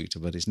 He is Scooter,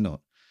 but he's not.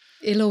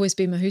 He'll always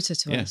be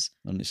Mahuta to us.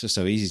 And it's just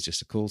so easy just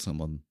to call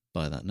someone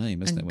by that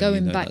name, isn't and it? When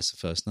you know that's the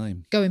first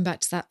name. Going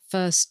back to that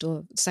first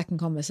or second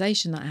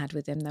conversation that I had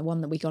with him, the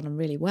one that we got on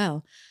really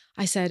well,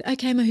 I said,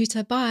 okay,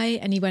 Mahuta, bye.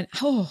 And he went,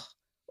 oh,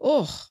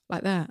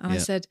 like that. And I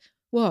said,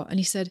 what? And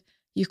he said,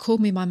 you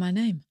called me by my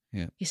name.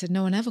 Yeah. He said,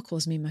 no one ever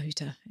calls me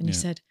Mahuta. And he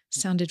said,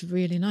 sounded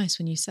really nice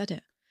when you said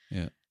it.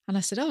 Yeah. And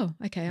I said, oh,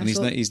 okay. And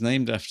he's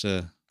named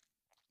after,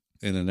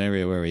 in an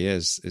area where he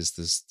is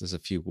there's a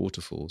few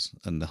waterfalls,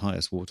 and the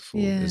highest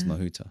waterfall is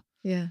Mahuta.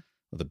 Yeah.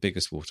 Or the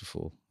biggest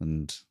waterfall.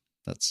 And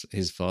that's,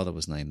 his father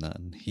was named that,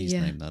 and he's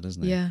named that,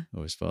 isn't he? Yeah.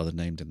 Or his father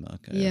named him that.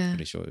 Okay, I'm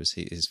pretty sure it was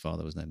his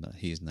father was named that.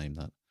 He's named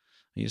that. And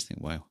you just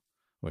think, wow.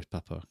 Or his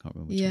papa, I can't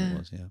remember which one it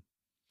was,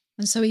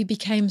 And so he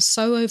became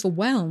so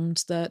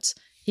overwhelmed that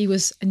he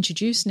was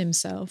introducing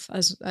himself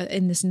as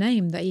in this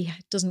name that he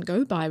doesn't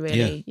go by,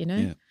 really, you know?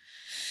 Yeah.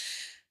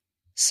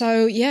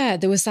 So,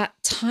 there was that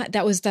time,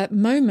 that was that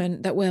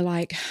moment that we're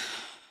like,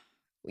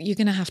 you're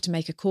going to have to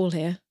make a call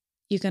here.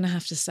 You're going to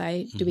have to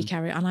say, do we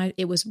carry on? And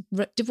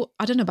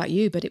I don't know about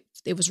you, but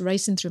it was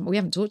racing through. We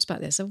haven't talked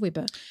about this, have we?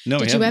 But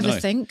did you ever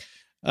think,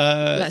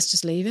 let's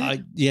just leave it? I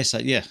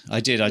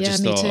did. I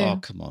just thought, oh,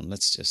 come on,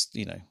 let's just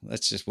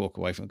walk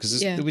away from it.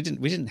 Because we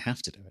didn't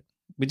have to do it.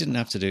 We didn't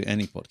have to do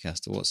any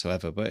podcast or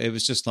whatsoever, but it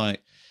was just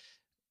like,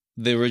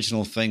 the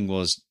original thing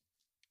was,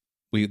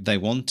 they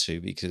want to,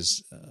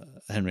 because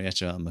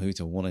Henrietta and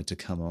Mahuta wanted to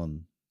come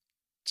on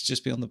to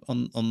just be on the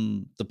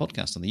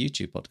podcast, on the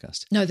YouTube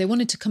podcast. No, they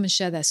wanted to come and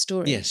share their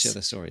stories. Yes, share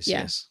their stories.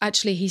 Yeah. Yes.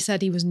 Actually, he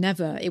said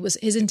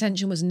his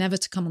intention was never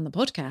to come on the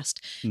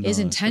podcast. No, his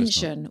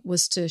intention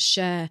was to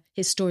share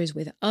his stories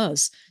with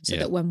us, so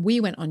that when we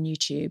went on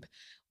YouTube,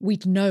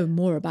 we'd know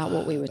more about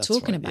what we were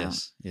talking about.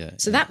 Yes. Yeah.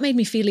 So that made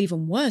me feel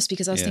even worse,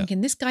 because I was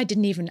thinking, this guy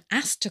didn't even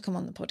ask to come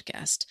on the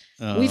podcast.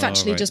 We've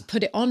actually just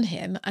put it on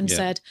him and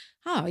said,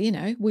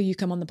 will you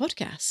come on the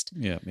podcast?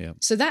 Yeah, yeah.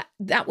 So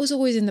that was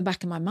always in the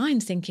back of my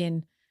mind,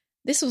 thinking,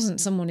 this wasn't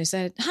someone who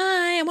said,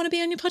 hi, I want to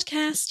be on your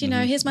podcast.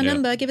 Here's my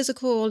number, give us a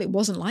call. It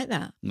wasn't like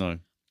that. No.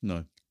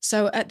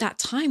 So at that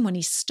time when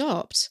he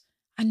stopped,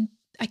 and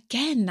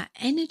again, that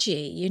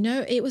energy,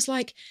 it was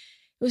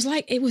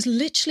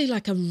literally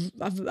like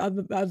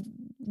a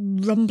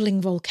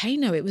rumbling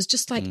volcano. It was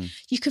just like,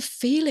 you could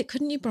feel it,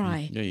 couldn't you,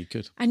 Bri? Yeah, you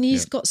could. And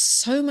he's got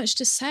so much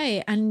to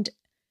say. And,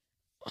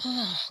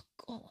 oh,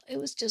 God, it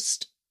was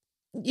just,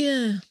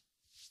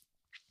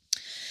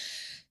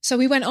 So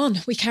we went on,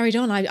 we carried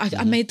on.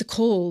 I made the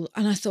call,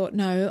 and I thought,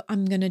 no,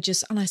 I'm going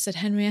to and I said,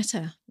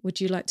 Henrietta, would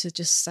you like to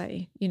just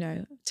say,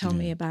 tell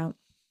me about,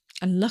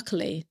 and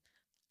luckily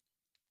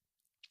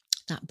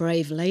that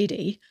brave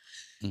lady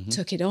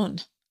took it on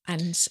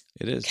and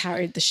It is.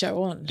 carried the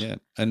show on. Yeah.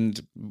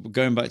 And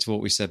going back to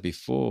what we said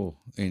before,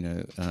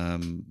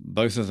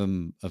 both of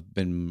them have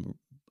been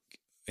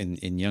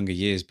in younger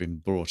years been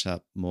brought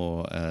up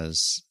more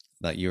as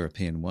that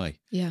European way.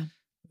 Yeah.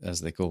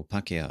 As they call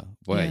Pakeha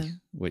way,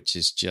 which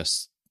is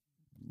just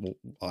what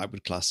I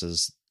would class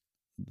as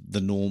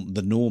the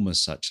norm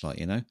as such,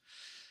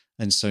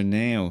 And so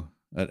now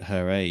at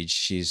her age,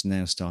 she's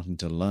now starting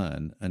to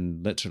learn,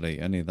 and literally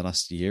only the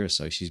last year or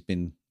so, she's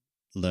been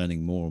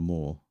learning more and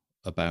more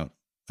about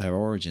her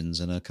origins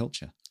and her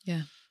culture.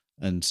 Yeah.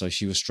 And so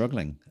she was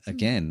struggling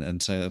again.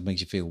 And so it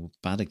makes you feel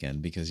bad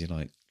again because you're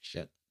like,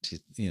 shit,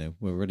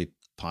 we're really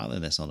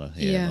piling this on her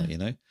here,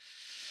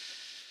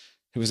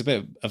 It was a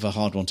bit of a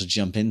hard one to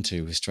jump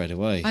into straight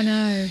away. I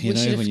know.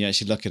 When you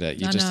actually look at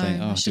it, you just think,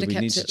 do we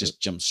need to just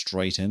jump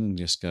straight in and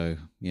just go,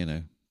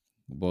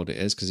 what it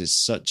is? Because it's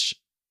such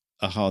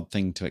a hard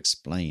thing to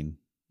explain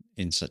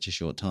in such a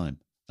short time.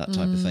 That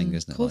type of thing,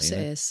 isn't it? Of course it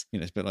is.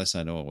 It's a bit like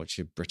saying, what's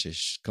your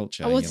British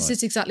culture? Oh, well, this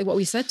is exactly what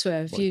we said to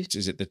her.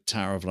 Is it the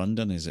Tower of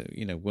London? Is it,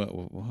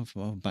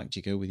 how back do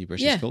you go with your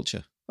British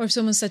culture? Or if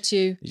someone said to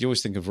you... You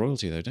always think of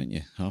royalty though, don't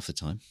you? Half the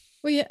time.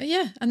 Well,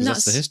 yeah. And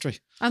that's the history.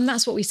 And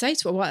that's what we say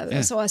to her.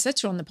 That's what I said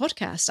to her on the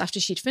podcast after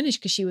she'd finished,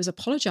 because she was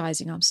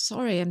apologising. I'm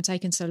sorry, I'm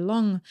taking so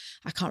long.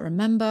 I can't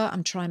remember.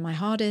 I'm trying my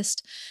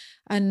hardest.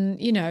 And,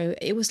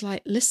 it was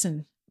like,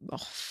 listen,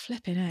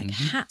 flipping heck,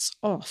 hats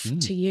off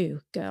to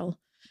you, girl.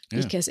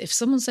 Because if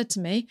someone said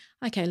to me,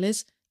 okay,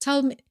 Liz,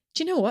 tell me,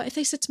 do you know what? If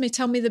they said to me,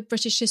 tell me the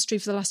British history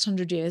for the last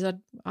 100 years,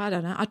 I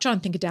don't know. I'd try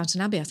and think of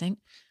Downton Abbey, I think.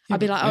 I'd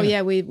be like,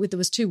 there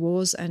was 2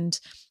 wars and,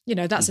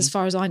 that's as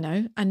far as I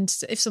know. And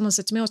if someone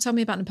said to me, tell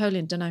me about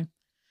Napoleon, don't know.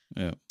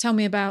 Yeah. Tell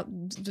me about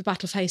the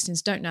Battle of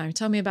Hastings, don't know.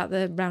 Tell me about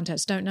the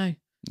Roundheads, don't know.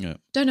 Yeah.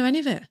 Don't know any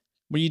of it.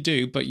 Well, you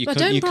do, but you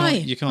can't.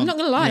 I'm not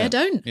going to lie, I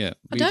don't. Yeah,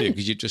 I don't. You do,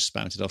 because you just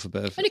spouted off a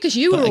bit of... Only because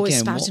you were always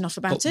spouting off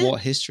about it. But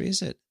what history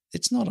is it?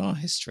 It's not our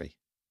history.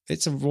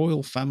 It's a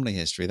royal family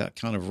history that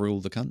kind of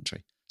ruled the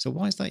country. So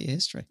why is that your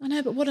history? I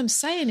know, but what I'm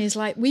saying is,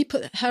 like, we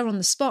put her on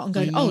the spot and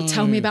going,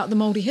 tell me about the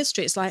Mouldy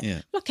history. It's like,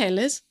 okay,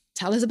 Liz,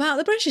 tell us about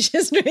the British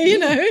history,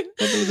 There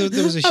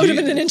was that would have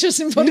been an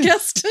interesting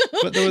podcast.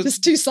 But there's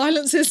 2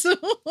 silences.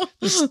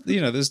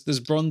 there's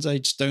Bronze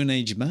Age, Stone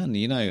Age man,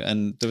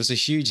 and there was a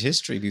huge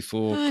history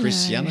before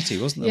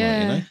Christianity, wasn't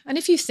there? Yeah. And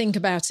if you think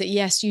about it,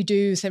 yes, you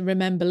do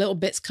remember little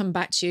bits come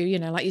back to you,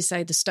 like you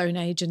say, the Stone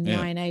Age and the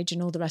Iron Age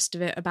and all the rest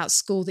of it about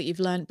school that you've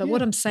learned. But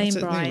what I'm saying,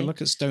 Brian...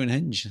 Look at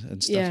Stonehenge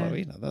and stuff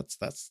like that.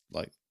 That's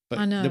like... But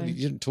I know.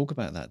 You didn't talk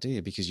about that, do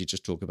you? Because you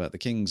just talk about the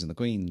kings and the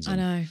queens.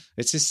 And I know.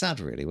 It's just sad,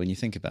 really, when you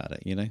think about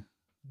it, It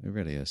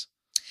really is.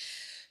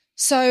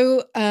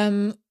 So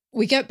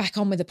we get back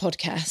on with the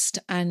podcast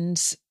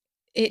and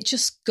it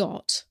just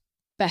got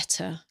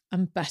better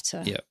and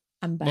better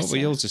and better. Well,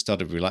 we also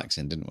started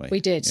relaxing, didn't we? We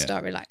did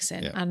start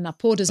relaxing. Yeah. And I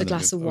poured us a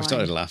glass of wine. We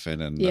started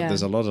laughing and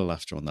there's a lot of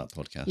laughter on that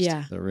podcast.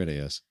 Yeah. There really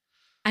is.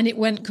 And it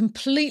went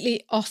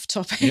completely off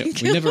topic. Yeah,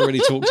 we never really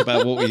talked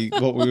about what we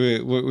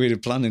were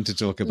planning to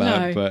talk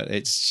about, but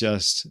it's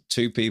just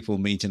 2 people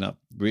meeting up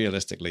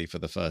realistically for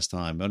the first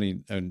time,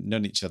 only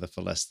known each other for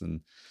less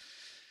than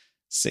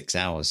 6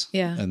 hours.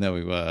 Yeah. And there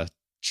we were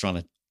trying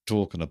to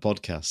talk on a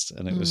podcast,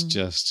 and it was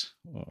just,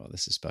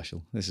 this is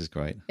special. This is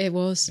great. It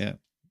was. Yeah.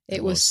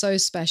 It was so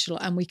special.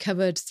 And we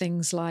covered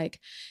things like,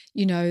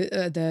 we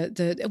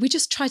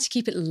just tried to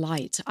keep it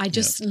light. I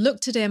just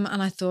looked at him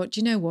and I thought,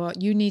 you know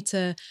what? You need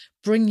to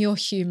bring your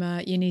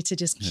humor. You need to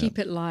just keep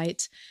it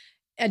light.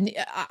 And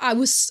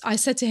I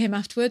said to him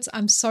afterwards,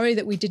 I'm sorry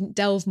that we didn't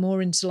delve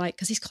more into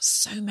because he's got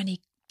so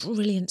many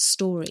brilliant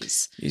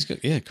stories. He's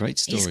got, great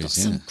stories. He's got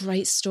some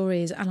great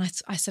stories. And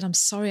I said, I'm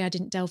sorry I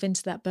didn't delve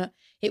into that. But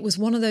it was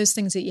one of those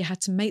things that you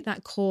had to make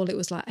that call. It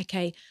was like,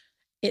 okay,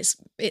 it's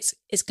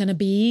going to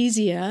be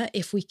easier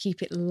if we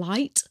keep it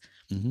light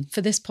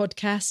for this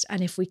podcast,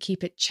 and if we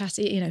keep it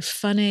chatty,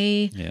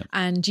 funny,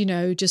 and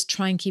just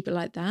try and keep it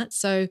like that.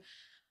 So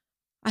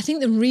I think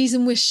the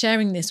reason we're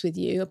sharing this with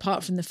you,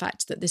 apart from the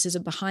fact that this is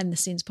a behind the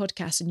scenes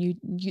podcast, and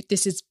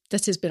this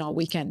has been our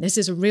weekend. This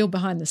is a real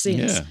behind the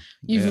scenes.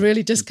 You've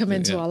really just come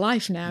into our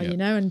life now,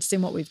 and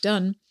seen what we've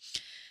done.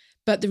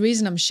 But the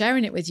reason I'm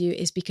sharing it with you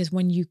is because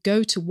when you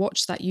go to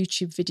watch that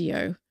YouTube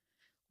video,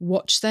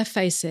 watch their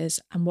faces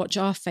and watch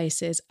our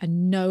faces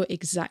and know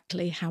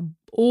exactly how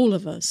all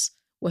of us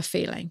were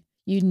feeling.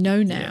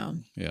 Now,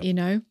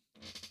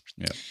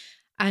 Yeah.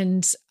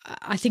 And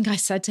I think I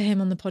said to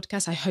him on the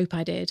podcast, I hope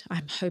I did.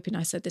 I'm hoping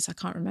I said this. I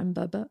can't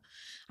remember, but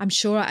I'm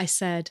sure I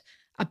said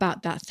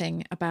about that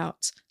thing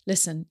about,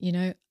 listen,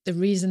 the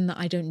reason that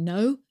I don't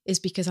know is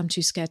because I'm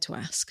too scared to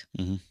ask.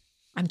 Mm-hmm.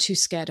 I'm too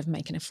scared of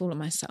making a fool of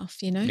myself,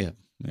 Yeah.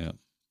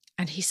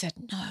 And he said,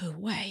 no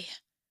way.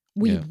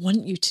 We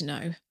want you to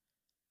know.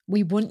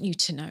 We want you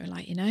to know,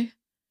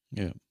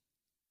 Yeah.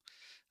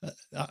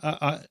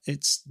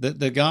 It's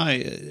the guy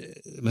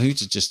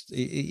Mahuta just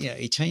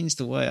he changed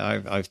the way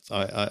I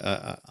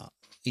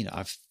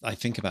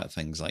think about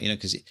things,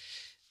 because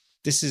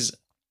this is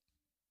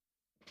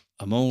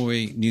a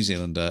Maori New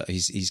Zealander.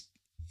 He's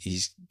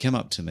come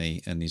up to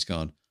me and he's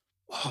gone,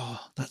 oh,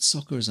 that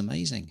soccer is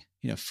amazing.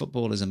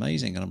 Football is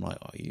amazing. And I'm like,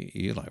 oh,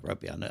 you like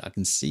rugby. I know, I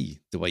can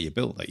see the way you're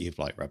built that you've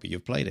liked rugby.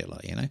 You've played it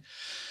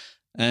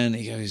And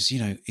he goes,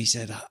 he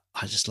said,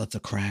 I just love the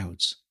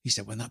crowds. He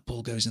said, when that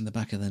ball goes in the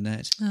back of the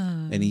net.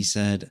 Oh. And he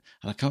said,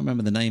 and I can't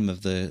remember the name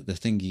of the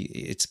thing.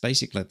 It's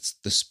basically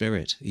the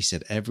spirit. He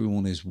said,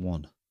 everyone is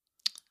one.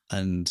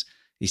 And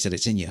he said,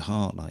 it's in your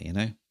heart,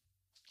 and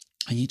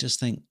you just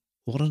think,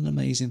 what an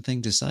amazing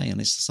thing to say.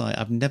 And it's just like,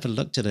 I've never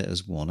looked at it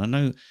as one. I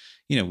know,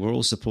 we're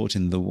all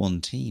supporting the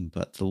one team,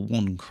 but the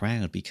one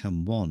crowd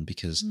become one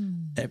because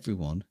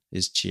everyone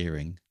is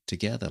cheering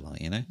together,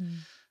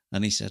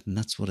 And he said, and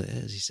that's what it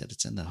is. He said,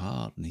 it's in the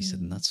heart. And he said,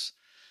 and that's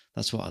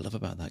what I love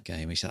about that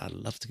game. He said, I'd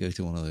love to go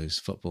to one of those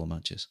football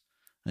matches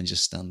and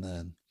just stand there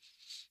and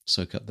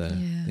soak up the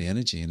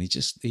energy. And he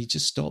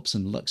just stops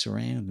and looks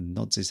around and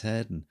nods his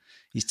head, and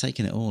he's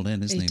taking it all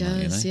in, isn't he? He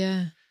does,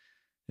 yeah.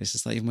 It's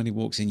just like even when he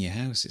walks in your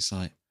house, it's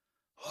like,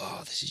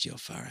 oh, this is your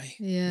Faray.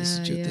 Yeah,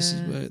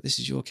 this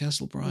is your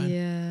castle, Brian.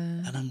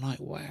 Yeah. And I'm like,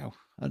 wow,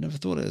 I never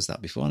thought it was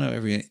that before. I know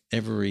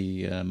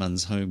every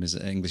man's home is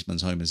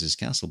Englishman's home is his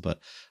castle, but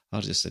I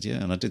just said,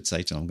 yeah, and I did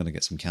say to him, I'm going to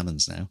get some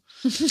cannons now.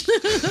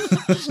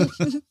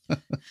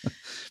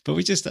 But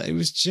it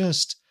was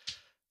just,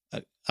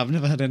 I've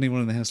never had anyone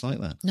in the house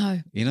like that.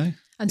 No. And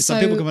it's so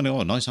like people coming,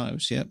 oh, nice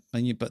house, yeah.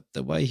 But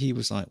the way he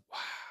was like, wow,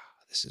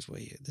 this is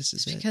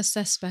it. Because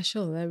they're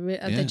special.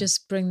 They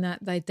just bring that.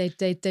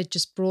 They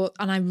just brought,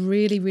 and I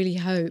really, really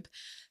hope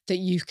that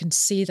you can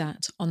see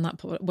that on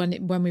that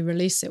when we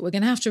release it. We're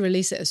going to have to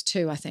release it as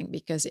 2, I think,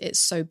 because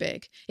it's so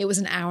big. It was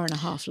an hour and a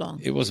half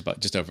long. It was about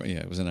just over. Yeah,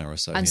 it was an hour or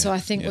so. And so I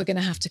think we're going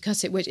to have to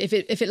cut it. Which if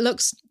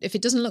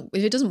it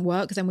doesn't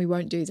work, then we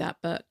won't do that.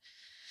 But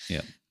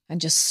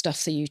and just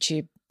stuff the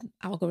YouTube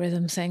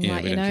algorithm thing, we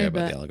don't care about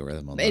but the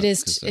algorithm on it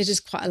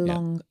is quite a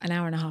long, an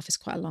hour and a half is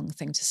quite a long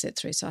thing to sit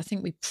through. So I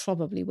think we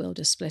probably will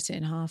just split it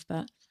in half.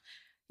 But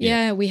we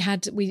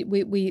did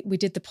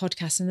the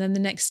podcast, and then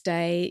the next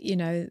day,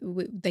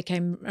 they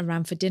came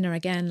around for dinner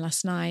again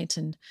last night,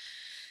 and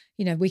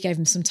we gave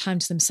them some time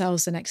to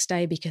themselves the next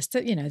day because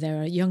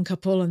they're a young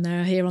couple and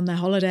they're here on their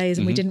holidays,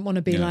 and we didn't want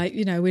to be like,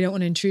 we don't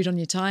want to intrude on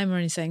your time or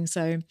anything.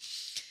 So.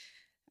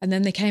 And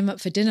then they came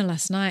up for dinner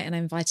last night, and I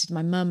invited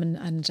my mum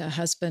and her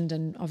husband,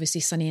 and obviously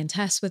Sonny and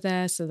Tess were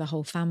there, so the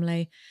whole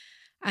family.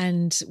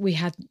 And we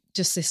had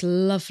just this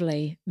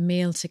lovely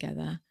meal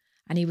together.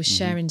 And he was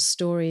sharing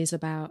stories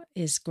about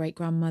his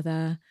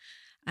great-grandmother,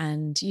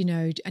 and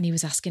and he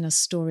was asking us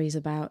stories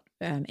about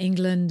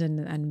England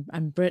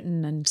and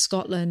Britain and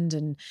Scotland,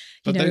 and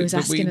he was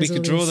asking us. We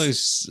could draw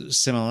those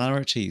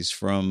similarities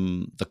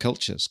from the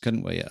cultures,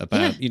 couldn't we?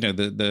 About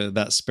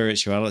that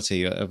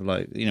spirituality of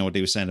what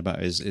he was saying about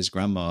his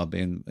grandma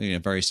being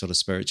very sort of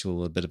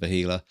spiritual, a bit of a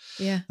healer,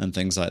 and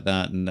things like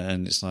that.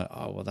 And it's like,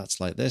 oh well, that's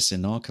like this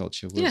in our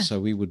culture.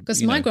 So we would,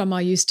 because my grandma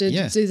used to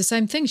do the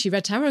same thing. She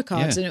read tarot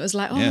cards, and it was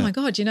like, oh my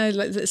god,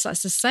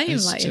 that's the same.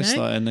 It's just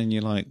like, and then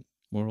you're like,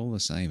 we're all the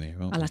same here,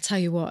 aren't we? And I tell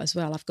you what, as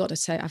well, I've got to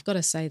say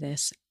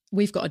this.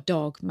 We've got a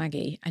dog,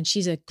 Maggie, and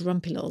she's a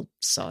grumpy little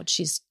sod.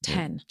 She's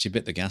 10. Yeah. She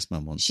bit the gas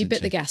man once. She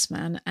bit the gas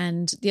man.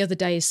 And the other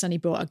day, Sonny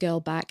brought a girl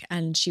back,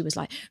 and she was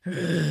like,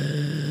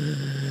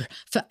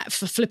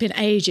 for flipping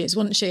ages,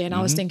 wasn't she? And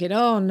I was thinking,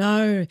 oh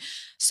no.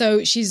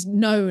 So she's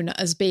known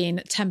as being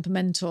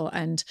temperamental.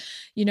 And,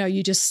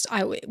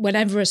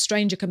 whenever a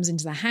stranger comes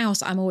into the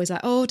house, I'm always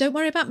like, oh, don't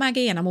worry about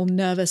Maggie. And I'm all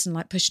nervous and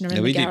like pushing her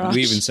in the garage.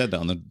 We even said that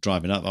on the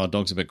driving up. Our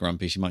dog's a bit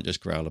grumpy. She might just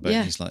growl a bit.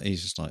 Yeah.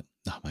 He's just like,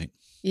 no, mate.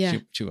 Yeah.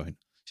 She won't.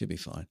 She'll be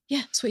fine.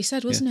 Yeah, that's what he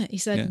said, wasn't it? He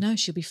said, no,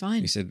 she'll be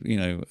fine. He said,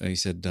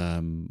 I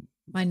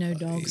know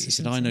dogs. He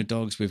said, I know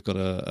dogs. We've got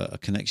a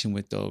connection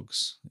with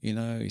dogs. He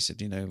said,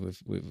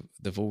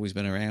 they've always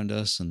been around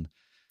us. And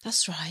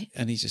that's right.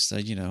 And he just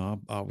said,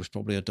 I was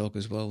probably a dog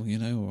as well,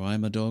 or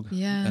I'm a dog.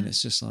 Yeah. And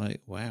it's just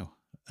like, wow.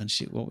 And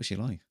what was she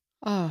like?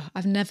 Oh,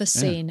 I've never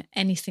seen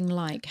anything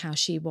like how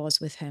she was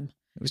with him.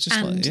 It was just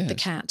the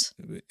cat.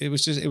 It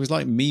was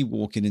like me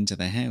walking into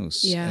the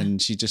house,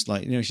 and she just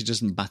she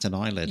doesn't bat an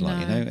eyelid,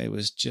 it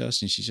was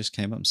just, and she just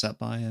came up and sat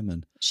by him,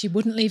 and she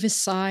wouldn't leave his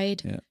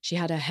side. Yeah. She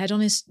had her head on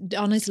his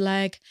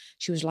leg.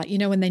 She was like,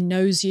 when they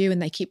nose you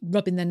and they keep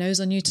rubbing their nose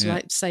on you to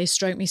like say,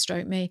 stroke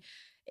me.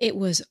 It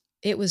was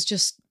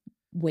just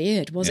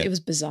weird. It was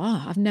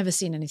bizarre. I've never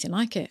seen anything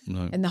like it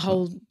in the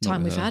whole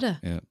time we've had her.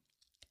 Yeah.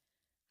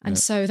 And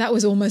so that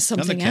was almost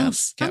something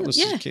else.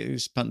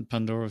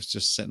 Pandora was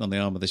just sitting on the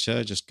arm of the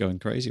chair, just going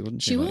crazy,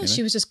 wasn't she?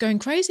 She was just going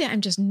crazy.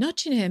 I'm just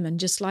nudging him and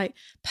just like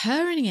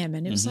purring him.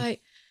 And it was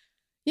like,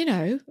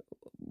 wow.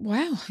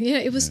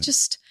 It was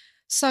just,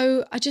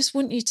 so I just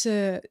want you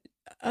to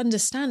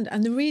understand.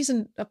 And the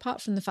reason,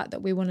 apart from the fact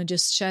that we want to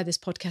just share this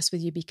podcast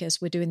with you because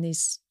we're doing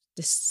this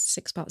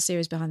 6-part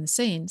series behind the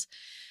scenes,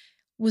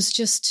 was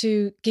just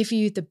to give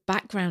you the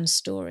background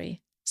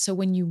story. So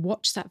when you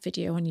watch that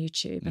video on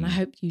YouTube, and I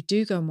hope you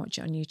do go and watch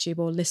it on YouTube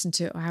or listen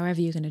to it or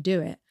however you're going to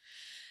do it,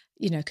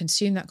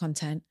 consume that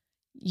content,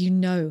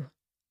 the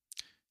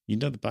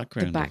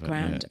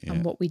background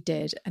and what we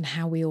did and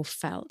how we all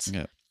felt.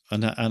 Yeah.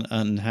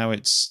 And how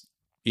it's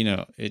you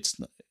know, it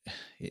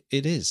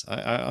is.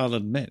 I'll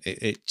admit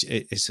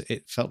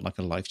it felt like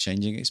a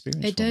life-changing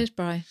experience. It did,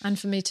 Bri, and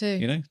for me too.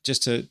 You know,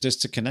 just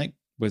to connect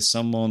with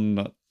someone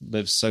that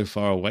lives so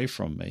far away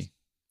from me,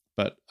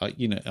 but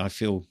I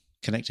feel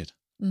connected.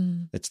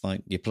 It's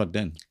like you're plugged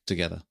in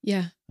together.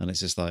 Yeah. And it's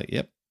just like,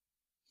 yep,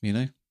 you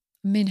know.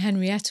 Me and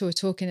Henrietta were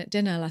talking at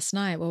dinner last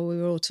night while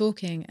we were all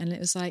talking, and it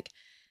was like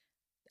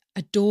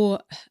a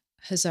door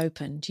has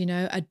opened, you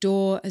know, a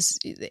door has,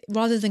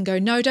 rather than go,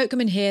 no, don't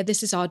come in here,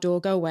 this is our door,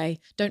 go away,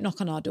 don't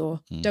knock on our door,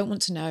 don't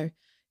want to know,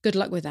 good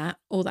luck with that,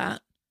 all that.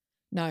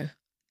 No,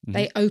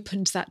 they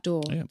opened that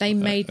door. Yeah. They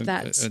made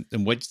that.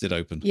 And wedged it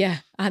open. Yeah.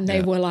 And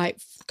they were like,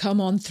 come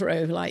on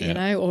through, like, you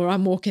know, or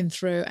I'm walking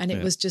through. And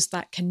it was just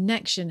that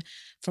connection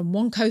from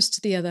one coast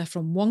to the other,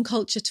 from one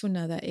culture to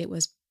another. It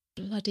was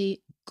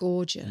bloody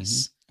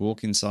gorgeous.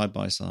 Walking side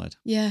by side.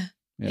 Yeah,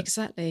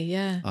 exactly.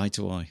 Yeah. Eye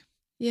to eye.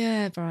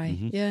 Yeah,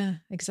 Bri. Yeah,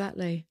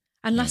 exactly.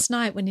 And last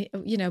night when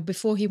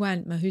before he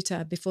went,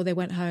 before they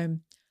went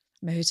home,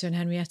 Mahuta and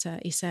Henrietta,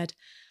 he said,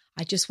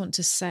 I just want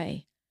to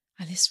say,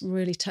 and this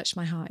really touched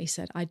my heart. He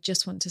said, I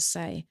just want to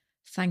say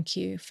thank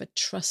you for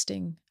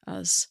trusting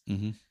us.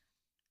 You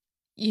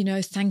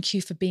know, thank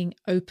you for being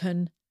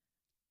open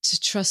to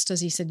trust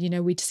us. He said, you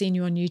know, we'd seen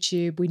you on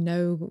YouTube. We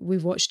know,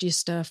 we've watched your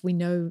stuff. We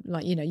know,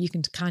 like, you know, you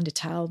can kind of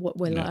tell what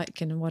we're like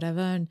and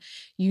whatever. And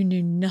you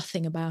knew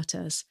nothing about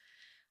us.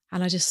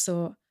 And I just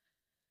thought,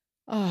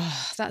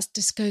 that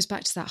just goes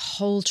back to that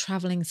whole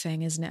traveling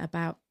thing, isn't it?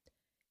 About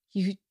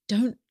you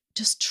don't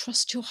just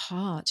trust your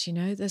heart. You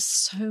know, there's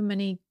so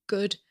many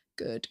good,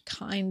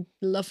 kind,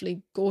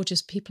 lovely,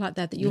 gorgeous people out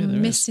there that you're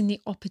missing the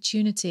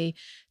opportunity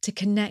to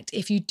connect.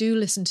 If you do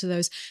listen to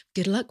those,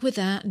 good luck with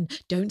that, and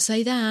don't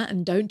say that,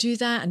 and don't do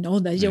that, and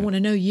they don't want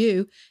to know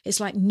you. It's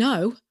like,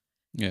 no.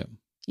 Yeah.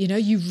 You know,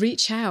 you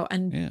reach out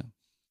and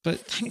but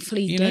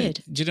thankfully you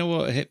did. Do you know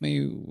what hit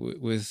me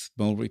with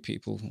Mulberry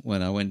people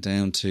when I went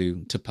down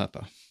to Te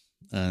Papa?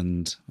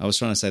 And I was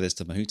trying to say this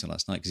to Mahuta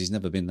last night because he's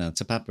never been there.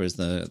 Te Papa is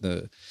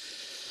the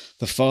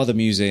father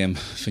museum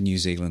for New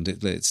Zealand.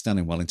 It's down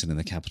in Wellington in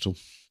the capital.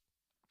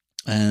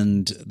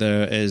 And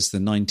there is the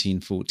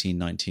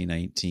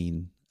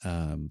 1914-1918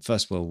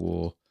 First World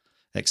War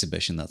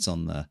exhibition that's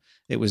on there.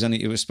 It was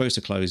supposed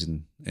to close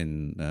in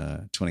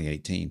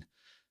 2018,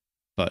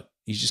 but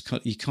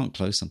you can't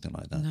close something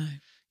like that. No.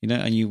 You know,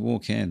 and you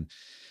walk in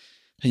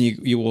and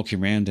you're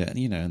walking around it, and,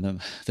 you know,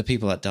 and the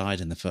people that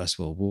died in the First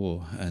World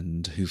War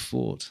and who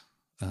fought,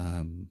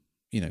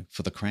 you know,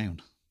 for the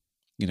crown,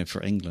 you know,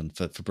 for England,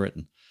 for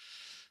Britain.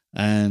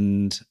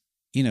 And,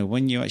 you know,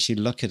 when you actually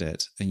look at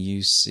it and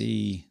you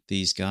see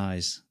these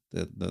guys,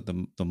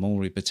 the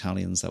Maori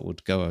battalions that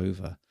would go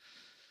over,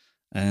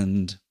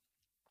 and,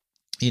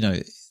 you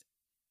know,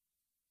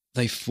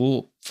 they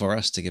fought for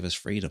us to give us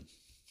freedom,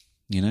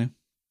 you know,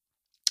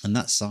 and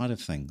that side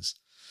of things.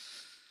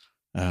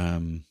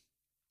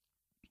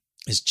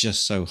 It's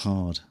just so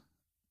hard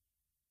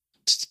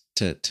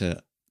to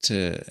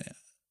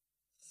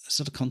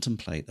sort of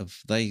contemplate of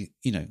they,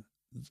 you know,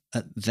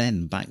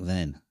 back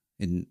then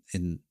in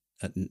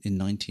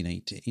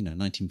 1918, you know,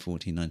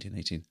 1914,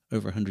 1918,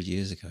 over 100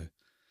 years ago,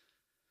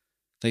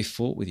 they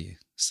fought with you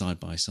side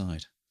by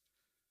side,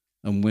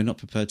 and we're not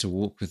prepared to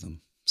walk with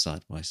them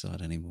side by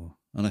side anymore.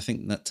 And I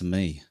think that, to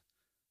me,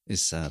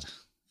 is sad,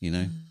 you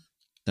know,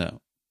 that,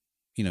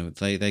 you know,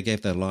 they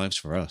gave their lives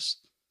for us.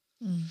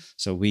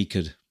 So we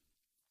could,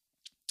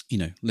 you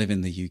know, live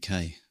in the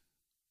UK,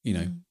 you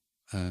know,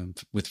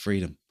 with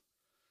freedom.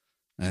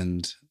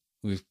 And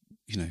we've,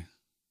 you know,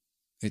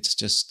 it's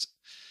just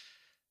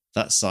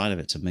that side of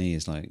it to me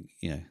is like,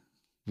 you know,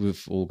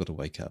 we've all got to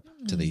wake up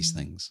to these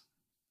things.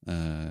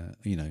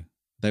 You know,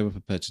 they were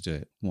prepared to do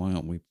it. Why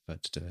aren't we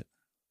prepared to do it,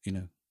 you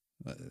know,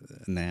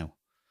 now?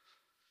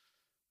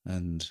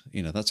 And,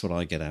 you know, that's what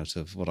I got out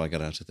of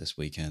this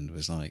weekend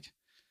was like,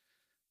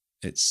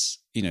 it's,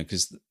 you know,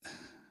 because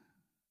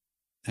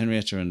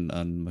Henrietta and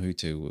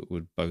Mahuta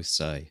would both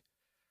say,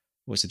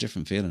 well, it's a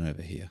different feeling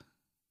over here.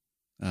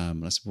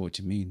 And I said, well, what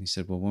do you mean? He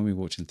said, well, when we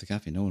walked into the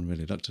cafe, no one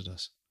really looked at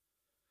us.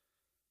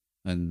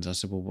 And I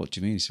said, well, what do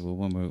you mean? He said, well,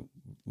 when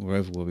we're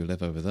over where we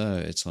live over there,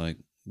 it's like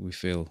we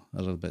feel a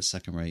little bit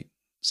second-rate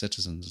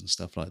citizens and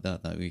stuff like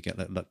that we get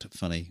looked at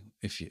funny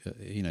if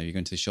you know, you're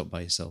going to the shop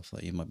by yourself,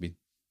 like you might be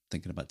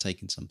thinking about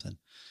taking something.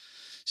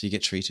 So you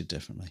get treated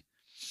differently.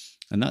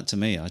 And that, to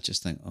me, I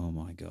just think, oh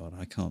my God,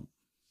 I can't,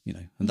 you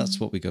know, and that's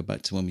what we go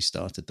back to when we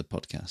started the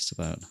podcast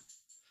about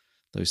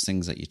those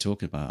things that you're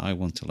talking about. I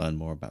want to learn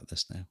more about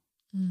this now.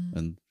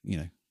 And, you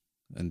know,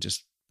 and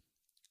just,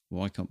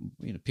 why can't,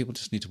 you know, people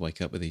just need to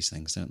wake up with these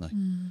things, don't they?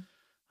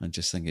 And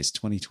just think it's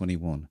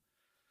 2021,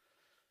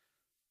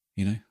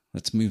 you know,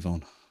 let's move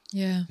on.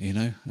 Yeah. You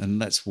know, and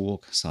let's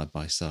walk side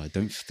by side.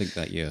 Don't think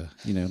that you're,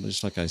 you know,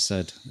 just like I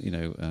said, you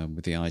know,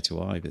 with the eye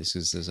to eye,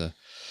 there's a,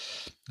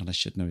 and I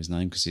should know his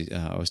name because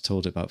I was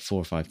told it about 4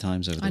 or 5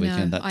 times over the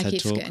weekend. That I TED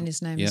keep talk. forgetting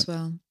his name as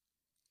well.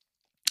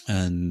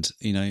 And,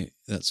 you know,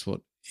 that's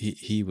what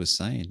he was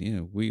saying, you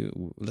know,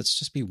 let's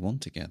just be one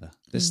together.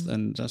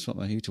 And that's what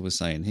Mahuta was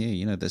saying here.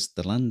 You know,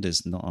 the land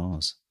is not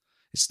ours.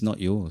 It's not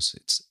yours.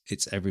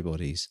 It's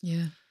everybody's.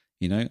 Yeah.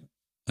 You know,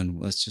 and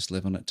let's just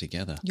live on it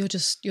together. You're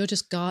just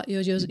the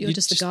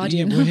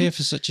guardian. Yeah, we're here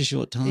for such a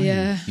short time.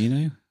 Yeah. You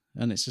know,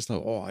 and it's just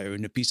like, oh, I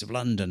own a piece of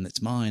land and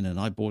it's mine, and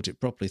I bought it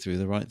properly through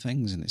the right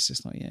things, and it's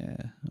just like, yeah,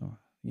 oh,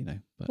 you know.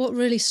 But what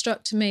really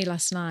struck to me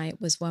last night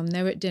was when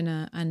they were at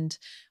dinner and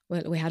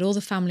we had all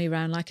the family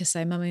around, like I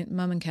say, mum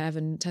and Kev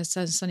and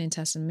Sonny and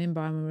Tess and me and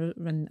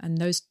Brian and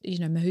those, you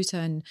know, Mahuta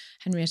and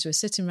Henrietta were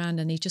sitting around,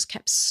 and he just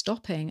kept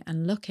stopping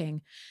and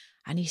looking.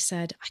 And he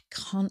said, I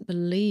can't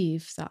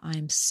believe that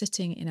I'm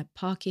sitting in a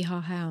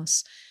Pakeha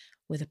house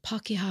with a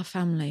Pakeha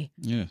family.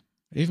 Yeah.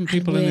 Even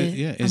people in it,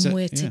 yeah.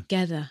 We're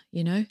together,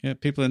 you know? Yeah,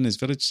 people in his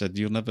village said,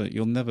 you'll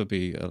never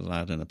be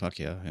allowed in a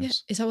Pakeha house. Yeah.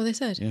 Is that what they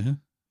said? Yeah,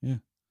 yeah.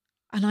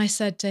 And I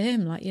said to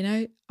him, like, you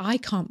know, I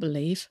can't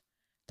believe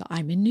that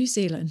I'm in New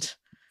Zealand,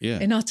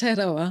 in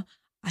Aotearoa,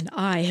 and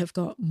I have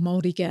got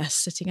Māori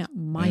guests sitting at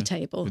my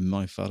table. In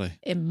my whare.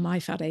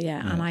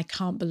 Yeah. And I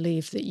can't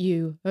believe that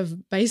you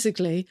have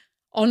basically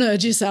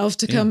honoured yourself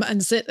to come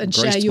and sit and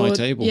graced share your my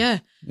table.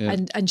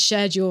 and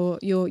shared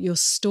your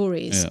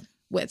stories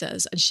with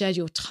us and shared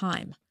your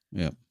time.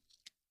 Yeah.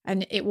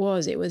 And it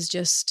was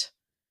just,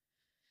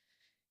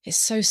 it's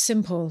so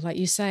simple, like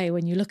you say,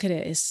 when you look at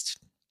it, it's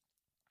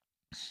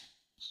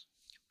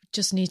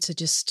just need to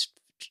just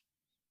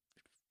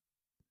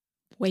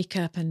wake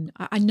up. And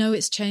I know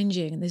it's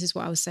changing, and this is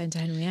what I was saying to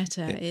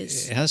Henrietta.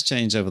 It has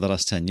changed over the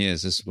last 10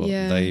 years. This is what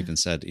they even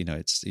said. You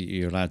know,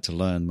 you're allowed to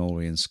learn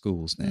Maori in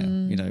schools now.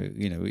 You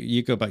know,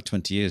 you go back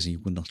 20 years and you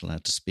were not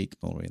allowed to speak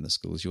Maori in the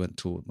schools. You weren't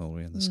taught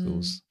Maori in the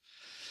schools.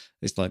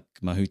 It's like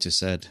Mahuta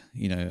said.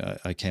 You know,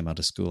 I came out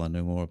of school, I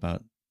know more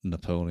about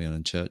Napoleon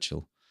and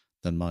Churchill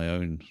than my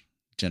own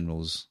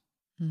generals.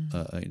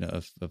 You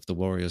know, of the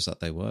warriors that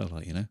they were.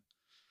 Like, you know.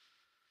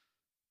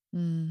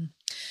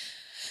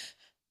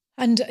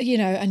 And, you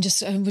know, and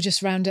we'll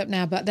just round up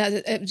now. But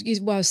that is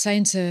what I was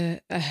saying to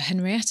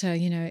Henrietta,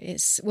 you know,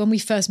 it's when we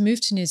first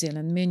moved to New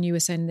Zealand, me and you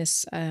were saying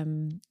this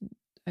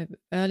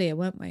earlier,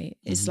 weren't we?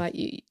 It's like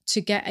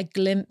to get a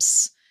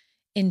glimpse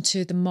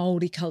into the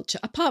Māori culture,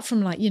 apart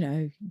from like, you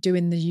know,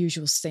 doing the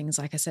usual things,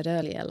 like I said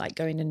earlier, like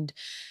going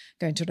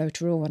to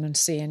Rotorua and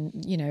seeing,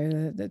 you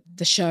know,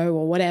 the show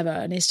or whatever.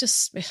 And it's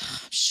just, I'm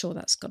sure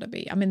that's got to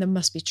be, I mean, there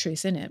must be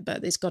truth in it,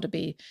 but it's got to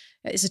be,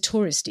 it's a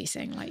touristy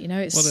thing. Like, you know,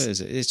 it's... Well, it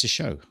is. It's a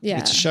show. Yeah.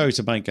 It's a show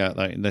to make out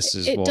that this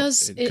is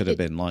it could have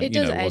been like. It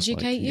does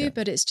educate you,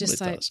 but it's just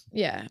like,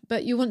 yeah,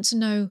 but you want to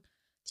know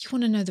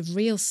the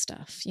real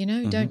stuff, you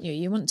know, don't you?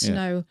 You want to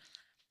know...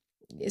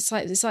 It's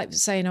like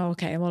saying, oh,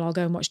 okay, well, I'll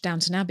go and watch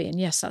Downton Abbey, and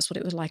yes, that's what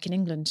it was like in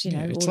England, you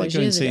know. It's all like those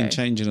going and years seeing ago.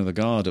 Changing of the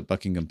Guard at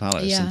Buckingham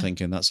Palace and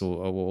thinking that's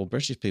all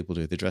British people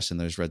do. They dress in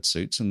those red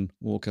suits and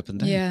walk up and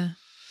down. Yeah.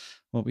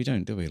 Well, we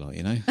don't, do we? Like,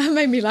 you know. It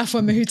made me laugh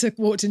when Mahuta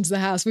walked into the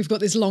house. We've got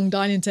this long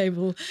dining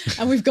table,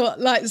 and we've got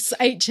like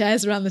 8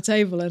 chairs around the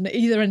table, and at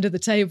either end of the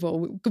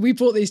table, we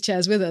brought these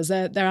chairs with us.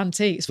 They're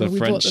antiques. They're we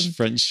bought them.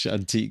 French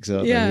antiques,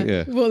 aren't they?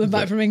 Yeah, we brought them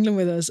back from England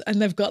with us,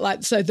 and they've got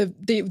like, so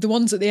the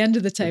ones at the end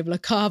of the table are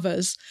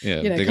carvers,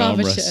 you know,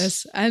 carver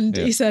chairs. And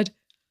he said,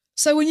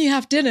 so when you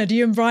have dinner, do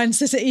you and Brian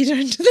sit at either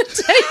end of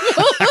the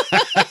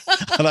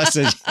table? And I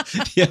said,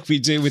 yeah, we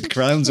do, with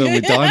crowns on,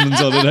 with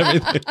diamonds on and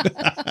everything.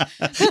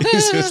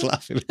 He's just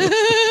laughing.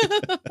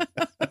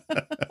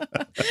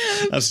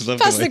 That's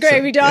lovely. Pass the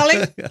gravy, darling.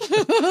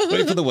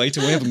 Wait for the waiter,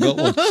 we haven't got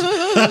one.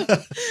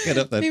 Get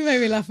up there. He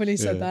made me laugh when he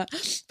said that.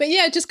 But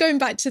yeah, just going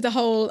back to the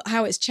whole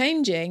how it's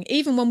changing.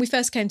 Even when we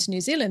first came to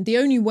New Zealand, the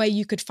only way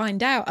you could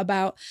find out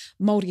about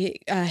Māori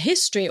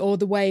history or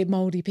the way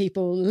Māori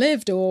people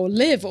lived or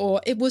live,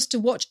 or it was to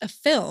watch a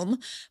film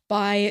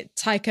by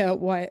Taika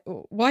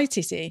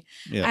Waititi.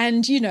 Yeah.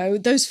 And, you know,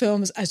 those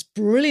films, as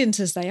brilliant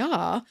as they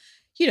are,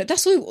 you know,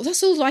 that's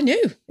all I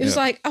knew. It was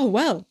like, oh,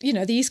 well, you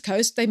know, the East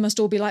Coast, they must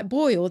all be like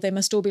Boy, or they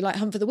must all be like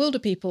Hunt for the Wilder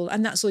People.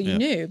 And that's all you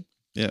knew.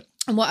 Yeah.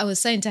 And what I was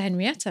saying to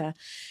Henrietta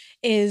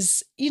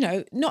is, you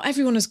know, not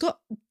everyone has got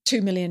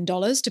 $2 million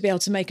to be able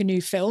to make a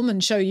new film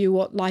and show you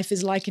what life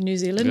is like in New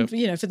Zealand,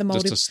 you know, for the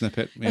Māori. Just a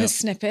snippet. A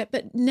snippet.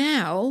 But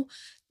now...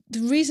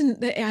 the reason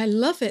that I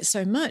love it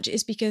so much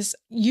is because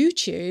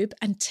YouTube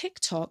and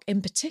TikTok in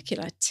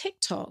particular,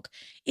 TikTok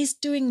is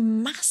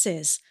doing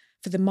masses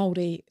for the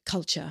Māori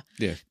culture.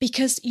 Yeah.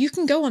 Because you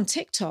can go on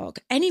TikTok,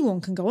 anyone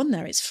can go on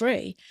there, it's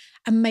free,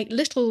 and make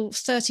little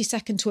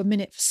 30-second to a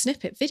minute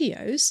snippet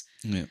videos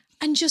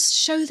and just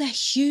show their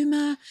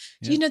humour.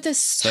 You know, there's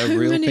so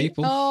many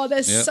people. Oh,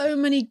 there's so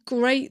many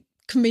great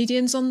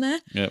comedians on there.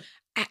 Yeah.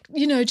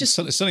 You know, just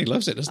Sonny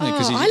loves it, doesn't he?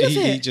 Because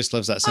he just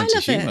loves that sense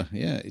of humour.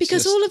 Yeah,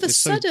 because all of a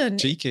sudden,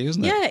 so cheeky,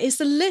 isn't it? Yeah, it's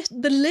the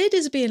lid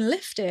is being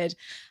lifted.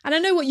 And I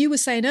know what you were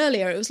saying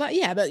earlier. It was like,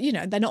 yeah, but you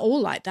know, they're not all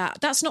like that.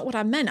 That's not what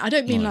I meant. I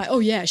don't mean like, oh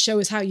yeah,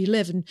 show us how you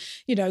live, and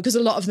you know, because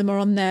a lot of them are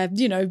on there,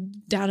 you know,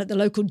 down at the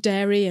local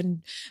dairy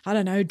and I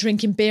don't know,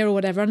 drinking beer or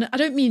whatever. And I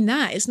don't mean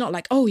that. It's not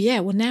like, oh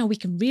yeah, well now we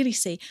can really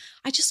see.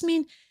 I just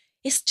mean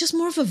it's just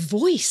more of a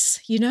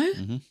voice, you know.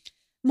 Mm-hmm.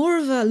 More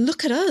of a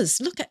look at us.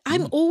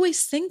 I'm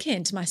always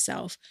thinking to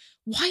myself,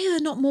 why are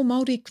there not more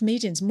Māori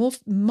comedians, more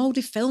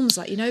Māori films,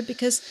 like, you know,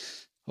 because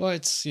Well,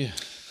 it's Yeah,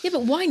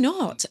 but why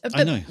not? But,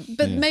 I know.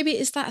 But Yeah. maybe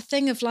it's that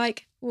thing of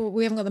like, well,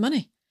 we haven't got the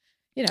money.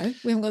 We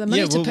haven't got the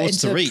money to put what's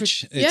into the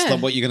reach? It's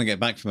like what you're going to get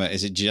back from it.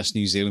 Is it just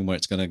New Zealand where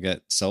it's going to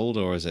get sold,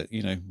 or is it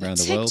around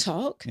the world?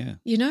 TikTok, Yeah,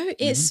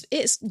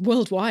 it's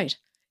worldwide.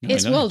 No,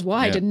 It's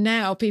worldwide, and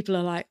now people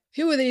are like,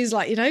 who are these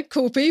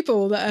cool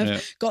people that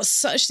have got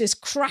such this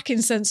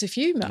cracking sense of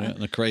humour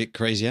and a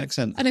crazy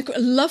accent and a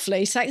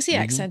lovely, sexy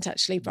accent?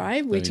 Actually,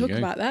 Brian, we talk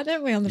about that,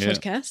 don't we, on the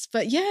podcast?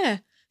 But yeah,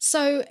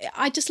 so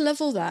I just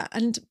love all that.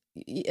 And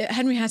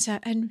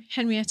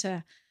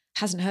Henrietta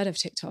hasn't heard of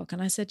TikTok,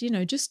 and I said,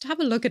 just have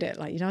a look at it.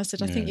 I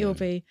said, I think you'll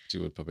be. She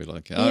would probably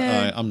like it.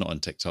 Yeah. I'm not on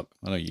TikTok.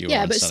 I know you.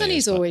 Yeah, are, but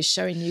Sonny's always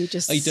showing you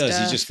just. He does.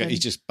 Stuff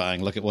He's just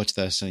bang. Look at watch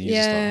this, and you're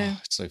just like,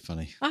 it's so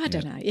funny. I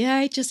don't know.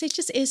 Yeah,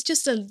 it's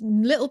just a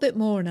little bit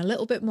more and a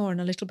little bit more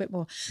and a little bit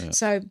more. Yeah.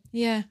 So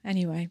yeah.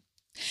 Anyway,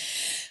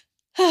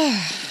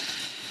 I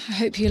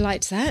hope you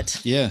liked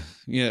that. Yeah.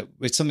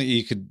 It's something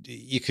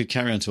you could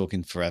carry on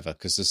talking forever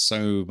because there's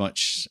so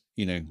much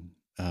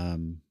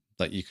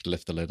that you could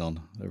lift the lid on.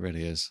 It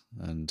really is.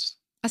 And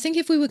I think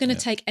if we were going to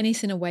take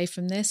anything away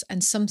from this,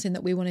 and something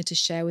that we wanted to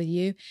share with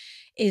you,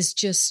 is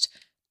just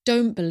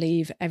don't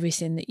believe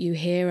everything that you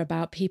hear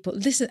about people.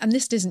 This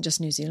isn't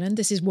just New Zealand.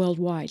 This is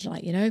worldwide.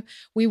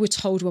 We were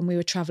told when we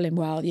were traveling,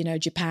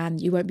 Japan,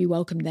 you won't be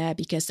welcome there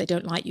because they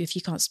don't like you if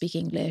you can't speak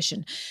English.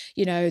 And,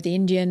 the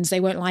Indians, they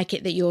won't like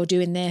it that you're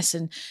doing this.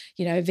 And,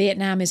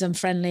 Vietnam is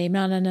unfriendly,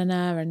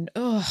 And,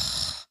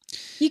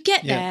 you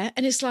get there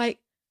and it's like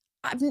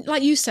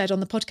you said on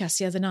the podcast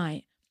the other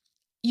night,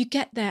 you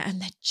get there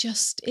and we're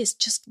just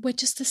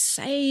the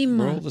same.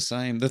 We're all the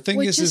same. The thing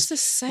is the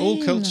same.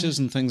 All cultures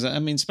and things.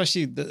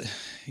 Especially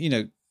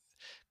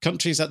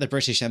countries that the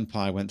British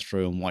Empire went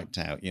through and wiped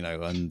out,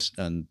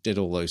 and did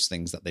all those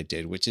things that they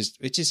did, which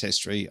is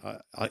history.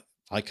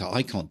 I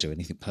can't do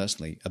anything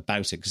personally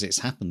about it because it's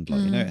happened.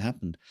 It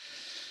happened,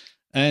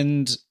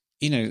 and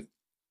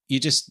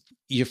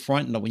you're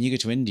frightened that when you go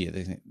to India,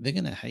 they think they're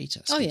going to hate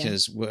us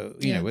because we're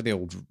the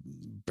old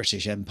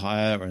British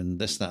Empire and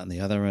this, that, and the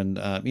other, and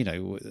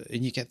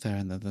and you get there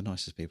and they're the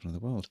nicest people in the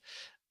world.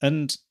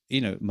 And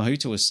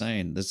Mahuta was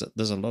saying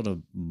there's a lot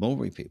of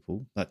Maori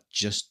people that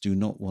just do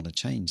not want to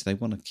change. They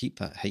want to keep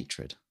that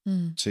hatred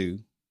to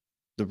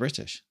the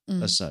British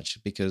as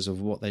such because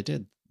of what they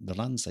did, the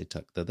lands they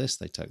took, the this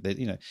they took,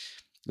 the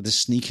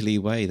sneakily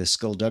way, the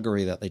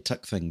skullduggery that they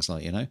took things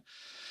And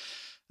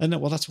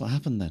that's what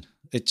happened then.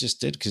 It just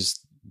did because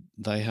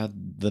they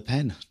had the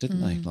pen, didn't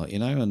they?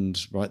 And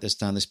write this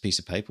down, this piece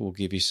of paper, we'll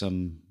give you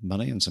some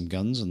money and some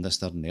guns and this,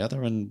 that, and the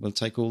other, and we'll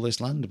take all this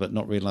land, but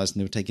not realizing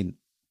they were taking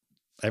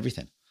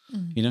everything,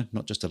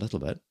 not just a little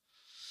bit.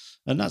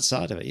 And that's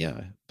side of it,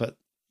 but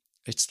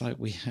it's like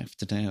we have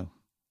to now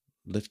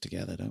live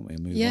together, don't we?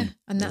 And move on.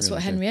 And that's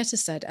what Henrietta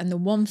said. And the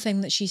one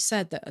thing that she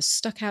said that has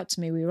stuck out to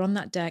me, we were on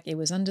that deck, it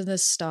was under the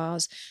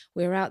stars,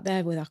 we were out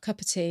there with our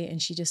cup of tea,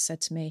 and she just said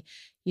to me,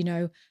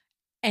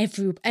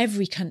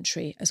 every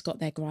country has got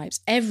their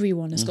gripes.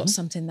 Everyone has got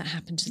something that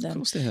happened to them. Of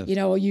course they have.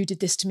 Or you did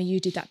this to me, you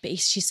did that. But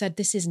she said,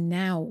 this is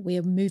now. We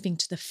are moving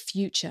to the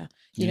future.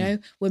 We're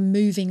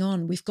moving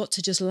on. We've got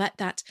to just let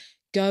that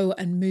go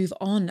and move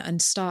on and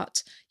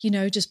start,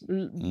 just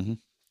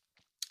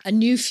a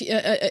new,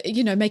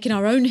 making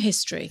our own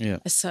history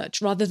as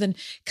such, rather than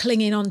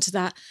clinging on to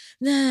that.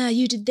 Nah,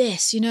 you did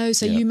this,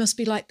 so you must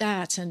be like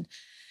that. And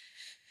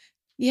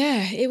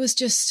it was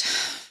just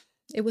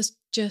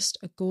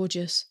a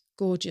gorgeous,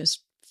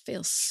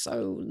 feel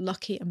so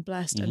lucky and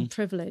blessed and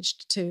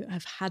privileged to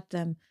have had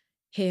them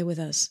here with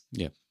us.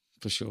 Yeah,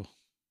 for sure.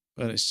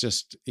 And it's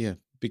just,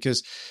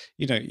 because,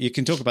 you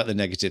can talk about the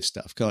negative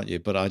stuff, can't you?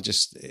 But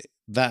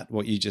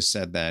what you just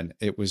said then,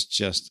 it was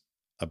just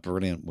a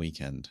brilliant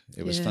weekend.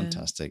 It was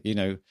fantastic.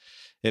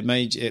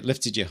 It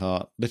lifted your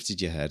heart,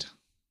 lifted your head,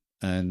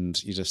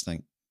 and you just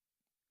think,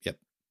 yep,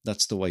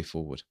 that's the way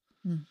forward.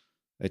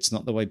 It's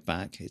not the way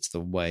back, it's the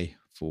way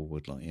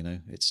forward.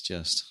 It's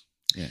just,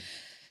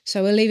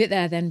 So we'll leave it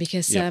there then,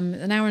 because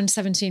an hour and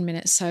 17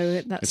 minutes.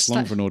 So it's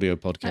long for an audio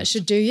podcast. That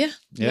should do you.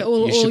 Yeah,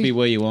 you should be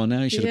where you are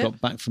now. You should have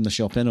got back from the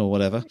shopping or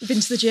whatever. Been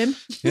to the gym.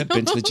 Yeah,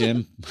 been to the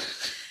gym.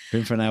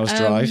 Been for an hour's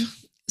drive.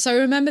 So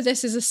remember,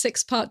 this is a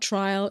 6-part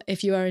trial.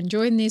 If you are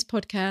enjoying these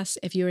podcasts,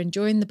 if you're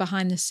enjoying the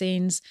behind the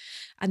scenes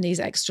and these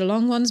extra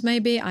long ones,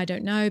 maybe, I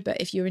don't know. But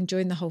if you're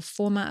enjoying the whole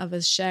format of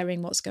us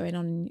sharing what's going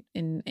on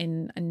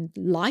in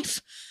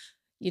life,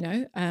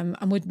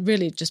 and we're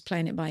really just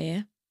playing it by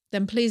ear,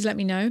 then please let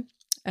me know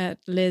at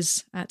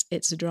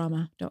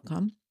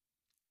liz@itsadrama.com.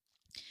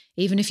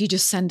 Even if you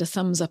just send a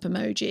thumbs up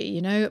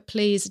emoji,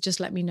 please just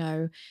let me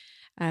know,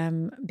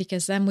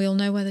 because then we'll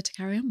know whether to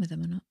carry on with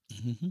them or not.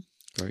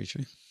 Very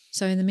true.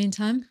 So in the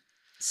meantime,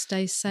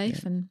 stay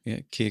safe and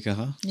kia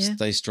kaha.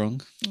 Stay strong.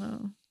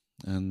 Oh.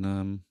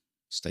 And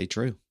stay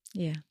true.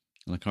 Yeah.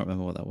 And I can't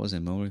remember what that was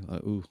in Maori.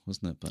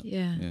 Wasn't it? But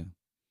yeah.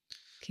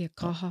 Kia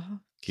kaha.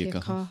 Kia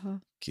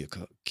kaha. Kia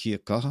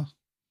kaha.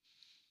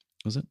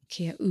 Was it?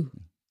 Kia u.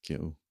 Kia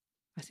u.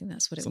 I think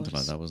that's what it was. Something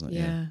like that, wasn't it?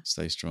 Yeah.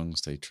 Stay strong,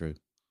 stay true.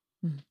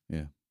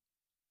 Yeah.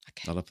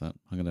 Okay. I love that.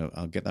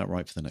 I'll get that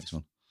right for the next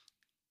one.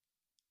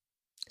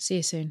 See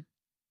you soon.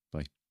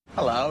 Bye.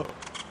 Hello.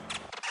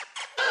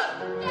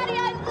 Daddy,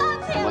 I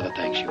love him. Mother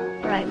thanks you.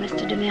 All right,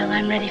 Mr. DeMille,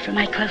 I'm ready for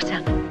my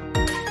close-up.